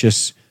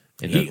suspicious.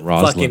 And then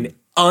Rosalind... fucking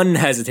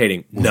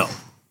unhesitating. No.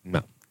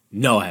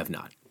 No, I have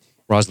not.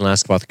 Rosalind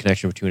asks about the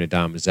connection between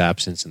Adama's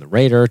absence and the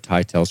Raider.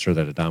 Ty tells her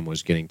that Adama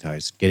was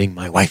getting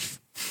my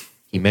wife.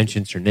 He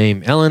mentions her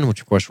name, Ellen,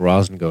 which, of course,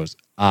 Rosalind goes,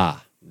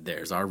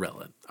 there's our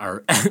Ellen.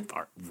 Our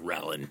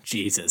Rellen.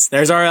 Jesus.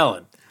 There's our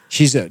Ellen.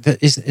 She's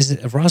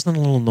is Rosalind a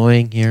little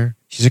annoying here?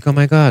 She's like, oh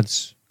my God,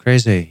 it's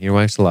crazy. Your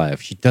wife's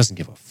alive. She doesn't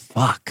give a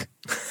fuck.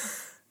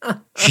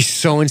 She's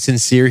so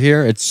insincere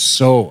here. It's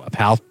so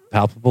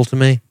palpable to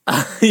me.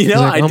 Like,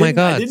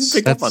 I didn't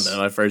pick up on that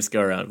when I first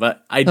go around,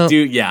 but I do.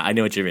 Yeah, I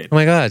know what you mean. Oh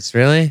my God,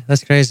 really?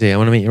 That's crazy. I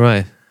want to meet your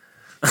wife.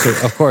 So,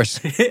 of course.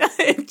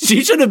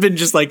 She should have been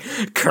just like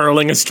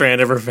curling a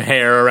strand of her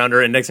hair around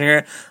her index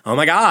finger. Oh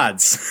my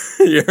God,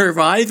 your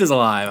wife is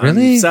alive.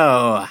 Really? I'm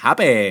so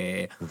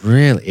happy.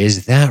 Really?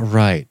 Is that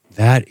right?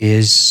 That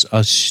is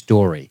a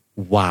story.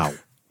 Wow.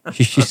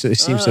 She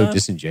seems so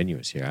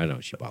disingenuous here. I don't know.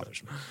 She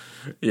bothers me.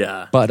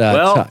 Yeah. But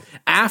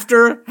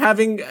after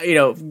having,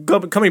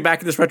 coming back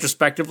to this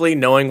retrospectively,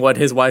 knowing what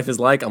his wife is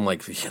like, I'm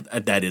like, yeah,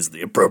 that is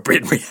the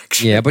appropriate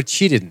reaction. Yeah, but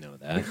she didn't know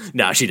that.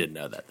 No, she didn't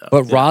know that, though.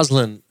 But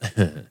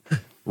yeah.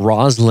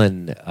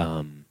 Rosalind,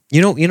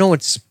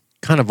 what's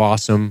kind of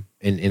awesome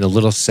and a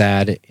little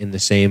sad in the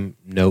same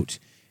note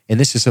And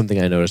this is something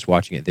I noticed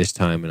watching it this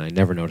time, and I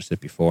never noticed it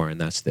before,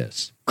 and that's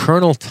this.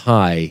 Colonel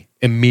Ty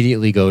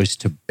immediately goes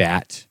to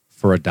bat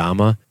for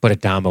Adama, but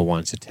Adama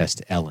wants to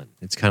test Ellen.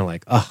 It's kind of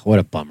like, oh, what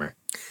a bummer.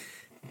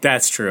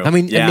 That's true. I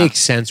mean, it makes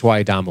sense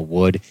why Adama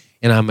would,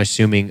 and I'm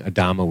assuming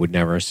Adama would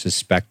never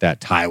suspect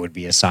that Ty would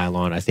be a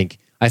Cylon. I think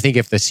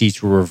if the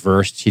seats were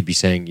reversed, he'd be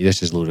saying,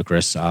 "This is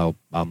ludicrous.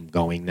 I'm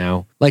going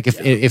now." Like if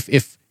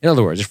in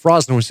other words, if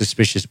Roslin was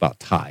suspicious about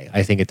Ty,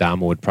 I think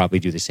Adama would probably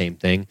do the same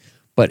thing.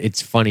 But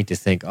it's funny to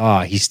think,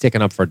 he's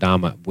sticking up for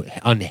Adama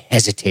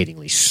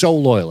unhesitatingly, so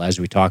loyal, as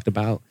we talked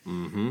about.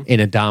 Mm-hmm.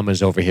 And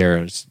Adama's over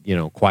here,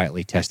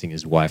 quietly testing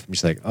his wife. I'm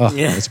just like,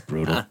 that's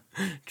brutal.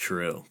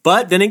 True.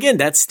 But then again,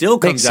 that still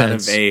comes out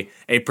of a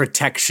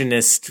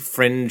protectionist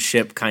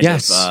friendship kind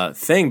of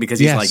thing, because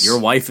he's like, your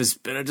wife has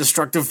been a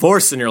destructive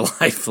force in your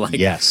life. Like,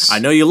 I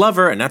know you love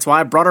her, and that's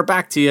why I brought her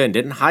back to you and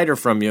didn't hide her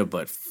from you,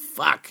 but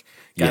fuck,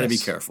 gotta be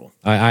careful.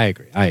 I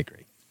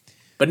agree.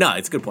 But no,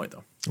 it's a good point,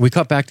 though. We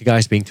cut back to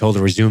guys being told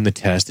to resume the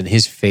test, and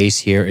his face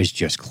here is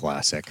just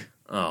classic.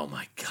 Oh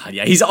my God.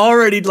 Yeah, he's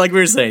already, like we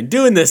were saying,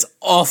 doing this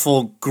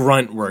awful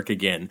grunt work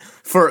again.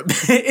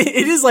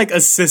 It is like a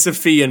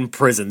Sisyphean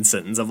prison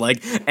sentence of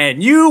like,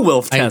 and you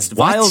will test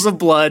vials of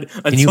blood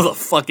until the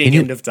fucking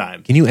end of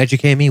time. Can you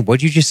educate me?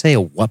 What'd you just say?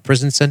 A what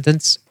prison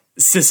sentence?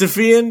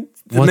 Sisyphean?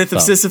 The myth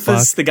of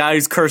Sisyphus? Fuck? The guy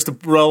who's cursed to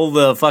roll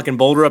the fucking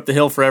boulder up the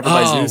hill forever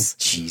by Zeus?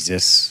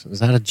 Jesus.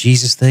 Was that a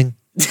Jesus thing?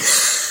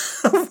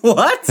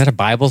 What? Is that a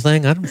Bible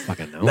thing? I don't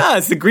fucking know. No,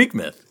 it's the Greek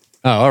myth.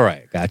 Oh, all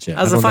right, gotcha.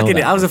 I was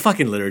a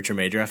fucking literature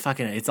major.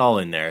 It's all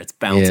in there. It's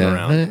bouncing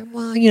around.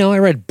 I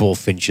read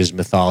Bullfinch's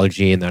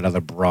mythology and that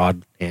other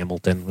broad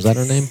Hamilton. Was that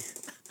her name?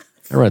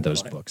 I read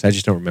those books. I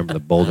just don't remember the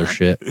Boulder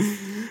shit.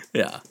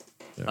 Yeah.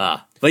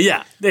 But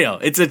yeah,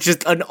 it's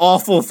just an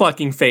awful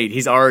fucking fate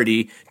he's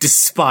already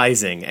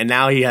despising, and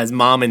now he has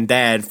mom and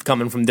dad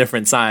coming from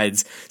different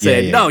sides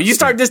saying, "No, you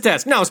start this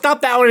test. No,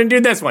 stop that one and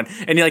do this one."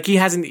 And he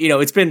hasn't.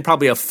 It's been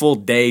probably a full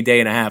day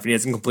and a half, and he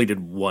hasn't completed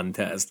one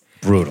test.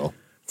 Brutal.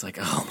 It's like,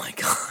 oh my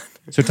God.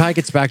 So Ty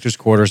gets back to his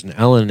quarters, and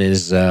Ellen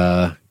is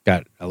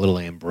got a little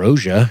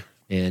ambrosia,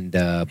 and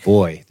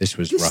boy, this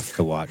was rough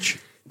to watch.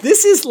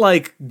 This is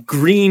like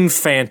green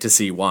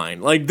fantasy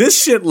wine. Like,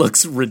 this shit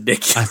looks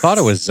ridiculous. I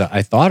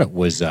thought it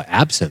was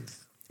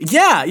absinthe.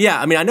 Yeah.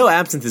 I mean, I know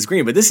absinthe is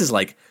green, but this is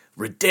like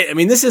ridiculous. I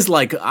mean, this is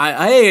like,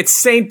 hey, it's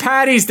St.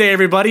 Patty's Day,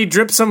 everybody.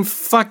 Drip some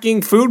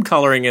fucking food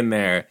coloring in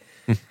there.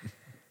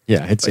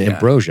 Yeah, it's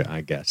ambrosia, I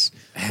guess,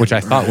 which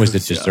I thought was the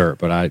dessert,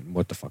 but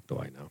what the fuck do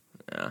I know?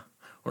 Yeah,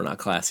 we're not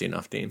classy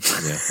enough, Dean.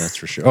 Yeah, that's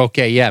for sure.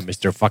 Okay, yeah,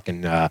 Mr.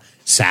 fucking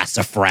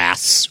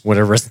sassafras,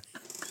 whatever.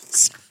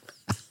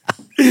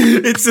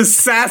 It's a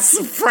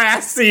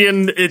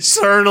sassafrasian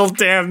eternal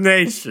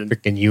damnation.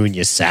 Freaking you and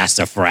your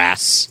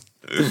sassafras.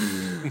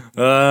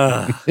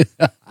 All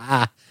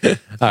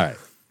right.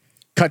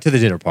 Cut to the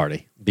dinner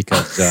party,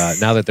 because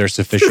now that they're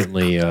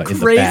sufficiently in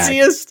the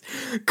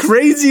bag.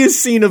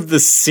 Craziest scene of the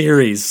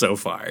series so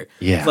far.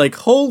 Yeah. Like,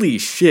 holy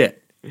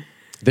shit.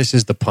 This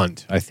is the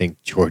punt, I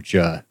think, George.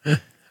 Yep.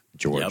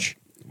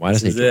 Why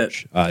does he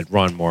George?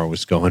 Ron Moore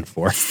was going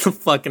for the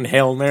fucking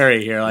Hail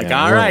Mary here. Like,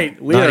 all right,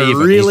 we are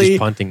really... He's just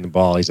punting the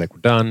ball. He's like,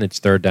 we're done. It's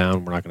third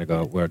down. We're not going to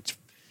go.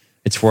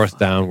 It's fourth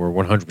down. We're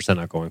 100%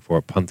 not going for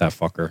it. Punt that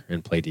fucker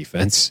and play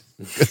defense.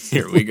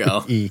 Here we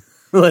go.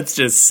 Let's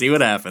just see what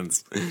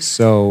happens.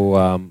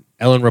 So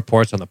Ellen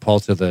reports on the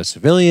pulse of the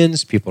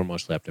civilians. People are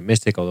mostly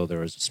optimistic, although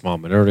there is a small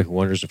minority who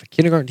wonders if a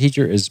kindergarten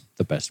teacher is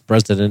the best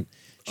president.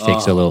 She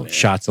takes a little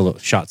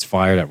shots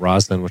fired at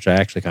Roslin, which I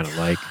actually kind of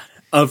like.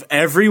 Of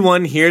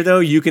everyone here, though,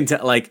 you can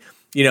tell, like,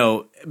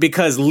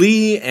 because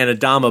Lee and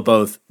Adama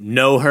both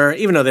know her,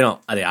 even though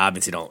they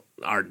obviously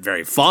aren't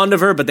very fond of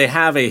her, but they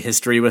have a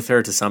history with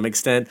her to some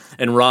extent.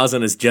 And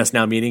Roslin is just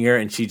now meeting her,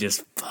 and she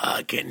just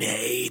fucking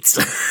hates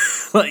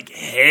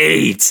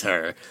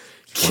her.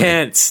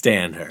 Can't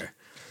stand her.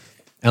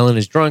 Ellen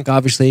is drunk,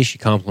 obviously. She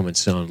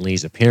compliments on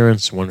Lee's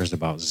appearance, wonders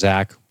about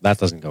Zach. That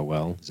doesn't go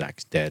well.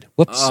 Zach's dead.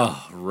 Whoops.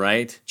 Oh,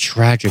 right.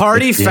 Tragic.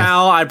 Party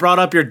foul. I brought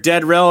up your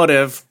dead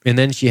relative. And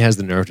then she has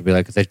the nerve to be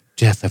like, the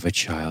death of a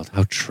child.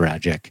 How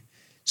tragic.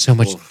 So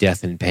much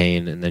death and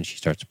pain. And then she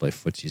starts to play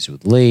footsies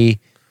with Lee.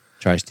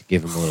 Tries to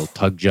give him a little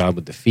tug job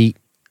with the feet,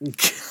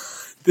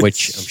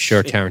 which I'm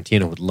sure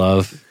Tarantino would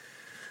love.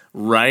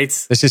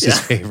 Right. This is his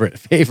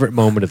favorite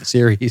moment of the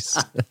series.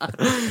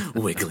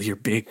 Wiggle your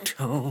big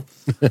toe.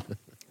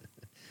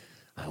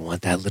 I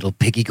want that little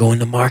piggy going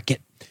to market.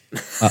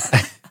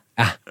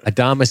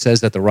 Adama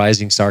says that the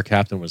rising star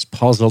captain was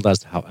puzzled as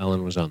to how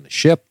Ellen was on the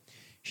ship.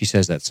 She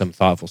says that some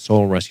thoughtful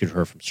soul rescued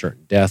her from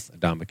certain death.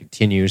 Adama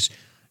continues,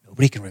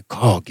 nobody can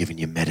recall giving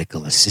you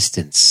medical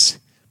assistance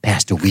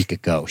past a week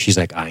ago. She's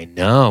like, I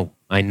know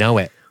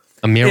it.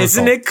 A miracle.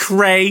 Isn't it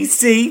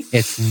crazy?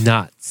 It's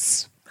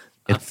nuts.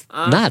 It's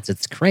nuts.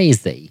 It's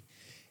crazy.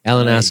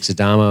 Ellen asks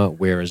Adama,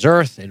 where is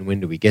Earth and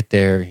when do we get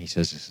there? He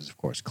says this is, of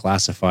course,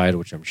 classified,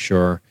 which I'm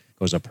sure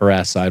goes up her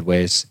ass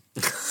sideways.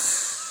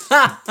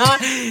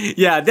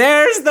 Yeah,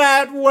 there's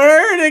that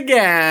word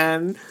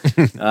again.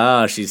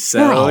 Oh, she's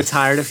so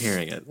tired of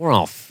hearing it. We're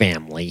all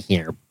family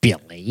here,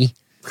 Billy.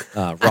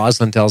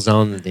 Rosalind tells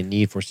Ellen that the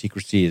need for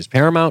secrecy is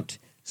paramount.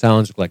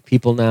 Silence look like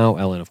people now.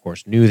 Ellen, of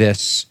course, knew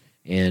this.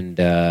 And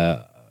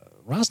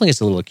Rosalind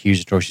gets a little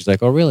accusatory. She's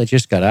like, oh, really? It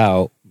just got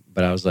out.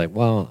 But I was like,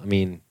 well, I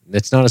mean,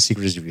 it's not as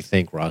secret as you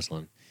think,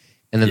 Rosalind.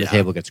 And then the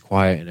table gets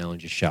quiet, and Ellen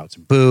just shouts,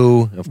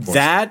 boo. Of course.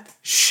 That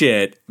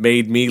shit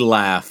made me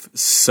laugh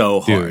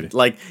so hard. Dude.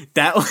 Like,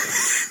 that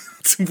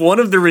was one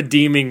of the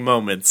redeeming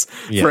moments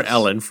for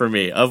Ellen, for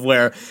me, of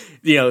where,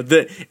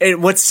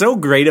 and what's so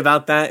great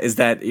about that is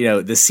that,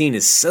 the scene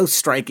is so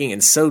striking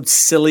and so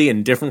silly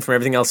and different from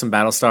everything else in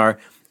Battlestar.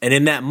 And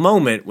in that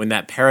moment, when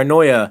that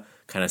paranoia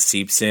kind of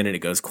seeps in and it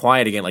goes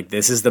quiet again, like,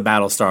 this is the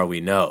Battlestar we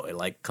know. It,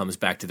 like, comes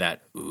back to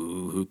that,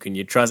 ooh, who can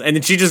you trust? And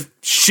then she just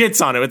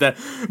shits on it with that,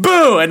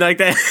 boo! And, like,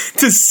 that,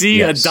 to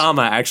see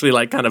Adama actually,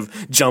 like, kind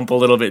of jump a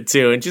little bit,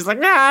 too. And she's like,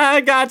 I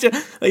gotcha.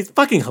 Like, it's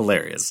fucking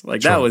hilarious. Like,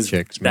 that was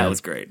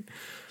great.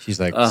 She's,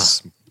 like,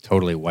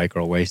 totally white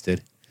girl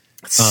wasted.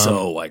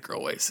 So white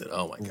girl wasted.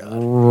 Oh, my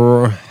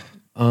God.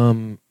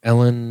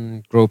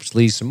 Ellen gropes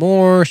Lee some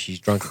more. She's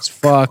drunk as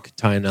fuck.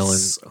 Ty and Ellen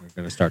are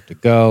going to start to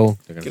go.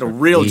 Get a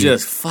real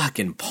just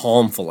fucking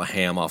palm full of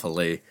ham off of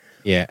Lee.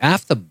 Yeah,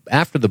 after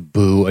the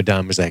boo,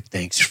 Adam was like,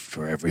 thanks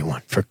for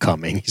everyone for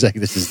coming. He's like,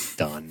 this is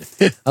done.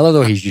 I love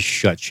the way he's just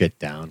shut shit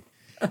down.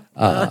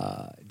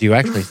 Do you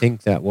actually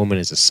think that woman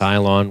is a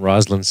Cylon?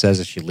 Rosalind says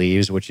as she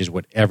leaves, which is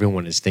what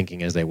everyone is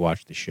thinking as they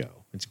watch the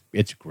show.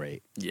 It's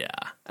great. Yeah,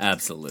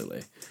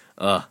 absolutely.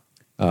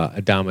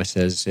 Adama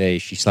says, hey,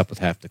 she slept with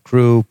half the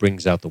crew,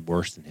 brings out the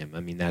worst in him. I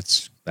mean,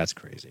 that's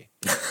crazy.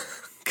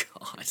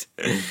 God.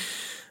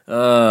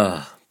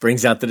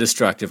 Brings out the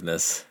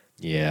destructiveness.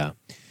 Yeah.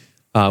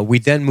 We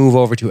then move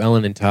over to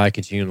Ellen and Ty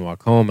continuing to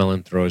walk home.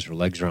 Ellen throws her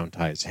legs around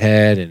Ty's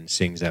head and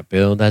sings that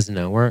Bill doesn't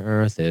know where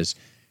Earth is.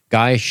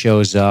 Gaius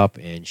shows up,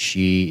 and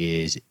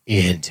she is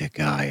into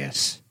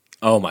Gaius.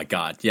 Oh, my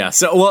God. Yeah.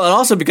 So, well, and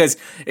also because,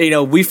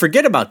 we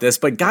forget about this,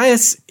 but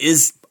Gaius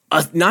is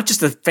not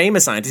just a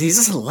famous scientist, he's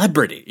a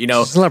celebrity.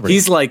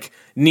 He's like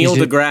Neil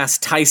deGrasse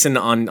Tyson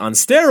on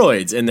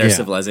steroids in their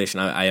civilization,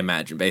 I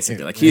imagine,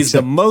 basically. Like, he's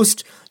the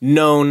most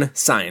known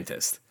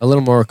scientist. A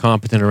little more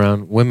competent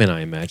around women,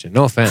 I imagine.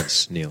 No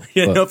offense, Neil.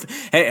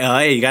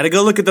 Hey, you got to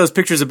go look at those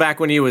pictures of back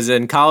when he was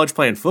in college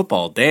playing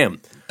football.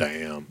 Damn.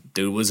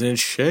 Dude was in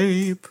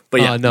shape.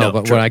 But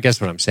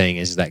what I'm saying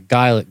is that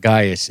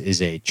Gaius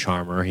is a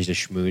charmer. He's a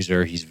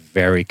schmoozer. He's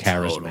very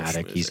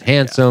charismatic. He's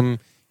handsome. Yeah.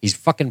 He's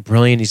fucking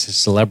brilliant. He's a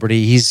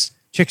celebrity.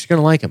 Chicks are going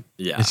to like him.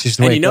 Yeah. It's just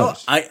the way it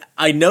goes.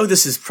 I know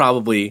this is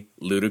probably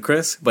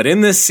ludicrous, but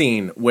in this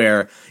scene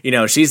where,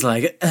 she's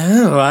like,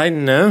 oh, I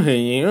know who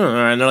you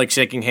are, and they're like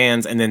shaking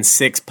hands, and then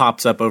Six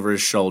pops up over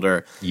his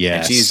shoulder.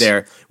 Yes. And she's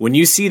there. When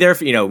you see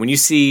when you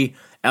see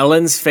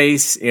Ellen's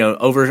face,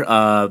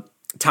 over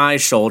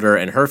Ty's shoulder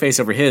and her face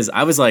over his,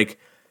 I was like,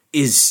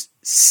 is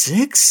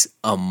Six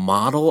a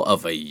model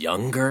of a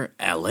younger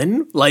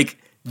Ellen? Like,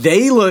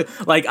 they look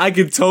like I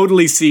could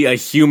totally see a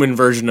human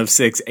version of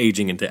Six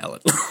aging into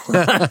Ellen.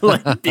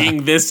 Like,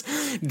 being this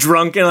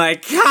drunk and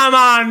like, come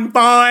on,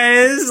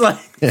 boys. Like,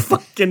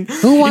 fucking.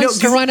 Who wants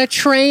to run a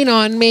train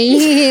on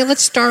me?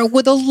 Let's start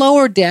with the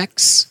lower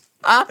decks.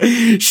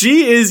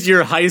 She is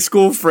your high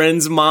school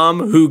friend's mom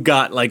who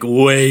got like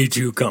way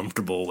too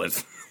comfortable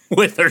with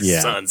her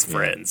son's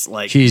friends.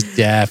 Like, she's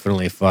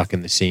definitely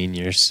fucking the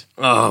seniors.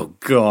 Oh,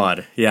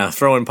 God. Yeah,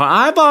 throwing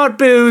I bought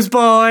booze,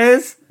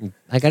 boys.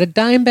 I got a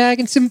dime bag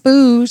and some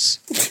booze.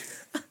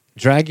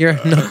 Drag your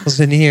knuckles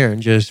in here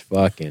and just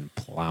fucking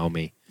plow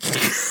me.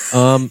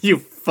 You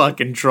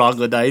fucking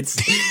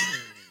troglodytes.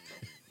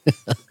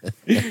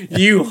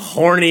 You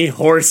horny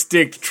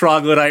horse-dicked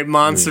troglodyte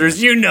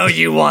monsters. You know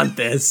you want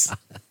this.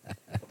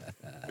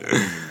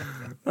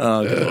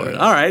 Oh, good Lord.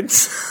 All right.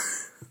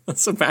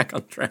 So back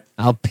on track.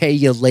 I'll pay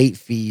you late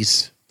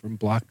fees from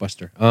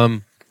Blockbuster.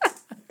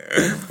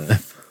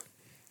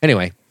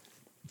 Anyway,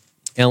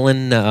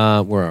 Ellen,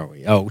 where are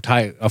we? Oh,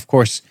 Ty, of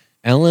course.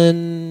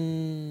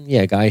 Ellen,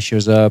 Guy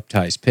shows up.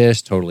 Ty's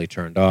pissed, totally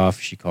turned off.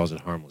 She calls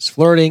it harmless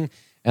flirting.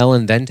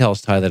 Ellen then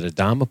tells Ty that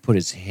Adama put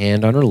his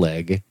hand on her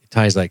leg.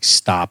 Ty's like,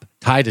 stop.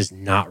 Ty does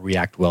not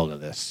react well to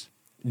this.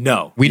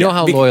 No. We know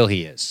how loyal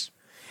he is.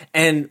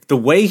 And the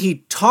way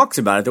he talks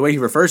about it, the way he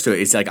refers to it,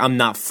 it's like, I'm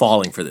not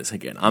falling for this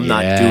again. I'm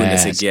not doing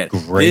this again.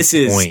 This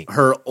is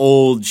her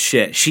old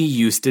shit. She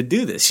used to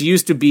do this. She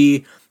used to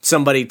be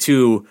somebody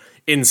to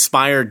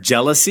inspire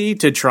jealousy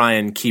to try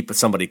and keep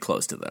somebody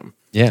close to them.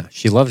 Yeah,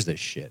 she loves this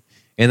shit.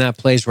 And that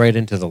plays right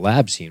into the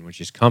lab scene, which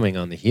is coming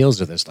on the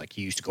heels of this. Like,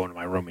 he used to go into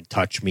my room and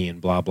touch me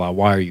and blah, blah.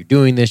 Why are you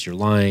doing this? You're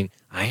lying.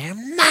 I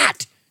am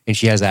not. And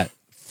she has that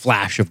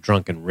flash of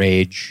drunken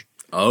rage.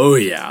 Oh,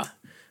 yeah.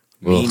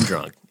 Mean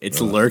drunk. It's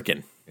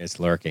lurking. It's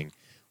lurking.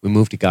 We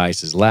move to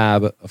Gaius'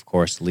 lab. Of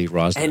course, Lee,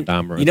 Roz, and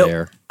Adama are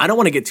there. I don't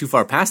want to get too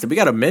far past it. We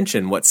got to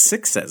mention what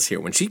Six says here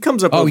when she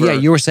comes up. Oh, yeah,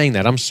 you were saying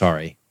that. I'm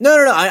sorry. No.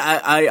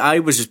 I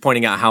was just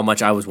pointing out how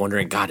much I was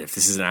wondering. God, if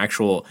this is an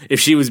actual,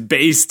 if she was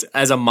based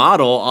as a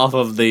model off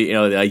of the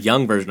a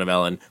young version of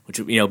Ellen,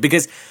 which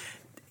because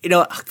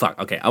fuck.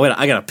 Okay,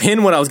 I gotta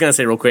pin what I was gonna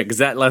say real quick because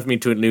that left me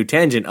to a new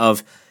tangent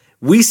of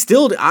we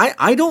still.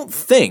 I don't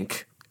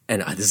think,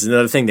 and this is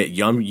another thing that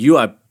you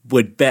I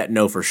would bet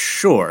know for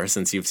sure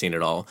since you've seen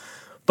it all.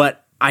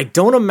 But I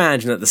don't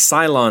imagine that the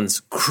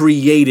Cylons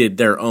created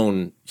their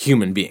own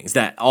human beings,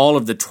 that all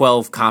of the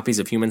 12 copies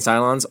of human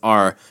Cylons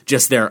are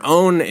just their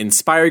own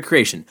inspired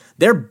creation.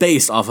 They're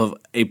based off of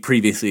a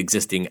previously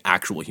existing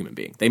actual human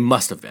being. They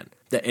must have been.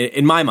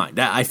 In my mind,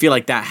 I feel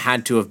like that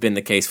had to have been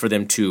the case for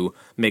them to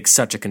make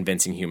such a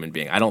convincing human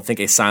being. I don't think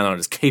a Cylon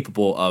is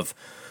capable of,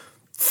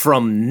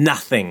 from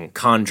nothing,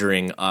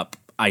 conjuring up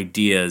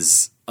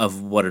ideas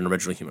of what an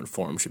original human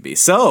form should be.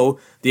 So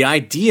the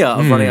idea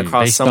of running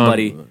across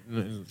somebody.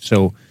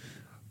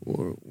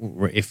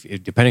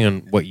 If depending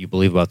on what you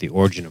believe about the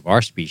origin of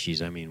our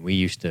species, I mean, we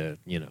used to,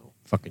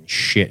 fucking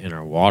shit in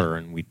our water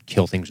and we'd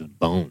kill things with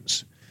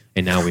bones,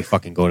 and now we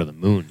fucking go to the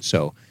moon.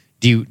 So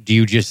do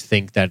you just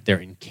think that they're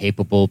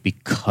incapable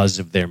because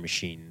of their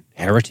machine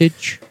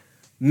heritage?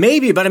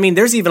 Maybe, but I mean,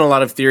 there's even a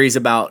lot of theories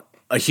about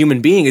a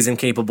human being is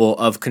incapable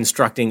of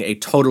constructing a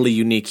totally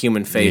unique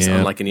human face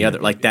unlike any other,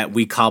 like that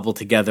we cobble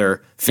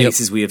together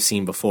faces we have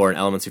seen before and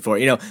elements before,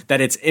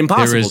 that it's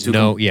impossible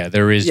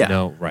there is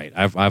no, right.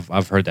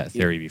 I've heard that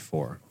theory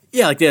before.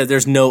 Yeah,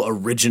 there's no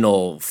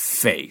original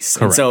face.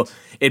 Correct. And so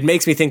it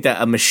makes me think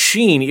that a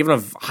machine, even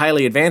a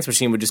highly advanced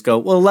machine, would just go,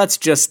 well, let's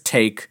just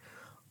take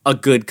a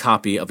good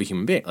copy of a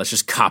human being. Let's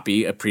just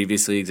copy a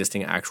previously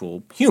existing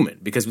actual human,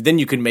 because then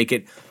you can make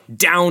it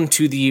down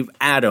to the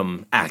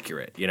atom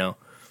accurate,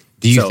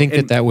 Do you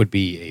think that would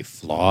be a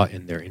flaw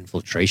in their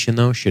infiltration,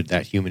 though? Should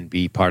that human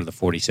be part of the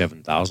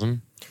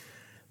 47,000?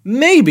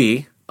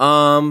 Maybe.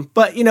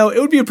 But, it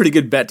would be a pretty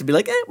good bet to be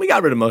like, we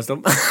got rid of most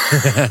of them.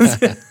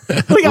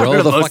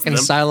 Roll the fucking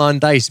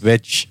Cylon dice,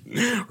 bitch.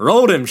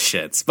 Roll them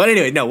shits. But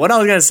anyway, no, what I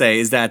was going to say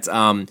is that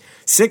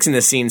Six in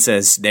this scene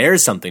says,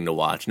 there's something to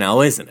watch now,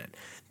 isn't it?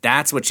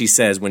 That's what she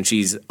says when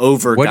she's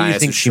over Gaius' shoulder. What do you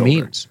think she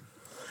means?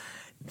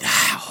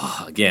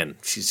 Again,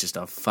 she's just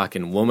a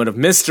fucking woman of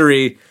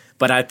mystery.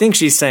 But I think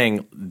she's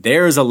saying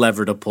there's a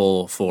lever to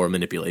pull for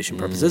manipulation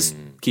purposes.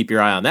 Keep your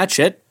eye on that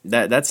shit.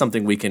 That's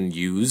something we can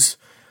use.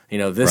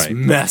 This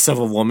mess of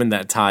a woman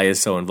that Ty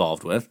is so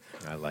involved with.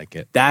 I like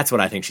it. That's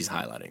what I think she's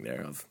highlighting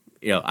there.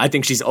 I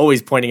think she's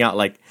always pointing out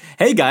like,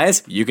 hey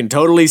guys, you can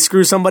totally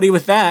screw somebody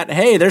with that.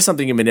 Hey, there's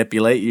something you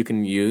manipulate, you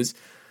can use.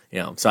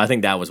 So I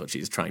think that was what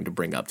she's trying to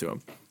bring up to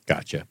him.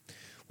 Gotcha.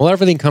 Well,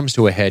 everything comes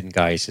to a head in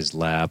Gaius'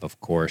 lab,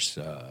 of course.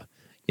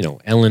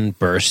 Ellen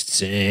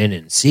bursts in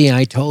and, see,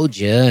 I told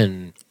you.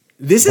 And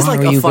this is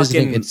like a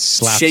fucking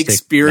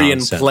Shakespearean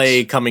nonsense.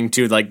 Play coming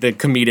to like the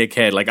comedic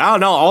head. Like, oh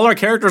no, all our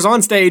characters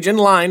on stage in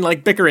line,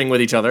 like bickering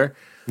with each other.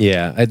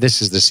 Yeah,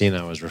 this is the scene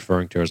I was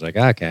referring to. I was like,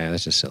 okay,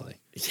 this is silly.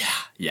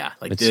 Yeah.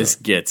 Like this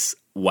gets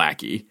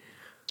wacky.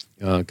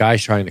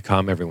 Guy's trying to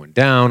calm everyone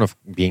down, of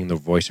being the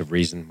voice of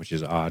reason, which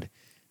is odd.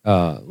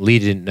 Lee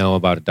didn't know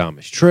about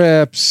Adama's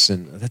trips,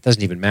 and that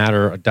doesn't even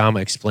matter.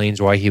 Adama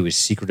explains why he was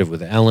secretive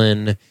with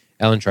Ellen.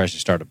 Ellen tries to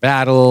start a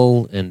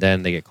battle, and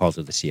then they get called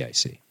to the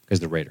CIC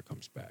because the Raider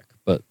comes back.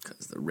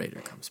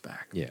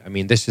 Yeah, I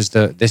mean, this is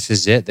it. This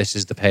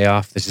is the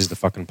payoff. This is the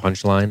fucking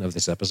punchline of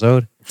this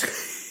episode.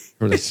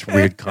 Or this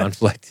weird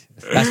conflict.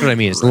 That's what I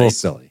mean. It's a little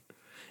silly.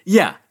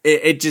 Yeah,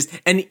 it just,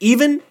 and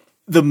even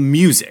the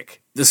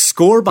music, the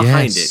score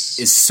behind it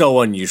is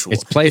so unusual.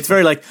 It's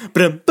very like,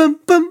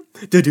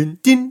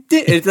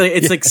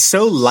 it's like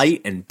so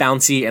light and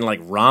bouncy and like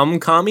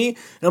rom-com-y. And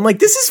I'm like,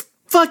 this is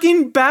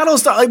fucking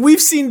Battlestar. Like, we've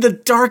seen the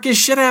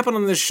darkest shit happen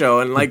on this show,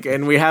 and like,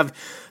 and we have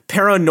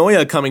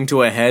Paranoia coming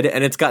to a head,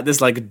 and it's got this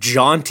like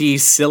jaunty,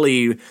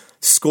 silly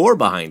score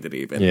behind it.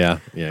 Even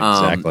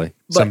exactly.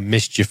 Some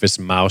mischievous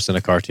mouse in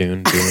a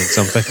cartoon doing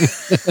something.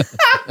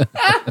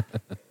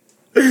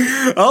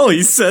 Oh,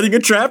 he's setting a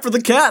trap for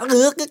the cat.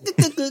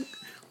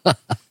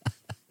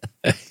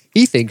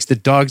 He thinks the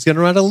dog's gonna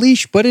run a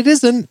leash, but it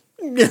isn't.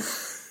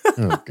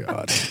 Oh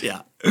God.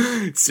 Yeah,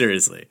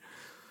 seriously.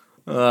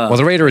 Well,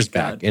 the Raider is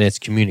back, and it's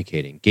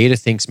communicating. Gaeta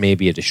thinks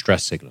maybe a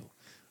distress signal.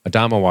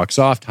 Adama walks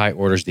off. Ty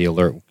orders the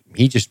alert.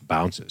 He just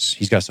bounces.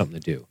 He's got something to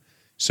do.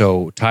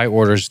 So Ty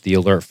orders the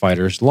alert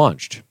fighters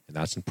launched, and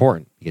that's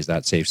important because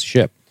that saves the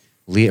ship.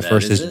 Lee at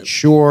first isn't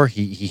sure.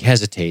 He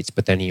hesitates,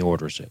 but then he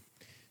orders it.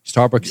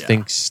 Starbucks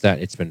thinks that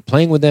it's been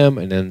playing with them,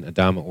 and then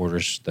Adama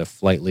orders the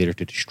flight leader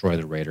to destroy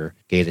the Raider.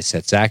 Gaeta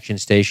sets action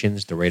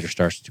stations. The Raider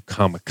starts to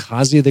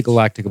kamikaze the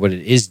Galactica, but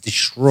it is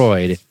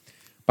destroyed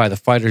by the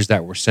fighters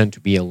that were sent to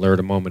be alert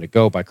a moment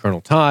ago by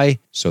Colonel Ty,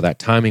 so that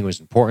timing was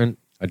important.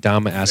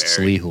 Adama asks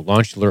Lee who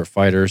launched alert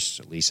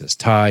fighters. Lee says,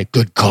 Ty,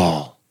 good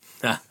call.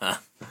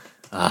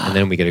 And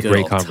then we get a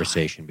great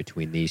conversation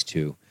between these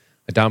two.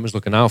 Adama's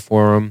looking out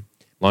for him,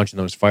 launching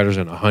those fighters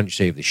on a hunt to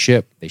save the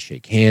ship. They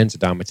shake hands.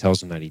 Adama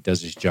tells him that he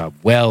does his job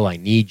well. I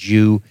need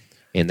you,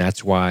 and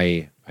that's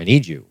why I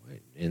need you,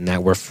 and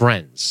that we're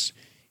friends.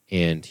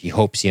 And he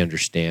hopes he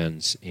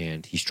understands,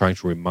 and he's trying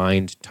to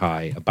remind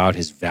Ty about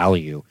his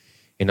value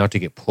and not to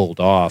get pulled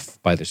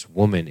off by this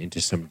woman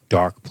into some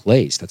dark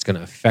place that's going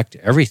to affect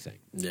everything.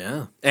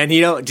 Yeah. And,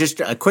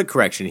 just a quick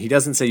correction. He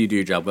doesn't say you do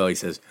your job well. He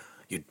says,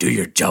 you do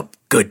your job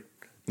good.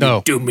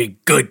 You do me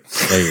good.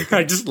 There you go.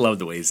 I just love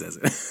the way he says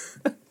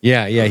it.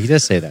 Yeah, he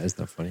does say that. Isn't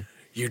that funny?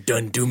 You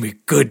done do me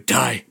good,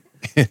 Ty.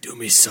 Do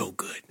me so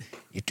good.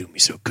 You do me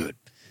so good.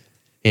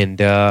 And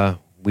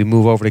we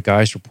move over to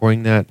guys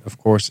reporting that, of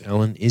course,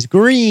 Ellen is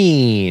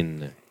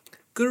green.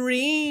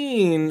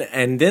 Green.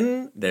 And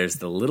then there's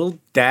the little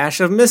dash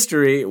of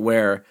mystery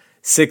where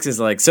Six is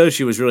like, so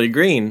she was really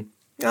green.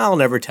 I'll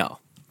never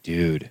tell.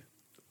 Dude.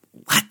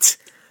 What?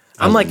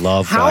 I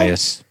love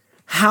Gaius.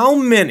 How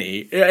many?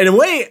 In a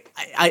way,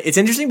 it's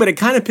interesting, but it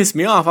kind of pissed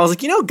me off. I was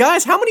like,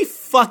 guys, how many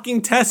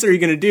fucking tests are you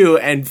going to do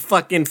and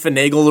fucking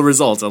finagle the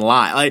results and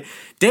lie? Like,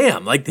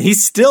 damn, like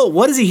he's still,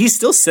 what is he? He's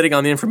still sitting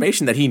on the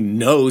information that he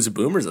knows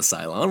Boomer's a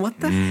Cylon.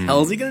 What the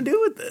hell is he going to do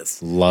with this?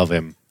 Love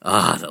him.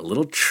 The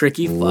little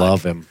tricky fuck.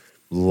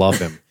 Love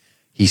him.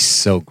 He's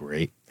so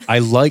great. I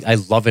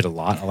love it a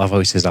lot. I love how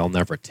he says, I'll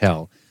never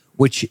tell,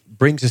 which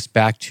brings us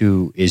back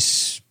to,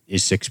 is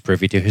Six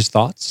privy to his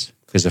thoughts?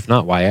 Because if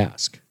not, why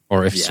ask?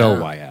 Or if so,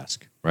 why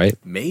ask, right?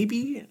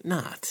 Maybe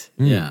not.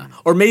 Yeah.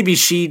 Or maybe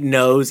she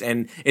knows,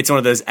 and it's one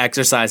of those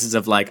exercises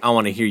of like, I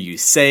want to hear you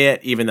say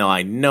it, even though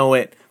I know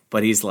it.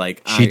 But he's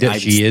like,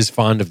 she is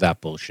fond of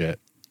that bullshit.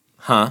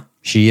 Huh?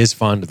 She is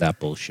fond of that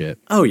bullshit.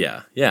 Oh,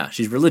 yeah. Yeah.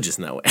 She's religious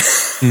in that way.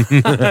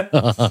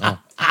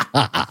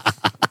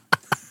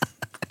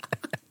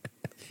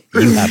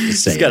 You have to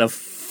say She's got to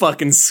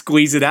fucking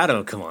squeeze it out of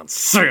him. Come on,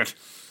 say it.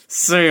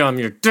 Say I'm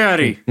your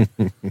daddy.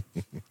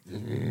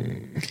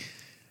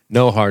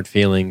 No hard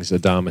feelings,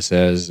 Adama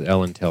says.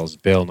 Ellen tells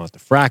Bill not to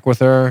frack with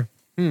her.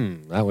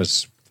 That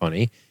was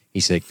funny. He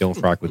said, don't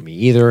frack with me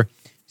either.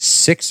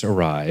 Six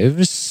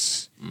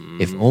arrives.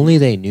 If only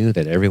they knew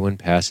that everyone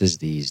passes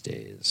these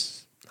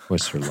days.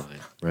 What's her line,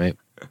 right?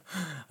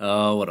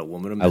 Oh, what a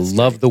woman of I mystery.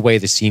 love the way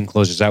the scene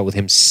closes out with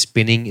him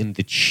spinning in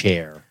the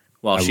chair.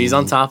 While she's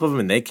on top of him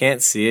and they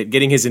can't see it,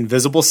 getting his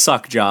invisible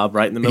suck job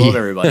right in the middle of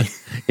everybody.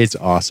 It's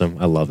awesome.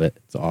 I love it.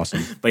 It's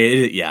awesome. But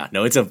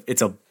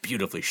it's a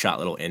beautifully shot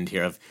little end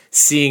here of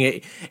seeing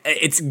it.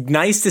 It's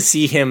nice to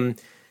see him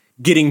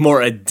getting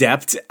more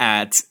adept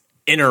at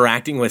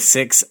interacting with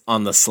Six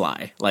on the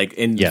sly, like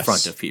in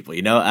front of people.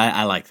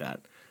 I like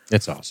that.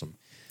 It's awesome.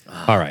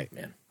 All right,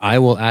 man. I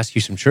will ask you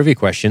some trivia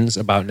questions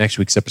about next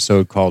week's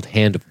episode called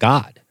Hand of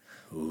God.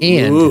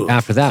 And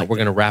after that, we're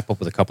going to wrap up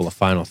with a couple of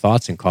final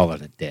thoughts and call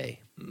it a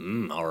day.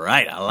 All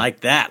right. I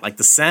like that. Like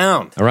the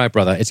sound. All right,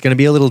 brother. It's going to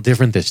be a little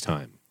different this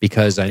time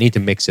because I need to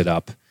mix it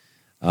up.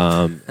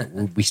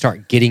 We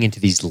start getting into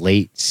these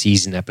late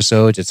season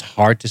episodes. It's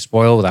hard to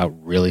spoil without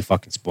really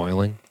fucking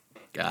spoiling.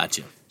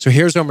 Gotcha. So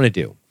here's what I'm going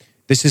to do.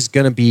 This is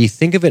going to be,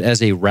 think of it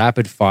as a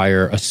rapid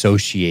fire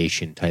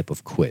association type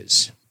of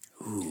quiz.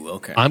 Ooh,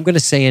 okay. I'm going to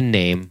say a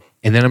name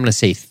and then I'm going to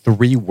say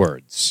 3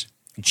 words.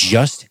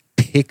 Just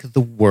pick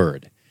the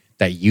word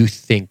that you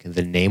think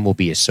the name will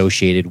be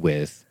associated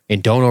with,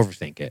 and don't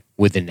overthink it,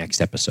 with the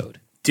next episode.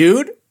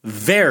 Dude,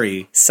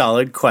 very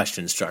solid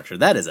question structure.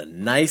 That is a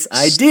nice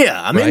idea.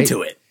 I'm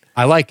into it.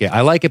 I like it.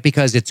 I like it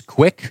because it's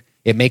quick.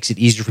 It makes it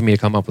easier for me to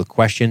come up with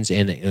questions,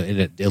 and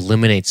it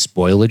eliminates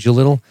spoilage a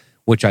little,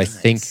 which I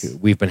think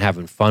we've been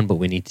having fun, but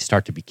we need to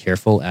start to be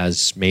careful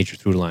as major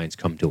through lines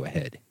come to a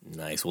head.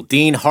 Nice. Well,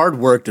 Dean, hard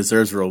work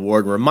deserves a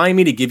reward. Remind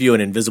me to give you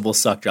an invisible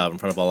suck job in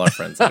front of all our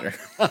friends later.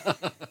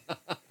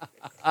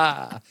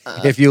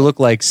 If you look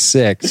like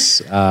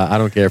Six, I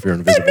don't care if you're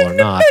invisible or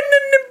not.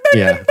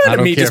 Yeah, I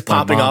don't me care just if my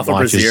popping mom off a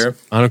watches. brassiere.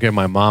 I don't care if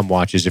my mom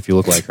watches if you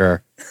look like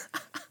her.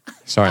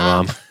 Sorry,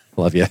 Mom.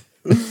 Love you.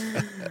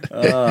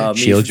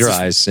 Shield your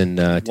eyes and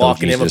tell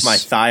walking Jesus. in with my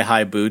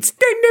thigh-high boots.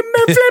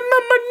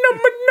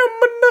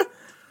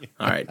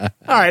 All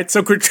right.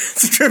 So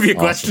trivia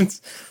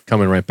questions.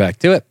 Coming right back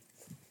to it.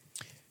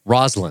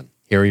 Rosalind,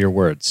 here are your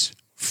words.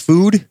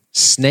 Food,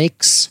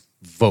 snakes,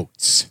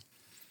 votes.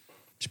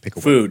 Just pick a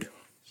word. Food.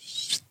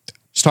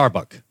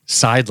 Starbuck,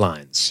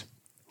 sidelines,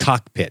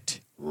 cockpit,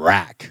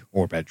 rack,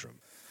 or bedroom.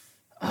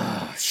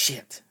 Oh,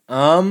 shit.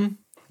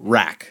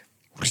 Rack.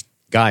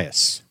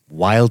 Gaius,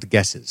 wild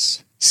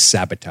guesses,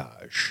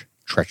 sabotage,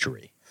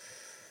 treachery.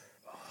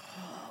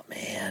 Oh,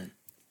 man.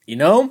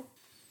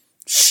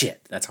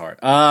 Shit, that's hard.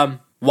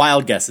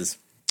 Wild guesses.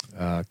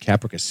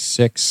 Caprica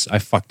 6. I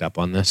fucked up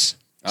on this,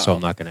 so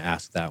I'm not going to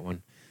ask that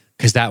one.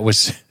 Because that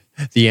was,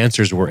 the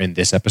answers were in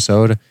this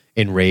episode.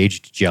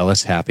 Enraged,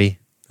 jealous, happy.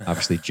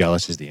 Obviously,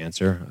 jealous is the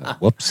answer.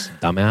 Whoops,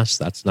 dumbass.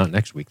 That's not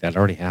next week. That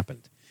already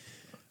happened.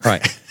 All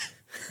right.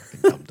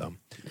 Dumb.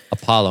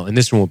 Apollo, and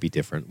this one will be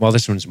different. Well,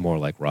 this one's more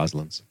like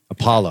Rosalind's.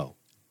 Apollo,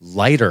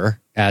 lighter,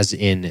 as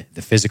in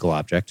the physical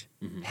object,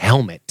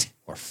 helmet,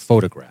 or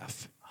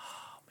photograph.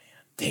 Oh,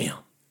 man.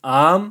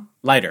 Damn.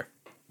 Lighter.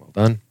 Well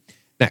done.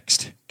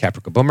 Next,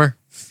 Caprica Boomer,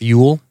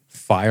 fuel,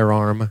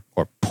 firearm,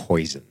 or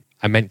poison?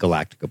 I meant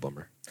Galactica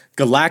Boomer.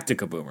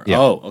 Galactica Boomer. Yeah.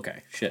 Oh,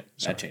 okay. Shit.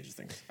 That changes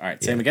things. All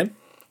right. Same again?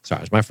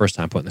 Sorry, it's my first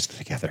time putting this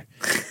together.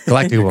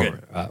 Galactica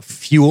Boomer.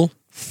 Fuel,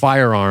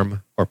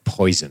 firearm, or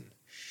poison?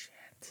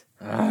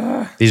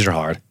 These are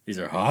hard. These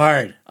are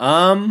hard.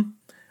 I'm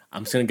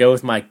just going to go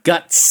with my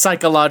gut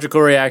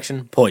psychological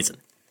reaction. Poison.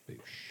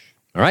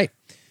 All right.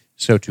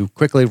 So to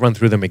quickly run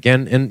through them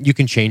again, and you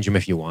can change them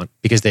if you want,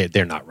 because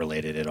they're not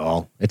related at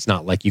all. It's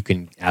not like you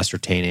can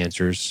ascertain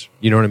answers.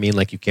 You know what I mean?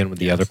 Like you can with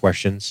the other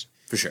questions.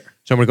 For sure.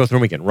 So I'm going to go through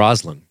them again.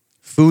 Rosalind,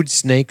 food,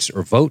 snakes,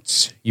 or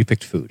votes? You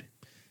picked food.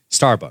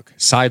 Starbuck,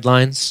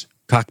 sidelines,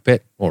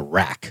 cockpit, or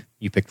rack?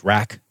 You picked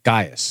rack.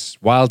 Gaius,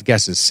 wild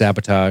guesses,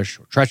 sabotage,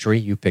 or treachery?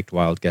 You picked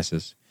wild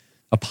guesses.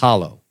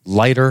 Apollo,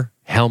 lighter,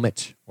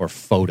 helmet, or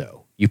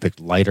photo? You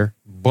picked lighter.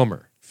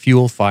 Boomer,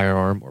 fuel,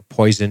 firearm, or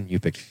poison? You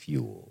picked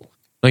fuel.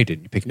 No, you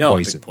didn't. You picked No, I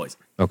poison. picked poison.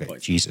 Okay,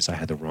 Poison. Jesus, I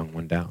had the wrong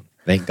one down.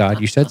 Thank God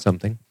you said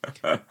something.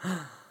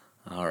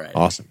 All right.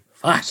 Awesome.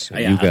 Fuck. So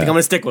Yeah, you I think I'm got going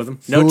to stick with them.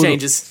 No food-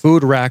 changes.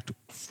 Food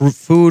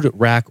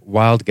rack,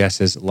 wild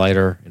guesses,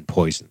 lighter, and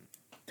poison.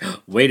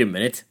 Wait a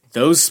minute.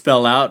 Those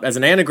spell out as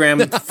an anagram.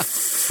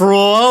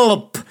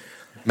 Frolp.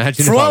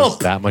 Imagine if I was Frolp.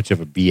 that much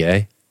of a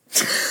BA.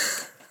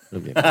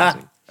 That'd be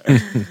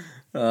amazing.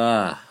 All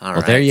Well,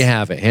 right. there you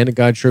have it. Hand of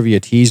God trivia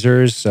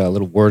teasers, a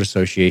little word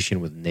association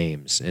with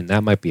names. And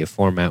that might be a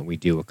format we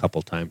do a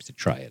couple times to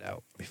try it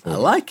out. Before. I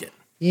like it.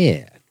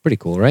 Yeah, pretty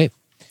cool, right?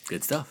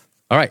 Good stuff.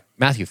 All right,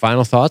 Matthew,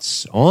 final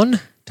thoughts on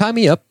Tie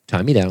Me Up,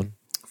 Tie Me Down.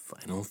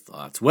 Final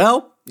thoughts.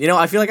 Well,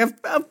 I feel like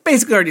I've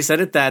basically already said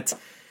it, that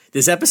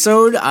this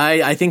episode,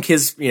 I think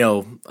his,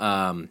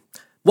 wow,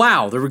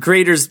 the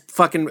creators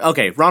fucking,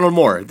 okay, Ronald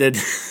Moore, the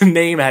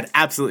name had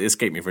absolutely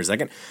escaped me for a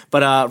second,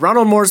 but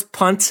Ronald Moore's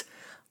punt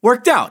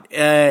worked out.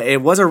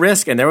 It was a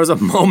risk, and there was a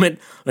moment,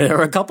 there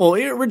were a couple,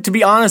 to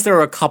be honest, there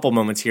were a couple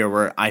moments here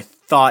where I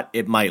thought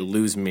it might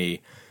lose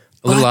me.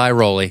 A little eye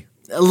rolly.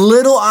 A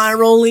little eye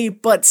rolly,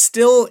 but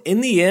still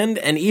in the end,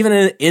 and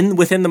even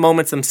within the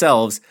moments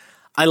themselves,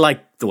 I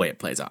like the way it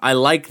plays out. I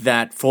like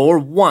that for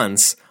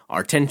once,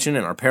 our tension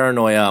and our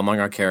paranoia among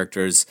our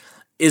characters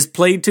is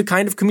played to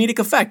kind of comedic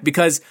effect,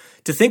 because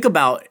to think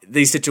about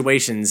these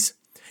situations,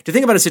 to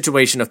think about a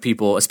situation of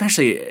people,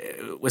 especially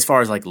as far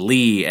as like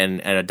Lee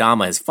and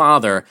Adama, his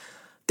father,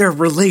 they're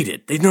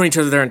related. They've known each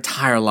other their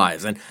entire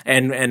lives. And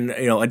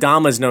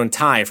Adama's known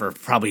Ty for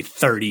probably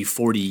 30,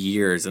 40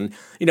 years. And,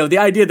 the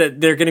idea that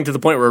they're getting to the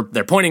point where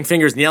they're pointing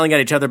fingers and yelling at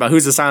each other about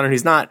who's the silent and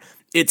who's not,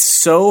 it's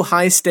so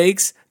high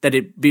stakes that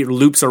it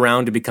loops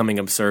around to becoming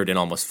absurd and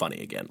almost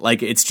funny again.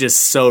 Like, it's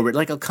just so,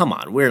 like, oh, come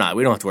on, we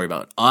don't have to worry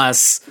about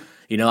us.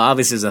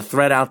 Obviously there's a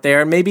threat out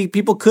there. Maybe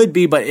people could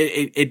be, but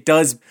it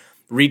does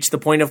reach the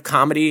point of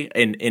comedy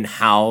in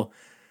how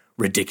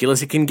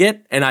ridiculous it can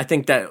get. And I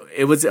think that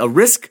it was a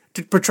risk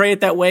to portray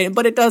it that way,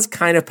 but it does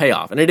kind of pay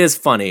off. And it is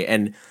funny.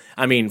 And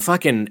I mean,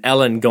 fucking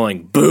Ellen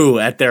going boo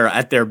at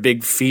their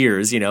big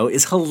fears,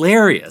 is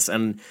hilarious.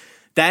 And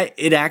that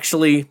it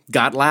actually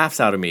got laughs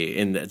out of me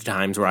in the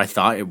times where I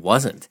thought it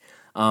wasn't.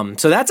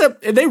 So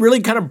they really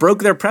kind of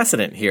broke their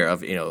precedent here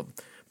of,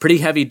 pretty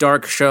heavy,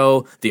 dark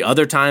show. The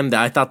other time that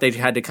I thought they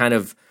had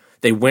to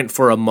they went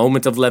for a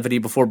moment of levity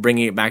before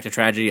bringing it back to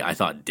tragedy, I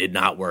thought did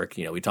not work.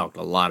 We talked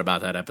a lot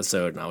about that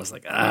episode, and I was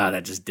like,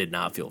 that just did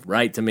not feel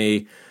right to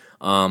me.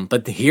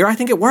 But here, I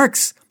think it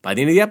works. By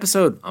the end of the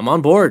episode, I'm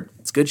on board.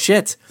 It's good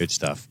shit. Good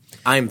stuff.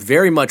 I'm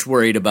very much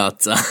worried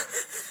about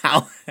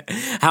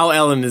how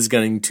Ellen is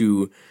going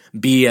to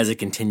be as a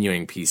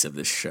continuing piece of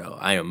this show.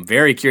 I am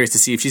very curious to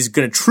see if she's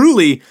going to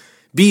truly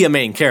be a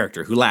main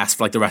character who lasts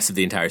for like the rest of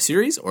the entire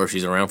series, or if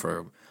she's around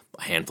for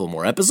a handful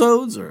more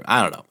episodes, or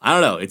I don't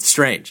know. It's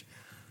strange.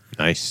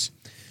 Nice.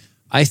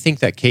 I think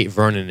that Kate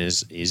Vernon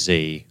is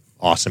a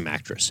awesome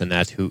actress, and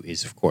that who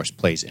is, of course,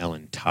 plays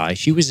Ellen Tigh.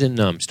 She was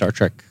in Star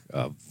Trek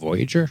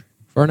Voyager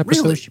for an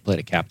episode. Really? She played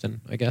a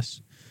captain, I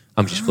guess.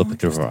 I'm just flipping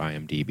through her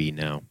IMDb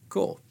now.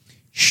 Cool.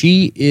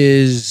 She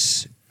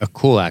is a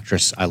cool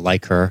actress. I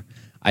like her.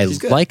 I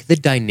like the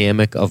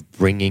dynamic of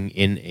bringing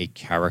in a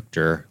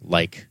character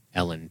like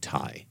Ellen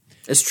Tigh.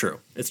 It's true.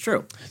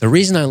 The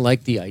reason I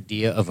like the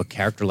idea of a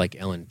character like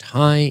Ellen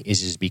Tigh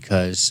is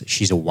because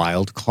she's a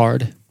wild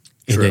card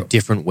in a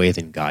different way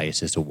than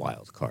Gaius is a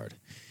wild card.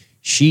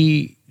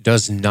 She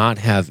does not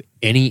have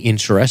any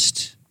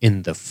interest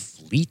in the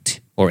fleet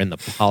or in the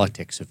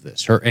politics of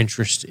this. Her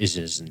interest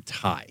is in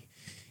Tigh,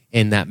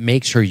 and that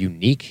makes her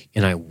unique,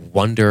 and I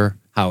wonder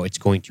how it's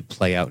going to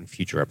play out in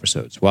future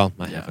episodes. Well,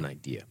 I have an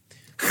idea.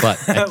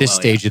 But at this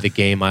stage of the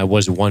game, I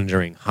was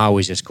wondering, how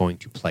is this going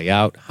to play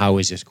out? How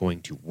is this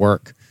going to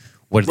work?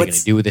 What are they going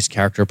to do with this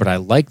character? But I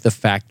like the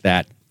fact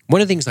that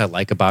one of the things I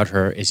like about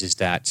her is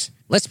that,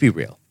 let's be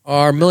real,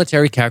 our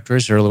military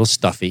characters are a little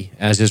stuffy,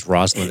 as is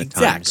Rosalind at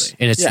times.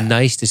 And it's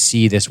nice to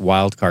see this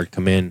wild card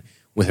come in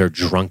with her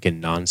drunken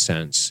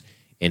nonsense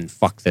and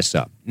fuck this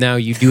up. Now,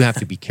 you do have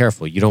to be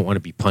careful. You don't want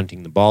to be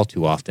punting the ball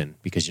too often,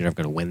 because you're never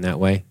going to win that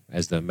way,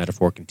 as the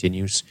metaphor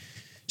continues.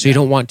 So you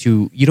don't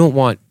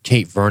want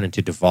Kate Vernon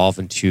to devolve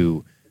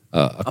into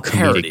a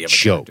parody comedic of a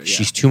joke. character, yeah.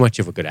 She's too much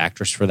of a good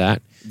actress for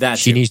that.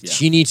 She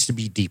needs to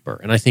be deeper,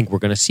 and I think we're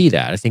going to see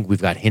that. I think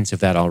we've got hints of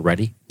that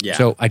already. Yeah.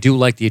 So I do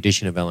like the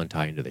addition of Ellen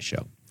Tigh into the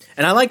show.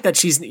 And I like that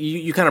she's.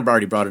 You kind of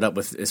already brought it up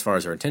with as far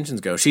as her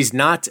intentions go. She's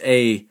not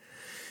a.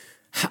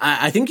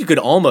 I think you could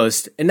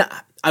almost, and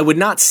I would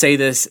not say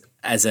this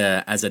as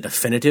a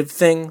definitive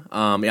thing.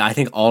 I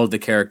think all of the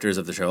characters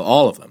of the show,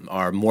 all of them,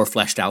 are more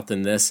fleshed out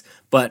than this.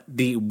 But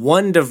the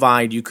one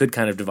divide you could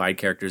kind of divide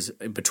characters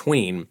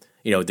between,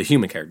 the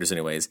human characters,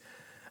 anyways,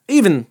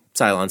 even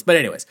Cylons. But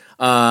anyways,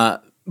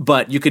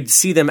 but you could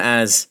see them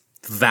as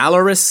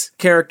valorous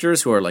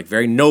characters who are like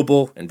very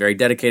noble and very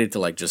dedicated to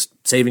like just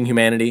saving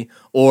humanity,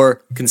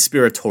 or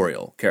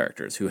conspiratorial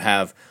characters who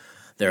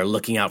they're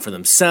looking out for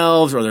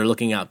themselves, or they're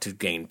looking out to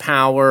gain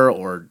power,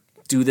 or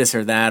do this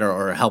or that,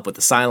 or help with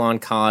the Cylon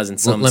cause in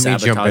some sabotaging way.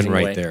 Let me jump in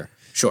right there.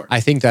 Sure.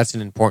 I think that's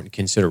an important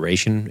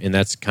consideration, and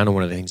that's kind of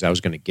one of the things I was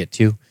going to get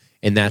to,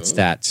 and that's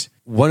that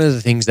one of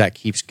the things that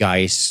keeps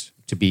Gaius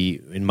to be,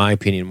 in my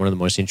opinion, one of the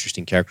most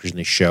interesting characters in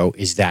the show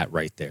is that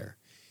right there.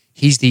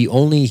 He's the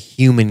only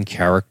human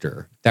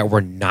character that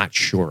we're not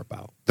sure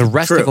about. The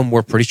rest of them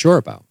we're pretty sure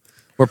about.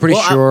 We're pretty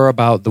sure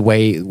about the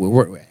way,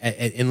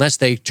 unless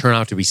they turn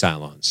out to be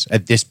Cylons.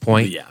 At this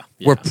point,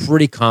 we're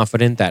pretty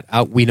confident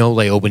that we know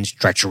Leoben's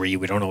treachery.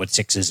 We don't know what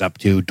Six is up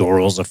to.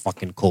 Doral's a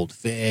fucking cold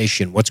fish.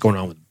 And what's going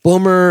on with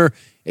Boomer?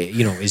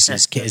 Is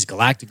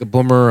Galactica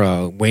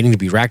Boomer waiting to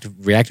be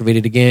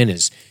reactivated again?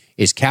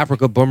 Is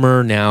Caprica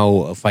Boomer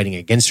now fighting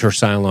against her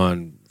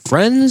Cylon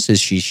friends? Is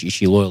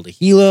she loyal to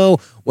Hilo?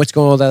 What's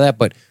going on with that?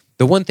 But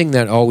the one thing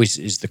that always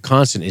is the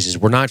constant is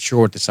we're not sure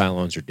what the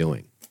Cylons are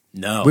doing.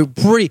 No.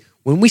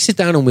 When we sit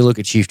down and we look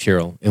at Chief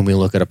Tyrrell and we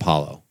look at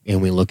Apollo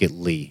and we look at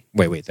Lee.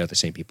 Wait, they're the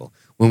same people.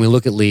 When we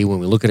look at Lee, when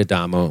we look at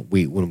Adama,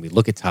 when we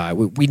look at Ty,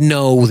 we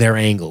know their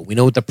angle. We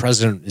know what the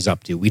president is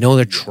up to. We know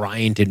they're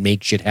trying to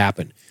make shit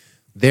happen.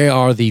 They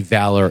are the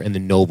valor and the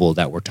noble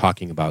that we're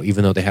talking about,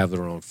 even though they have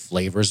their own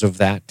flavors of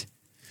that.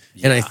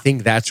 Yeah. And I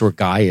think that's where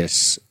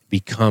Gaius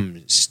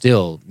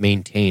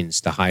maintains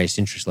the highest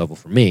interest level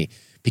for me,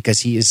 because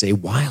he is a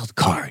wild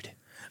card.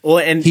 Well,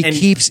 he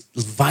keeps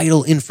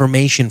vital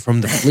information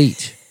from the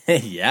fleet.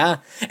 Yeah.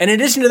 And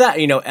in addition to that,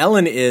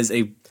 Ellen is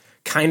a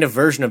kind of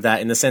version of that,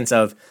 in the sense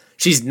of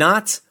she's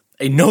not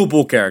a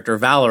noble character,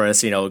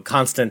 valorous,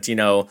 constant,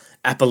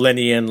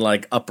 Apollonian,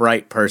 like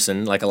upright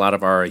person, like a lot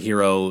of our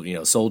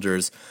hero,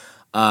 soldiers.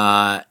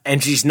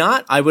 And she's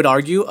not, I would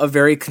argue, a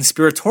very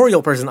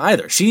conspiratorial person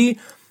either.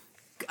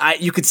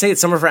 You could say that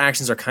some of her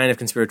actions are kind of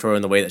conspiratorial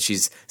in the way that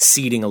she's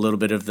seeding a little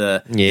bit of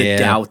the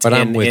doubt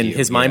in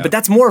his mind. But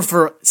that's more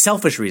for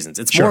selfish reasons.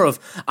 It's more of,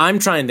 I'm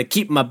trying to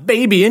keep my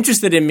baby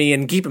interested in me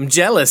and keep him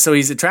jealous so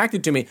he's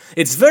attracted to me.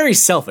 It's very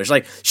selfish.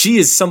 Like, she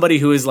is somebody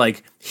who is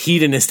like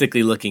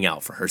hedonistically looking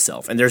out for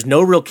herself. And there's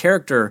no real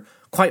character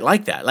quite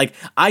like that. Like,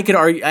 I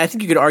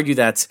think you could argue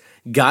that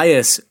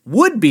Gaius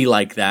would be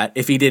like that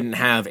if he didn't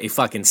have a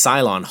fucking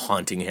Cylon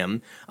haunting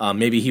him.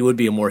 Maybe he would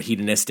be a more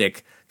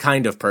hedonistic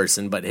kind of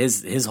person, but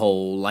his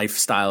whole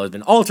lifestyle has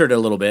been altered a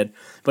little bit.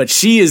 But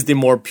she is the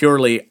more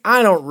purely,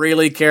 I don't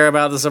really care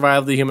about the survival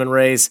of the human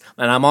race,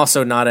 and I'm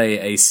also not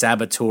a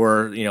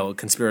saboteur,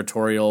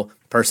 conspiratorial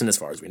person as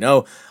far as we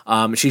know.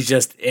 She's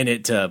just in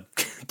it to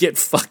get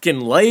fucking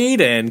laid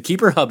and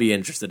keep her hubby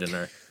interested in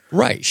her.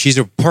 Right. She's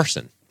a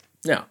person.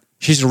 Yeah.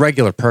 She's a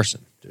regular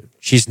person, dude.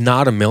 She's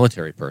not a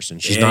military person.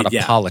 She's not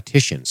a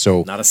politician.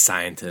 So not a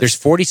scientist. There's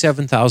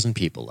 47,000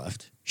 people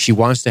left. She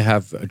wants to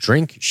have a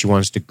drink. She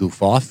wants to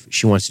goof off.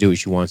 She wants to do what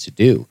she wants to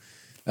do.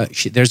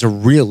 There's a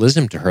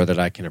realism to her that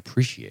I can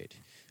appreciate.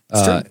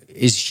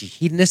 Is she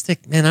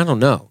hedonistic? Man, I don't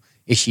know.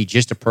 Is she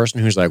just a person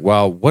who's like,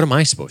 well, what am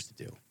I supposed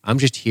to do? I'm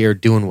just here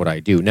doing what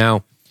I do.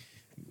 Now,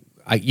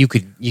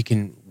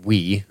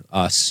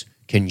 us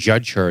can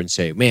judge her and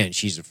say, man,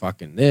 she's a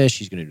fucking this.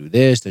 She's going to do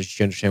this. Does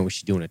she understand what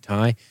she's doing at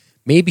Ty?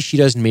 Maybe she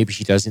doesn't. Maybe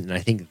she doesn't. And I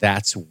think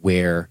that's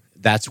where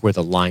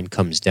the line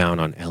comes down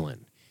on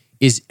Ellen.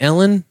 Is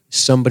Ellen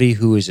somebody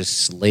who is a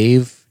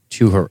slave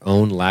to her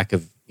own lack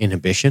of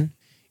inhibition?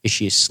 Is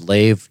she a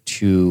slave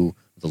to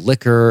the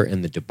liquor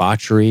and the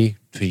debauchery,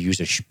 to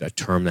use a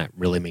term that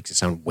really makes it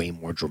sound way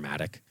more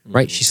dramatic,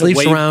 right? She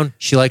sleeps around,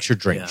 she likes her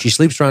drink. Yeah. She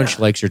sleeps around, she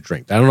likes her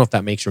drink. I don't know if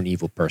that makes her an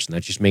evil person.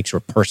 That just makes her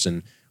a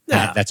person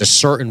that's a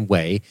certain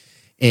way.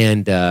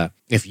 And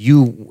if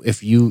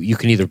you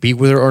can either be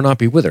with her or not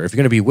be with her. If you're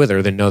going to be with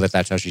her, then know that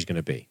that's how she's going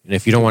to be. And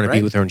if you don't want to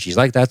be with her and she's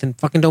like that, then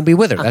fucking don't be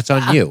with her. That's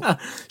on you.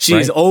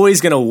 She's always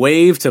going to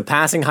wave to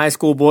passing high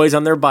school boys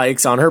on their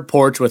bikes on her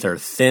porch with her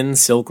thin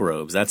silk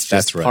robes. That's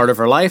just part of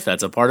her life.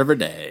 That's a part of her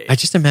day. I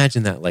just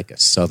imagine that like a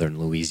southern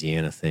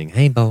Louisiana thing.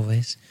 Hey,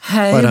 boys.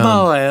 Hey,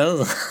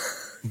 boys.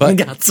 But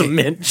got some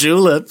mint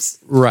juleps.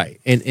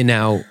 Right. And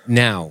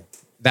now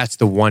that's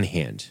the one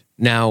hand.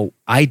 Now,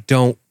 I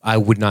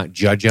would not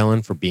judge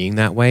Ellen for being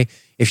that way.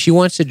 If she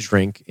wants to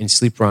drink and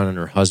sleep around on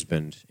her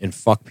husband and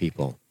fuck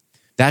people,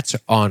 that's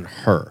on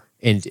her.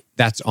 And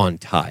that's on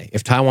Ty.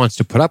 If Ty wants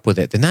to put up with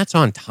it, then that's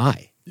on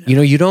Ty.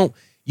 Yeah.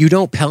 you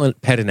don't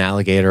pet an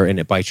alligator and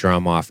it bites your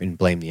arm off and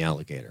blame the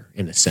alligator,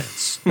 in a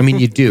sense. I mean,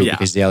 you do Yeah.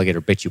 because the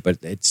alligator bit you, but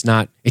it's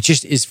not. It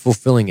just is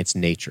fulfilling its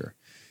nature.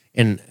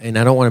 And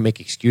I don't want to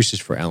make excuses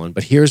for Ellen,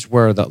 but here's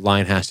where the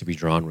line has to be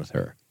drawn with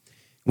her.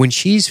 When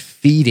she's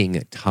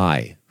feeding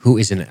Ty, who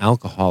is an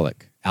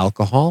alcoholic,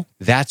 alcohol,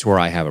 that's where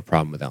I have a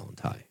problem with Ellen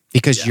Ty.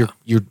 Because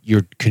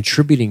you're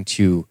contributing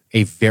to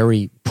a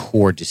very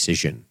poor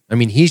decision. I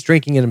mean, he's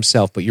drinking it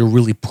himself, but you're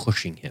really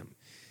pushing him.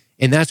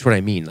 And that's what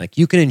I mean. Like,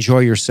 you can enjoy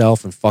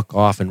yourself and fuck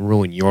off and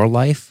ruin your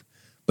life,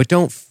 but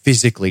don't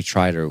physically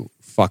try to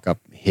fuck up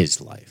his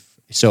life.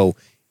 So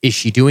is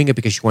she doing it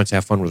because she wants to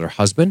have fun with her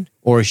husband?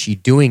 Or is she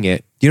doing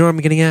it, do you know what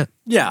I'm getting at?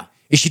 Yeah.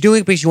 Is she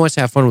doing it because she wants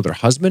to have fun with her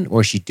husband?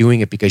 Or is she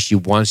doing it because she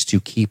wants to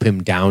keep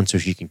him down so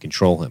she can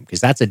control him? Because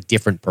that's a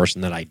different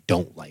person that I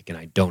don't like and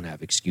I don't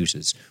have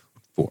excuses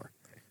for.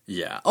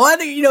 Yeah. Oh, I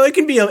think,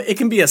 it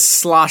can be a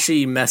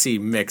sloshy, messy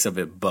mix of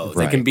it both.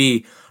 Right. It can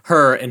be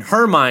her, in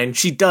her mind,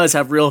 she does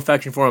have real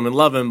affection for him and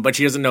love him, but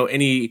she doesn't know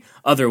any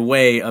other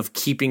way of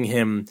keeping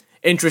him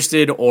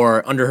interested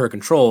or under her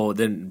control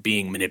than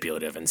being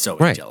manipulative and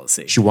sowing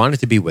jealousy. She wanted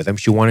to be with him.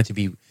 She wanted to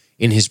be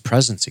in his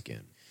presence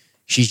again.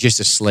 She's just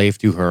a slave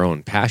to her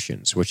own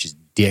passions, which is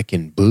dick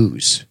and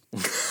booze.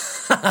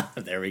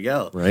 There we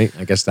go. Right?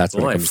 I guess that's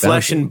what it comes down to.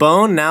 Flesh and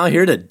bone, now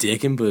here to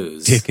dick and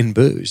booze. Dick and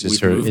booze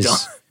is We've moved on.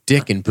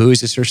 Dick and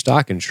booze is her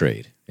stock and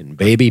trade. And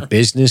baby,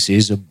 business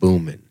is a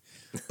booming.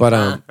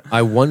 But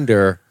I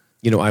wonder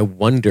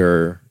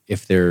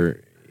if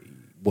there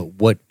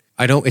what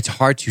I don't. It's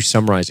hard to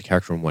summarize a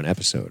character in one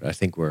episode. I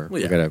think we're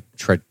gonna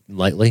tread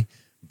lightly.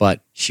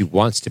 But she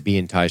wants to be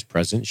in Ty's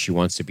presence. She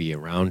wants to be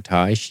around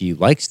Ty. She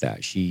likes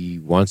that. She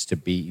wants to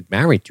be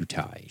married to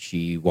Ty.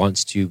 She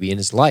wants to be in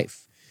his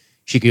life.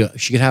 She could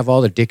have all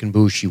the dick and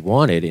booze she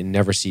wanted and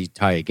never see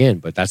Ty again.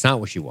 But that's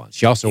not what she wants.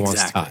 She also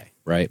wants Ty,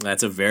 right?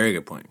 That's a very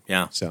good point.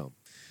 Yeah. So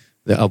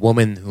a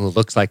woman who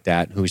looks like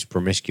that, who's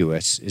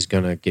promiscuous, is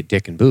going to get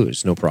dick and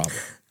booze, no problem.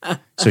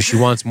 So she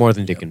wants more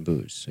than dick and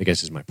booze, I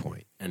guess is my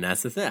point. And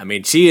that's the thing. I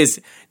mean,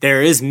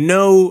 there is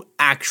no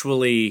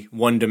actually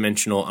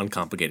one-dimensional,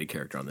 uncomplicated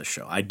character on this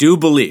show. I do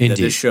believe that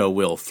this show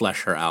will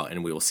flesh her out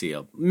and we will see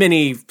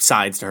many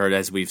sides to her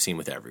as we've seen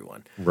with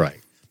everyone.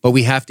 Right. But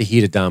we have to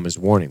heed Adama's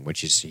warning,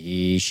 which is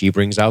she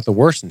brings out the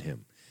worst in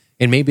him.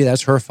 And maybe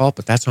that's her fault,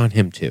 but that's on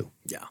him too.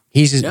 Yeah.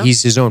 He's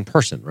his own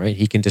person, right?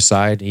 He can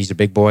decide. He's a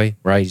big boy,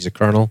 right? He's a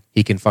colonel.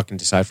 He can fucking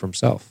decide for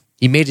himself.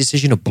 He made a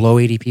decision to blow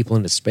 80 people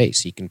into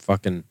space. He can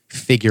fucking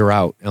figure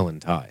out Ellen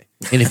Ty.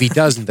 And if he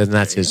doesn't, then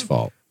that's his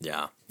fault.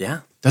 Yeah.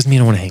 Yeah. Doesn't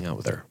mean I want to hang out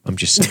with her. I'm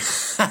just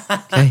saying.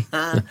 Okay?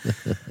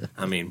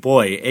 I mean,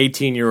 boy,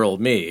 18-year-old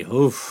me,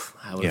 oof,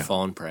 I would have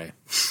fallen prey.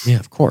 Yeah,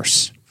 of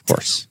course. Of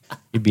course.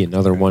 You'd be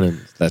another one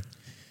in that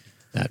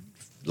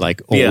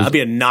like old... Yeah, I'd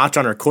be a notch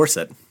on her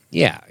corset.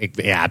 Yeah,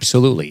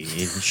 absolutely.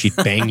 She'd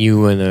bang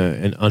you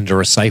under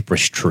a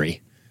cypress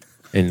tree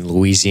in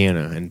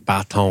Louisiana, in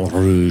Baton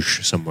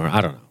Rouge somewhere.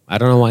 I don't know. I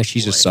don't know why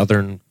she's a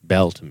Southern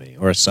belle to me,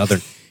 or a Southern.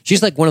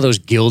 She's like one of those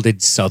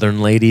gilded Southern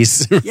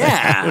ladies.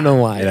 Yeah. I don't know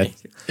why.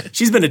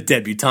 She's been a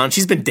debutante.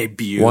 She's been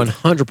debuted.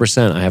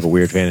 100%. I have a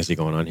weird fantasy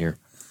going on here.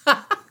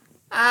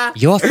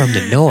 You're from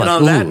the north. And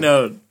on that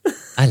note,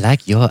 I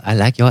like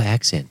your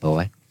accent,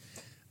 boy.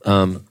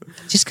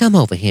 Just come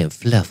over here and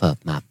fluff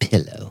up my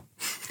pillow.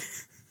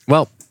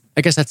 Well,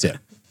 I guess that's it.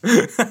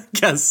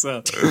 guess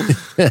so.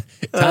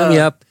 Tie me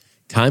up,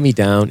 tie me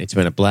down. It's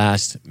been a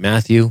blast.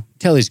 Matthew,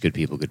 tell these good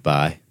people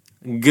goodbye.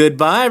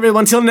 Goodbye,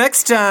 everyone. Till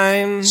next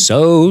time.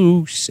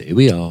 So say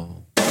we all.